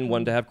never been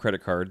one to Mm. have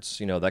credit cards,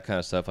 that kind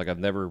of stuff. Like I've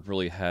never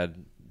really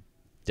had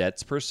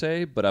debts per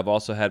se, but I've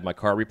also had my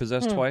car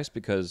repossessed Hmm. twice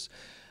because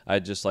I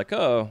just like,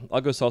 oh,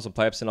 I'll go sell some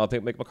pipes and I'll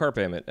make my car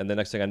payment. And the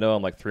next thing I know,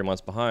 I'm like 3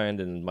 months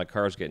behind and my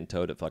car's getting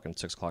towed at fucking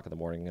 6 o'clock in the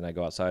morning, and I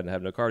go outside and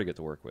have no car to get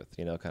to work with,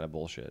 kind of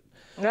bullshit.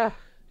 Ugh.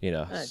 You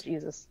know, Oh,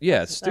 Jesus.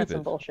 yeah, it's That's some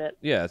stupid. bullshit.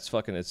 Yeah, it's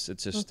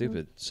just Hmm.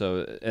 stupid.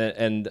 So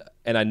and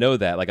I know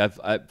that,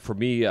 like, for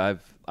me, I'm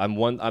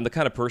the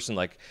kind of person,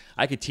 like,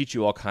 I could teach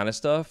you all kind of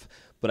stuff,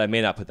 but I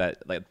may not put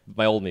that, like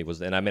my old me was,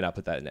 and I may not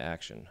put that into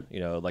action.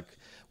 Like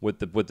with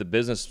the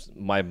business,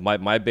 my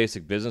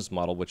basic business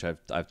model, which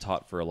I've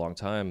taught for a long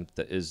time,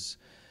 that is,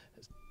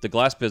 the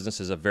glass business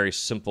is a very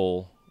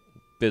simple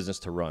business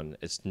to run.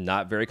 It's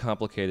not very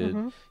complicated.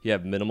 Hmm. You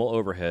have minimal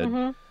overhead.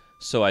 Hmm.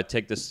 So I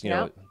take this,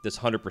 Yep. this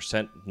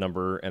 100%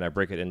 number, and I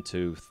break it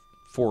into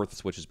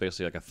fourths, which is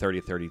basically like a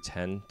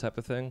 30-30-10 type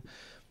of thing,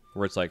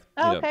 where it's like,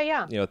 Oh, okay,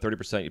 yeah.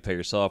 30% you pay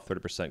yourself,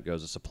 30%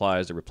 goes to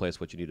supplies to replace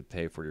what you need to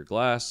pay for your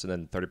glass, and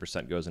then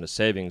 30% goes into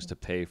savings to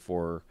pay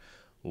for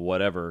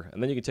whatever.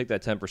 And then you can take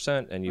that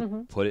 10% and you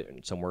Hmm. put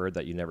it somewhere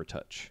that you never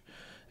touch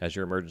as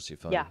your emergency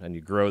fund, Yeah. and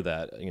you grow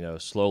that,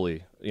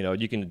 slowly.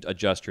 You can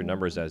adjust your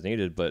numbers Hmm. as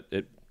needed, but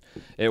it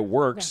Yeah.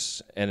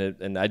 works,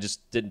 and I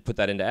just didn't put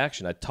that into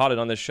action. I taught it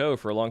on this show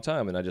for a long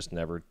time, and I just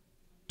never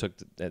took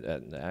it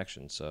into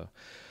action. So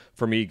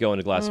for me, going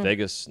to Las Mm.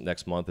 Vegas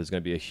next month is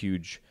going to be a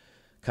huge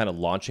kind of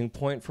launching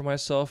point for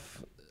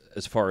myself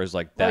as far as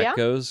like Oh, that yeah.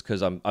 goes,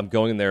 because I'm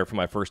going there for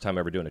my first time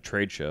ever doing a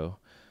trade show,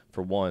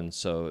 for one.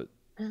 So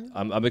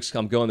I'm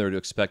going there to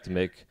expect to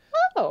make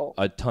Oh,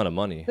 a ton of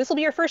money. this will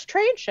be your first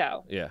trade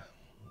show. Yeah,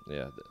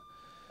 yeah.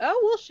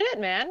 Oh, well, shit,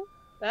 man.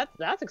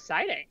 That's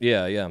exciting.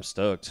 Yeah, I'm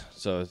stoked.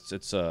 So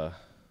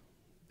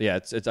yeah,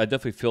 it's I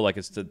definitely feel like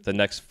it's the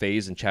next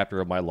phase and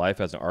chapter of my life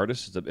as an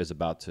artist is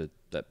about to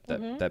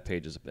Hmm. that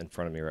page is in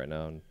front of me right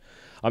now, and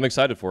I'm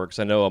excited for it because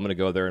I know I'm going to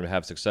go there and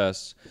have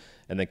success,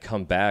 and then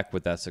come back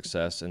with that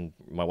success. And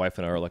my wife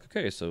and I are like,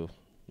 okay, so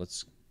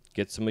let's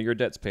get some of your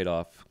debts paid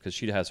off, because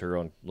she has her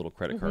own little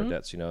credit card Hmm.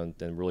 debts, and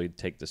really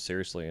take this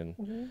seriously. And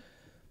Hmm.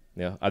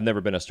 yeah, I've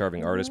never been a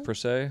starving artist Hmm. per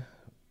se,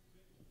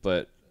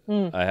 but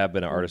Mm. I have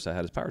been an Mm. artist that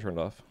had his power turned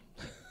off.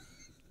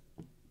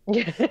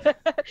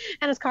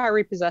 And his car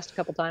repossessed a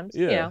couple times.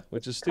 Yeah,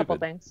 which is Couple stupid.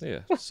 things.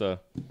 Yeah, so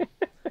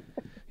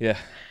yeah,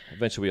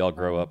 eventually we all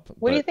grow up,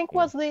 What do you but think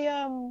was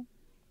the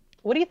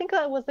what do you think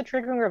was the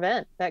triggering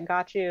event that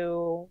got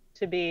you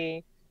to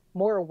be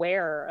more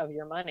aware of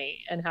your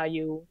money and how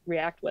you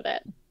react with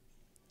it?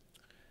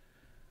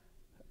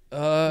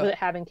 uh, Was it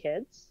having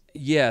kids?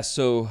 yeah.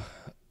 So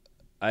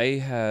I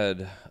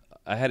had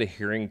I had a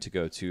hearing to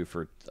go to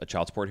for a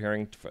child support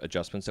hearing for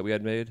adjustments that we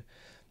had made,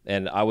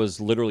 And I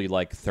was literally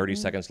like 30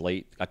 seconds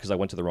late because I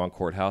went to the wrong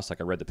courthouse. Like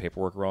I read the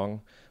paperwork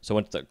wrong. So I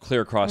went to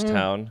clear across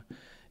town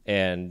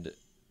and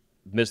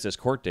missed this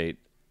court date.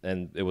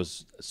 And it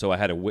was, so I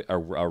had a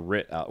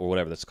writ out, or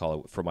whatever that's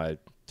called, for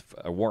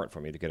a warrant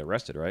for me to get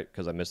arrested, right?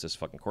 Because I missed this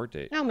fucking court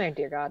date. Oh my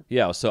dear God.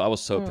 Yeah, so I was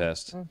so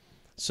pissed.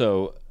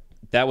 So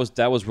that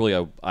was really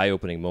a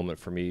eye-opening moment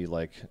for me.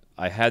 Like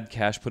I had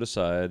cash put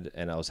aside,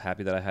 and I was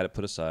happy that I had it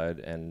put aside,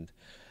 and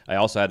I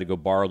also had to go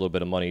borrow a little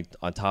bit of money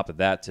on top of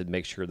that to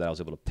make sure that I was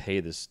able to pay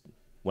this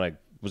when I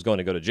was going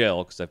to go to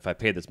jail. Because if I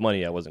paid this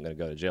money, I wasn't going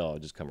to go to jail.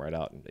 I'd just come right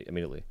out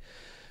immediately,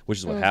 which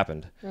is what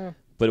happened.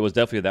 But it was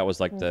definitely, that was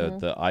like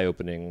the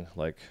eye-opening,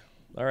 like,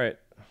 all right,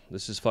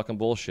 this is fucking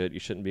bullshit. You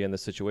shouldn't be in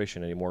this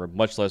situation anymore,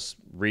 much less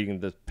reading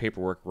the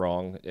paperwork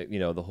wrong,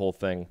 the whole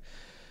thing.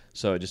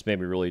 So it just made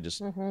me really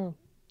just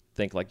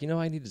think like,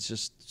 I need to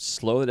just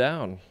slow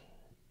down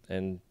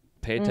and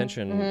pay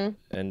attention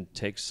and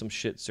take some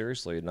shit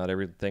seriously. Not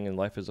everything in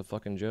life is a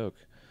fucking joke,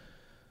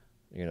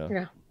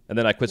 Yeah. And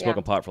then I quit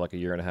smoking pot for like a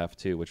year and a half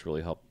too, which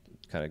really helped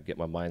kind of get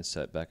my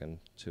mindset back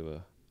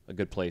into a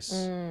good place.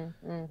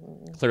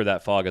 Clear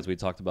that fog, as we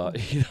talked about.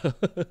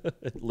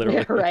 Literally.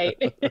 Yeah, right.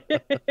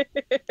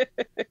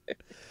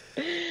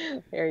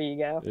 There you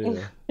go.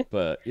 Yeah.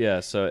 But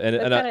yeah, so It's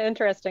kind of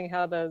interesting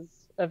how those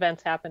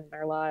events happen in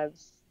our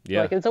lives.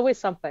 Yeah. Like it's always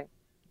something.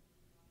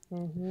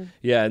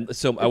 Yeah, and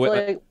so I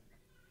went.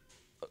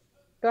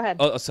 Go ahead.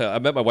 Oh, so I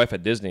met my wife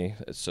at Disney.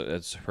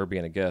 It's her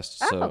being a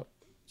guest. Oh.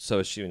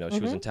 So she, she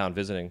was in town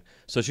visiting.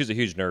 So she's a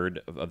huge nerd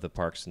of the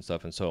parks and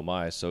stuff, and so am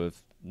I. So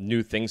if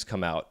new things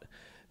come out,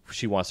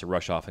 she wants to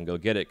rush off and go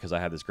get it because I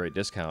have this great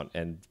discount.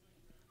 And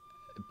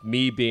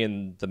me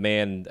being the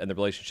man and the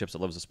relationships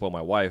that loves to spoil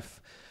my wife,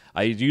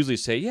 I usually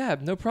say, yeah,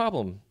 no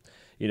problem.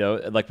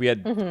 Like we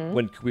had,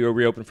 when we were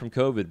reopened from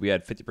COVID, we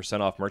had 50%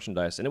 off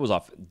merchandise, and it was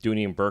off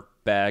Dooney and Burke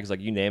bags,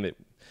 like you name it.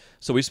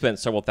 So we spent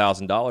several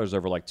 $1,000s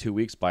over like 2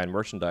 weeks buying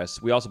merchandise.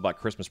 We also bought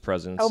Christmas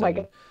presents. Oh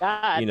my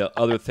God.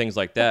 Other things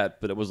like that.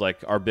 But it was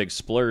like our big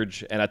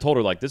splurge. And I told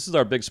her, like, this is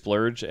our big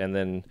splurge. And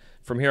then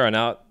from here on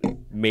out,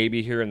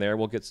 maybe here and there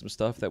we'll get some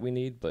stuff that we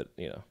need. But,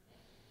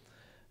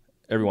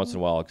 every once in a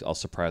while I'll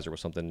surprise her with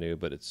something new.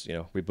 But it's,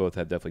 we both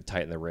have definitely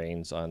tightened the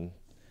reins on,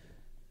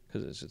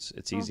 because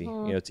it's easy.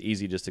 It's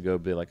easy just to go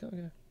be like,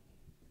 okay.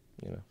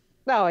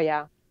 Oh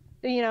yeah.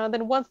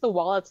 Then once the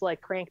wallet's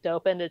like cranked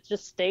open, it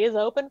just stays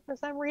open for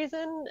some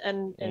reason,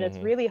 and it's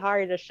really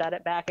hard to shut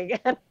it back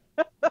again.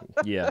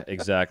 Yeah,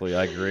 exactly.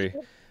 I agree.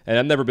 And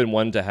I've never been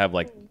one to have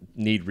like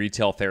need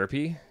retail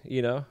therapy,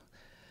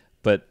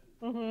 but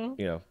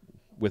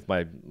with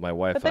my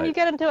wife. But then you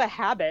get into a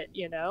habit,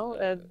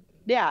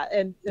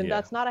 and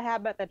that's not a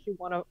habit that you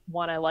want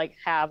to like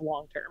have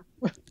long term.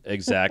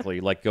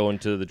 Exactly, like going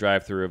to the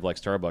drive-through of like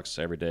Starbucks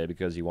every day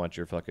because you want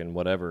your fucking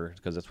whatever,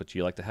 because that's what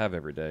you like to have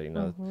every day,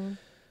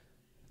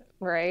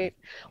 Right.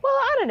 Well,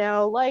 I don't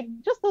know, like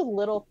just those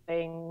little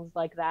things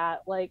like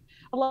that. Like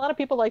a lot of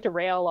people like to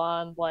rail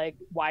on like,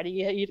 why do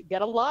you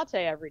get a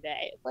latte every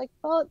day? It's like,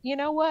 well, you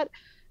know what?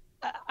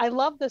 I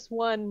love this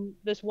one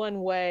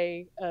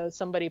way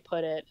somebody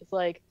put it. It's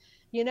like,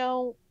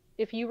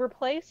 if you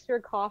replace your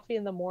coffee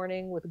in the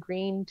morning with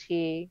green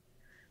tea,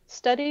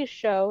 studies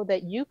show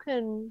that you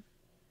can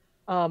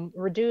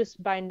reduce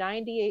by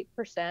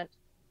 98%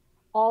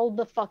 all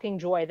the fucking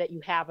joy that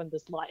you have in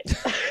this life.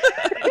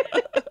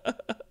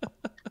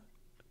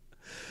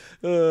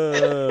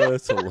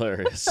 That's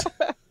hilarious.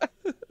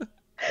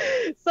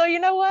 So you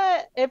know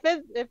what?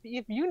 If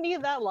you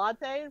need that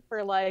latte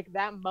for like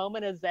that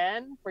moment of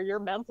zen for your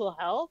mental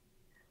health,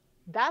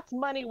 that's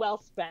money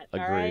well spent.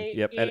 Agreed. All right?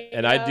 Yep.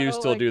 And I do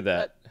still do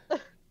that.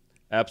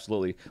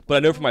 Absolutely. But I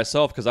know for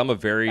myself, because I'm a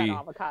very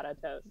avocado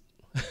toast.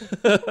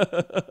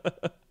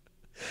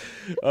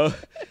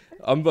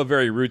 I'm a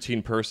very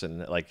routine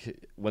person.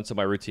 Like once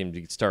my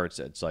routine starts,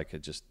 it's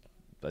like just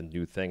a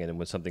new thing. And then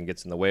when something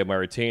gets in the way of my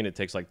routine, it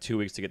takes like 2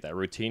 weeks to get that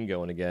routine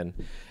going again.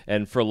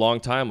 And for a long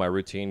time, my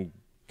routine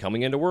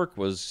coming into work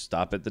was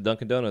stop at the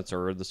Dunkin' Donuts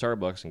or the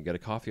Starbucks and get a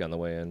coffee on the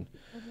way in.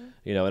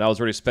 And I was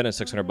already spending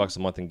 $600 a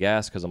month in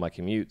gas because of my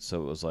commute.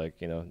 So it was like,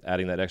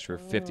 adding that extra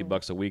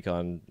 $50 a week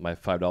on my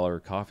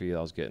 $5 coffee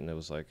I was getting, it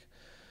was like,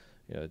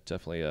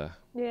 definitely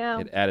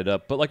it added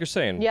up. But like you're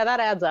saying, yeah, that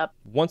adds up.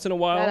 Once in a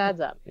while, that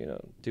adds up.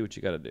 Do what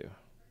you got to do.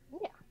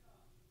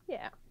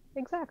 Yeah,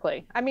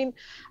 exactly. I mean,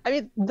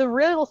 the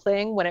real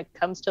thing when it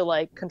comes to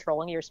like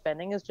controlling your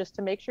spending is just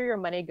to make sure your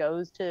money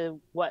goes to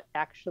what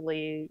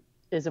actually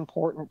is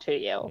important to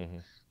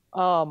you.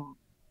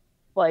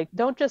 Like,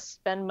 don't just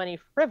spend money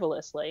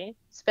frivolously.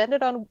 Spend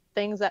it on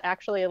things that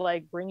actually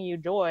like bring you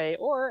joy,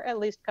 or at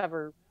least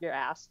cover your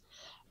ass.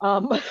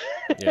 That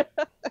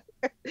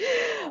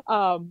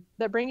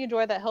bring you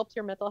joy, that helps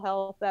your mental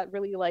health, that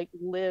really like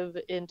live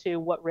into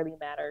what really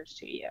matters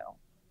to you.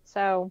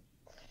 So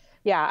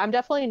yeah, I'm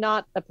definitely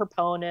not a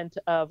proponent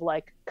of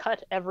like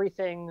cut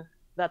everything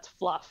that's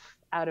fluff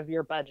out of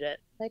your budget.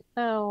 Like,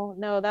 no,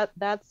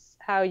 that's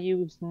how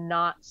you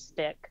not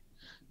stick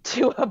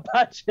to a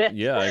budget.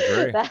 Yeah, I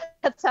agree.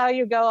 That's how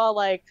you go all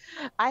like,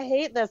 I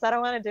hate this, I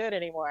don't want to do it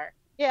anymore.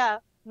 Yeah,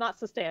 not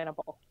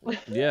sustainable.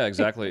 Yeah,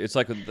 exactly. It's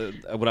like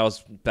when I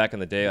was back in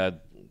the day,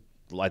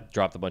 I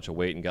dropped a bunch of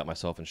weight and got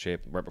myself in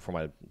shape right before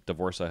my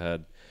divorce I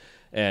had.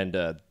 And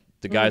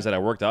the guys that I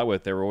worked out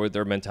with,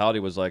 their mentality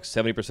was like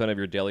 70% of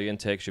your daily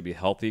intake should be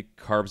healthy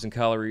carbs and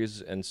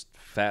calories and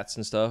fats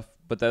and stuff.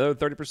 But the other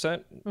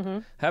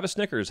 30%, have a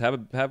Snickers,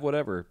 have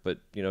whatever. But,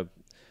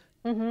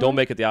 don't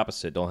make it the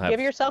opposite. Don't have.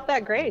 Give yourself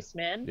that grace,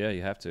 man. Yeah,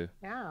 you have to.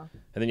 Yeah.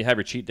 And then you have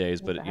your cheat days,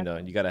 but,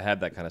 you got to have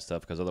that kind of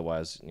stuff because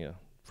otherwise,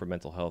 for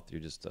mental health, you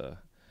just,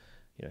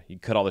 you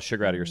cut all the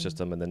sugar out of your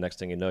system, and the next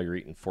thing you know, you're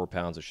eating 4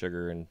 pounds of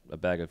sugar and a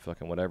bag of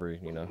fucking whatever,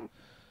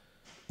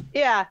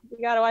 Yeah,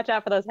 you got to watch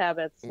out for those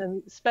habits,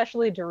 and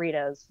especially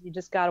Doritos. You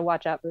just got to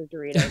watch out for the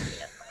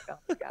Doritos. Oh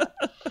my God.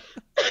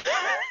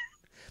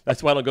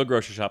 That's why I don't go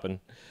grocery shopping,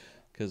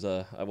 because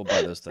I will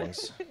buy those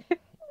things.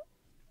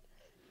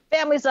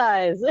 Family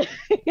size.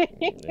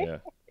 Yeah.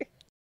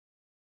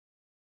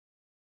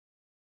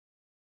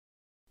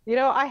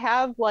 I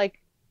have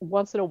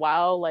once in a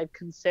while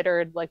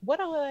considered what would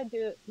I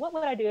do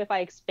if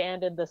I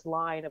expanded this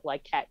line of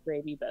cat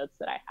gravy boats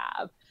that I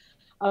have.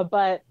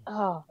 But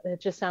it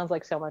just sounds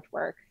like so much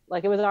work.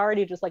 It was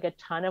already just a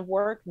ton of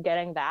work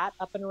getting that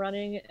up and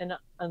running and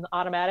an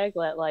automatic.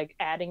 That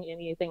adding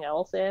anything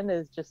else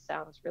in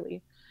sounds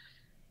really,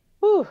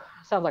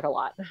 sounds like a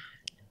lot.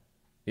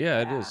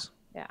 Yeah, it is.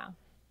 Yeah.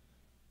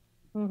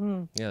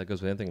 Mm-hmm. Yeah, that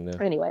goes with anything new.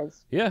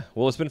 Anyways. Yeah,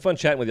 well, it's been fun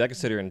chatting with you. I can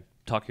sit here and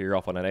talk your ear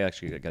off all night. I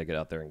actually got to get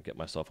out there and get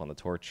myself on the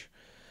torch.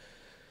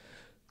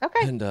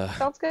 Okay, and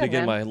sounds good.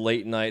 Begin man. my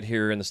late night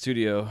here in the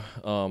studio.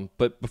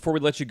 But before we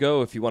let you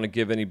go, if you want to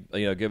give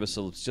give us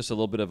just a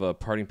little bit of a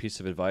parting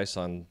piece of advice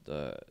on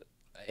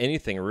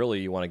anything really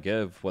you want to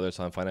give, whether it's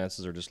on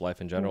finances or just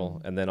life in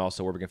general, and then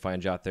also where we can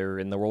find you out there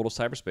in the world of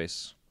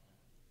cyberspace.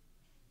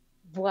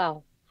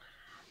 Well,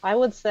 I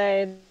would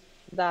say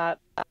that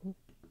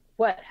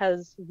what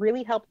has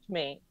really helped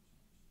me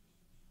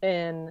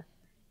in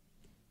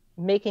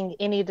making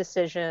any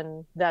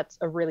decision that's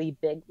a really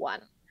big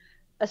one,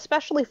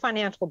 especially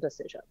financial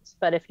decisions.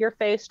 But if you're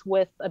faced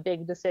with a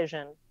big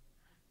decision,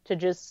 to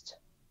just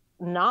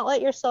not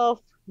let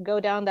yourself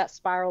go down that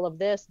spiral of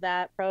this,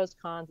 that, pros,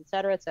 cons, et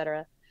cetera,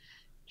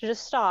 to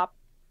just stop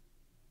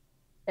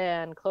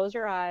and close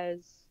your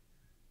eyes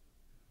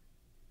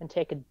and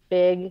take a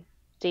big,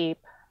 deep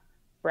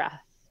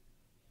breath.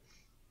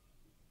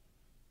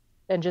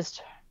 And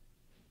just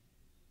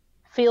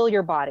feel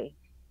your body.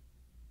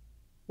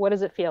 What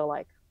does it feel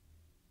like?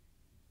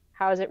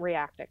 How is it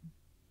reacting?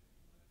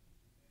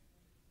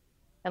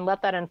 And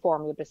let that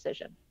inform your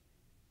decision.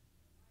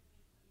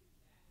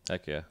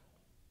 Heck yeah.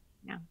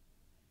 Yeah.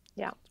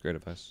 Yeah. It's great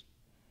advice.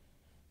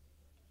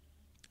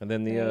 And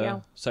then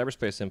the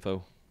cyberspace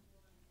info.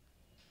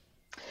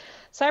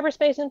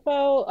 Cyberspace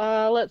info,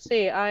 let's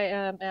see. I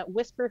am at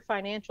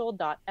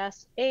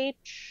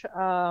whisperfinancial.sh.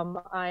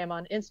 I am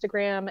on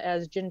Instagram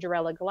as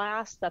Gingerella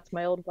Glass. That's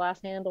my old glass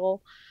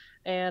handle.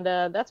 And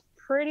that's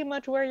pretty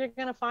much where you're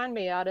going to find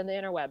me out in the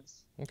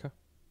interwebs. Okay.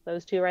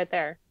 Those two right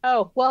there.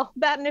 Oh, well,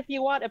 that, and if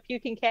you want a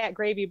puking cat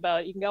gravy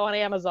boat, you can go on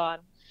Amazon,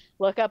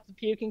 look up the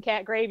puking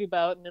cat gravy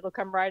boat, and it'll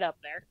come right up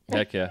there.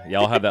 Heck yeah. Yeah,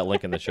 I'll have that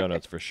link in the show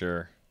notes for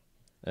sure.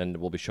 And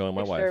we'll be showing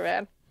my wife. Sure,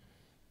 man.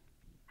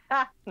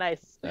 Ah,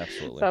 nice.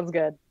 Absolutely. Sounds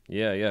good.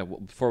 Yeah, yeah.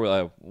 Well, before we,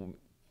 I'll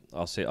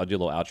do a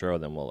little outro,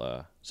 and then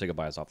we'll say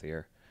goodbyes off the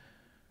air.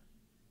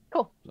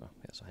 Cool.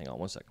 So hang on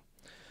one second.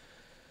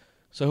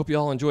 So I hope you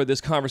all enjoyed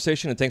this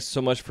conversation, and thanks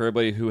so much for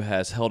everybody who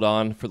has held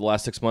on for the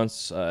last 6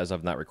 months, as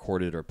I've not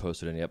recorded or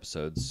posted any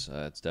episodes.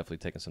 It's definitely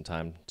taken some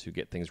time to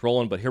get things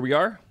rolling, but here we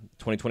are,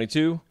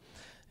 2022.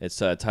 It's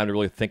time to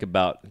really think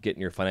about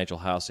getting your financial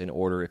house in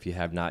order if you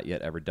have not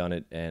yet ever done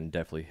it, and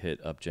definitely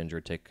hit up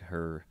Ginger, take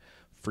her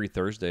free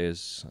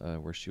Thursdays,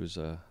 where she was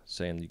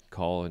saying you can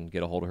call and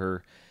get a hold of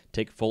her,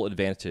 take full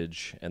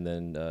advantage, and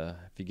then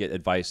if you get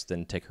advice,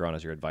 then take her on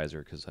as your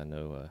advisor, because I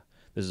know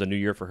this is a new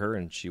year for her,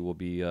 and she will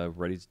be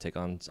ready to take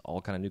on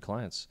all kind of new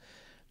clients,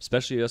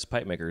 especially us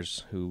pipe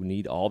makers who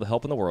need all the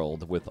help in the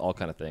world with all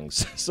kind of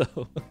things. So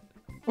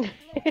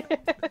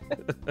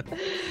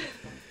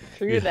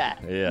True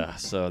that. Yeah.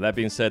 So that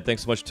being said,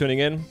 thanks so much for tuning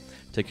in.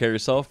 Take care of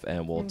yourself,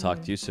 and we'll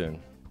talk to you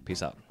soon.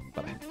 Peace out.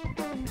 Bye-bye.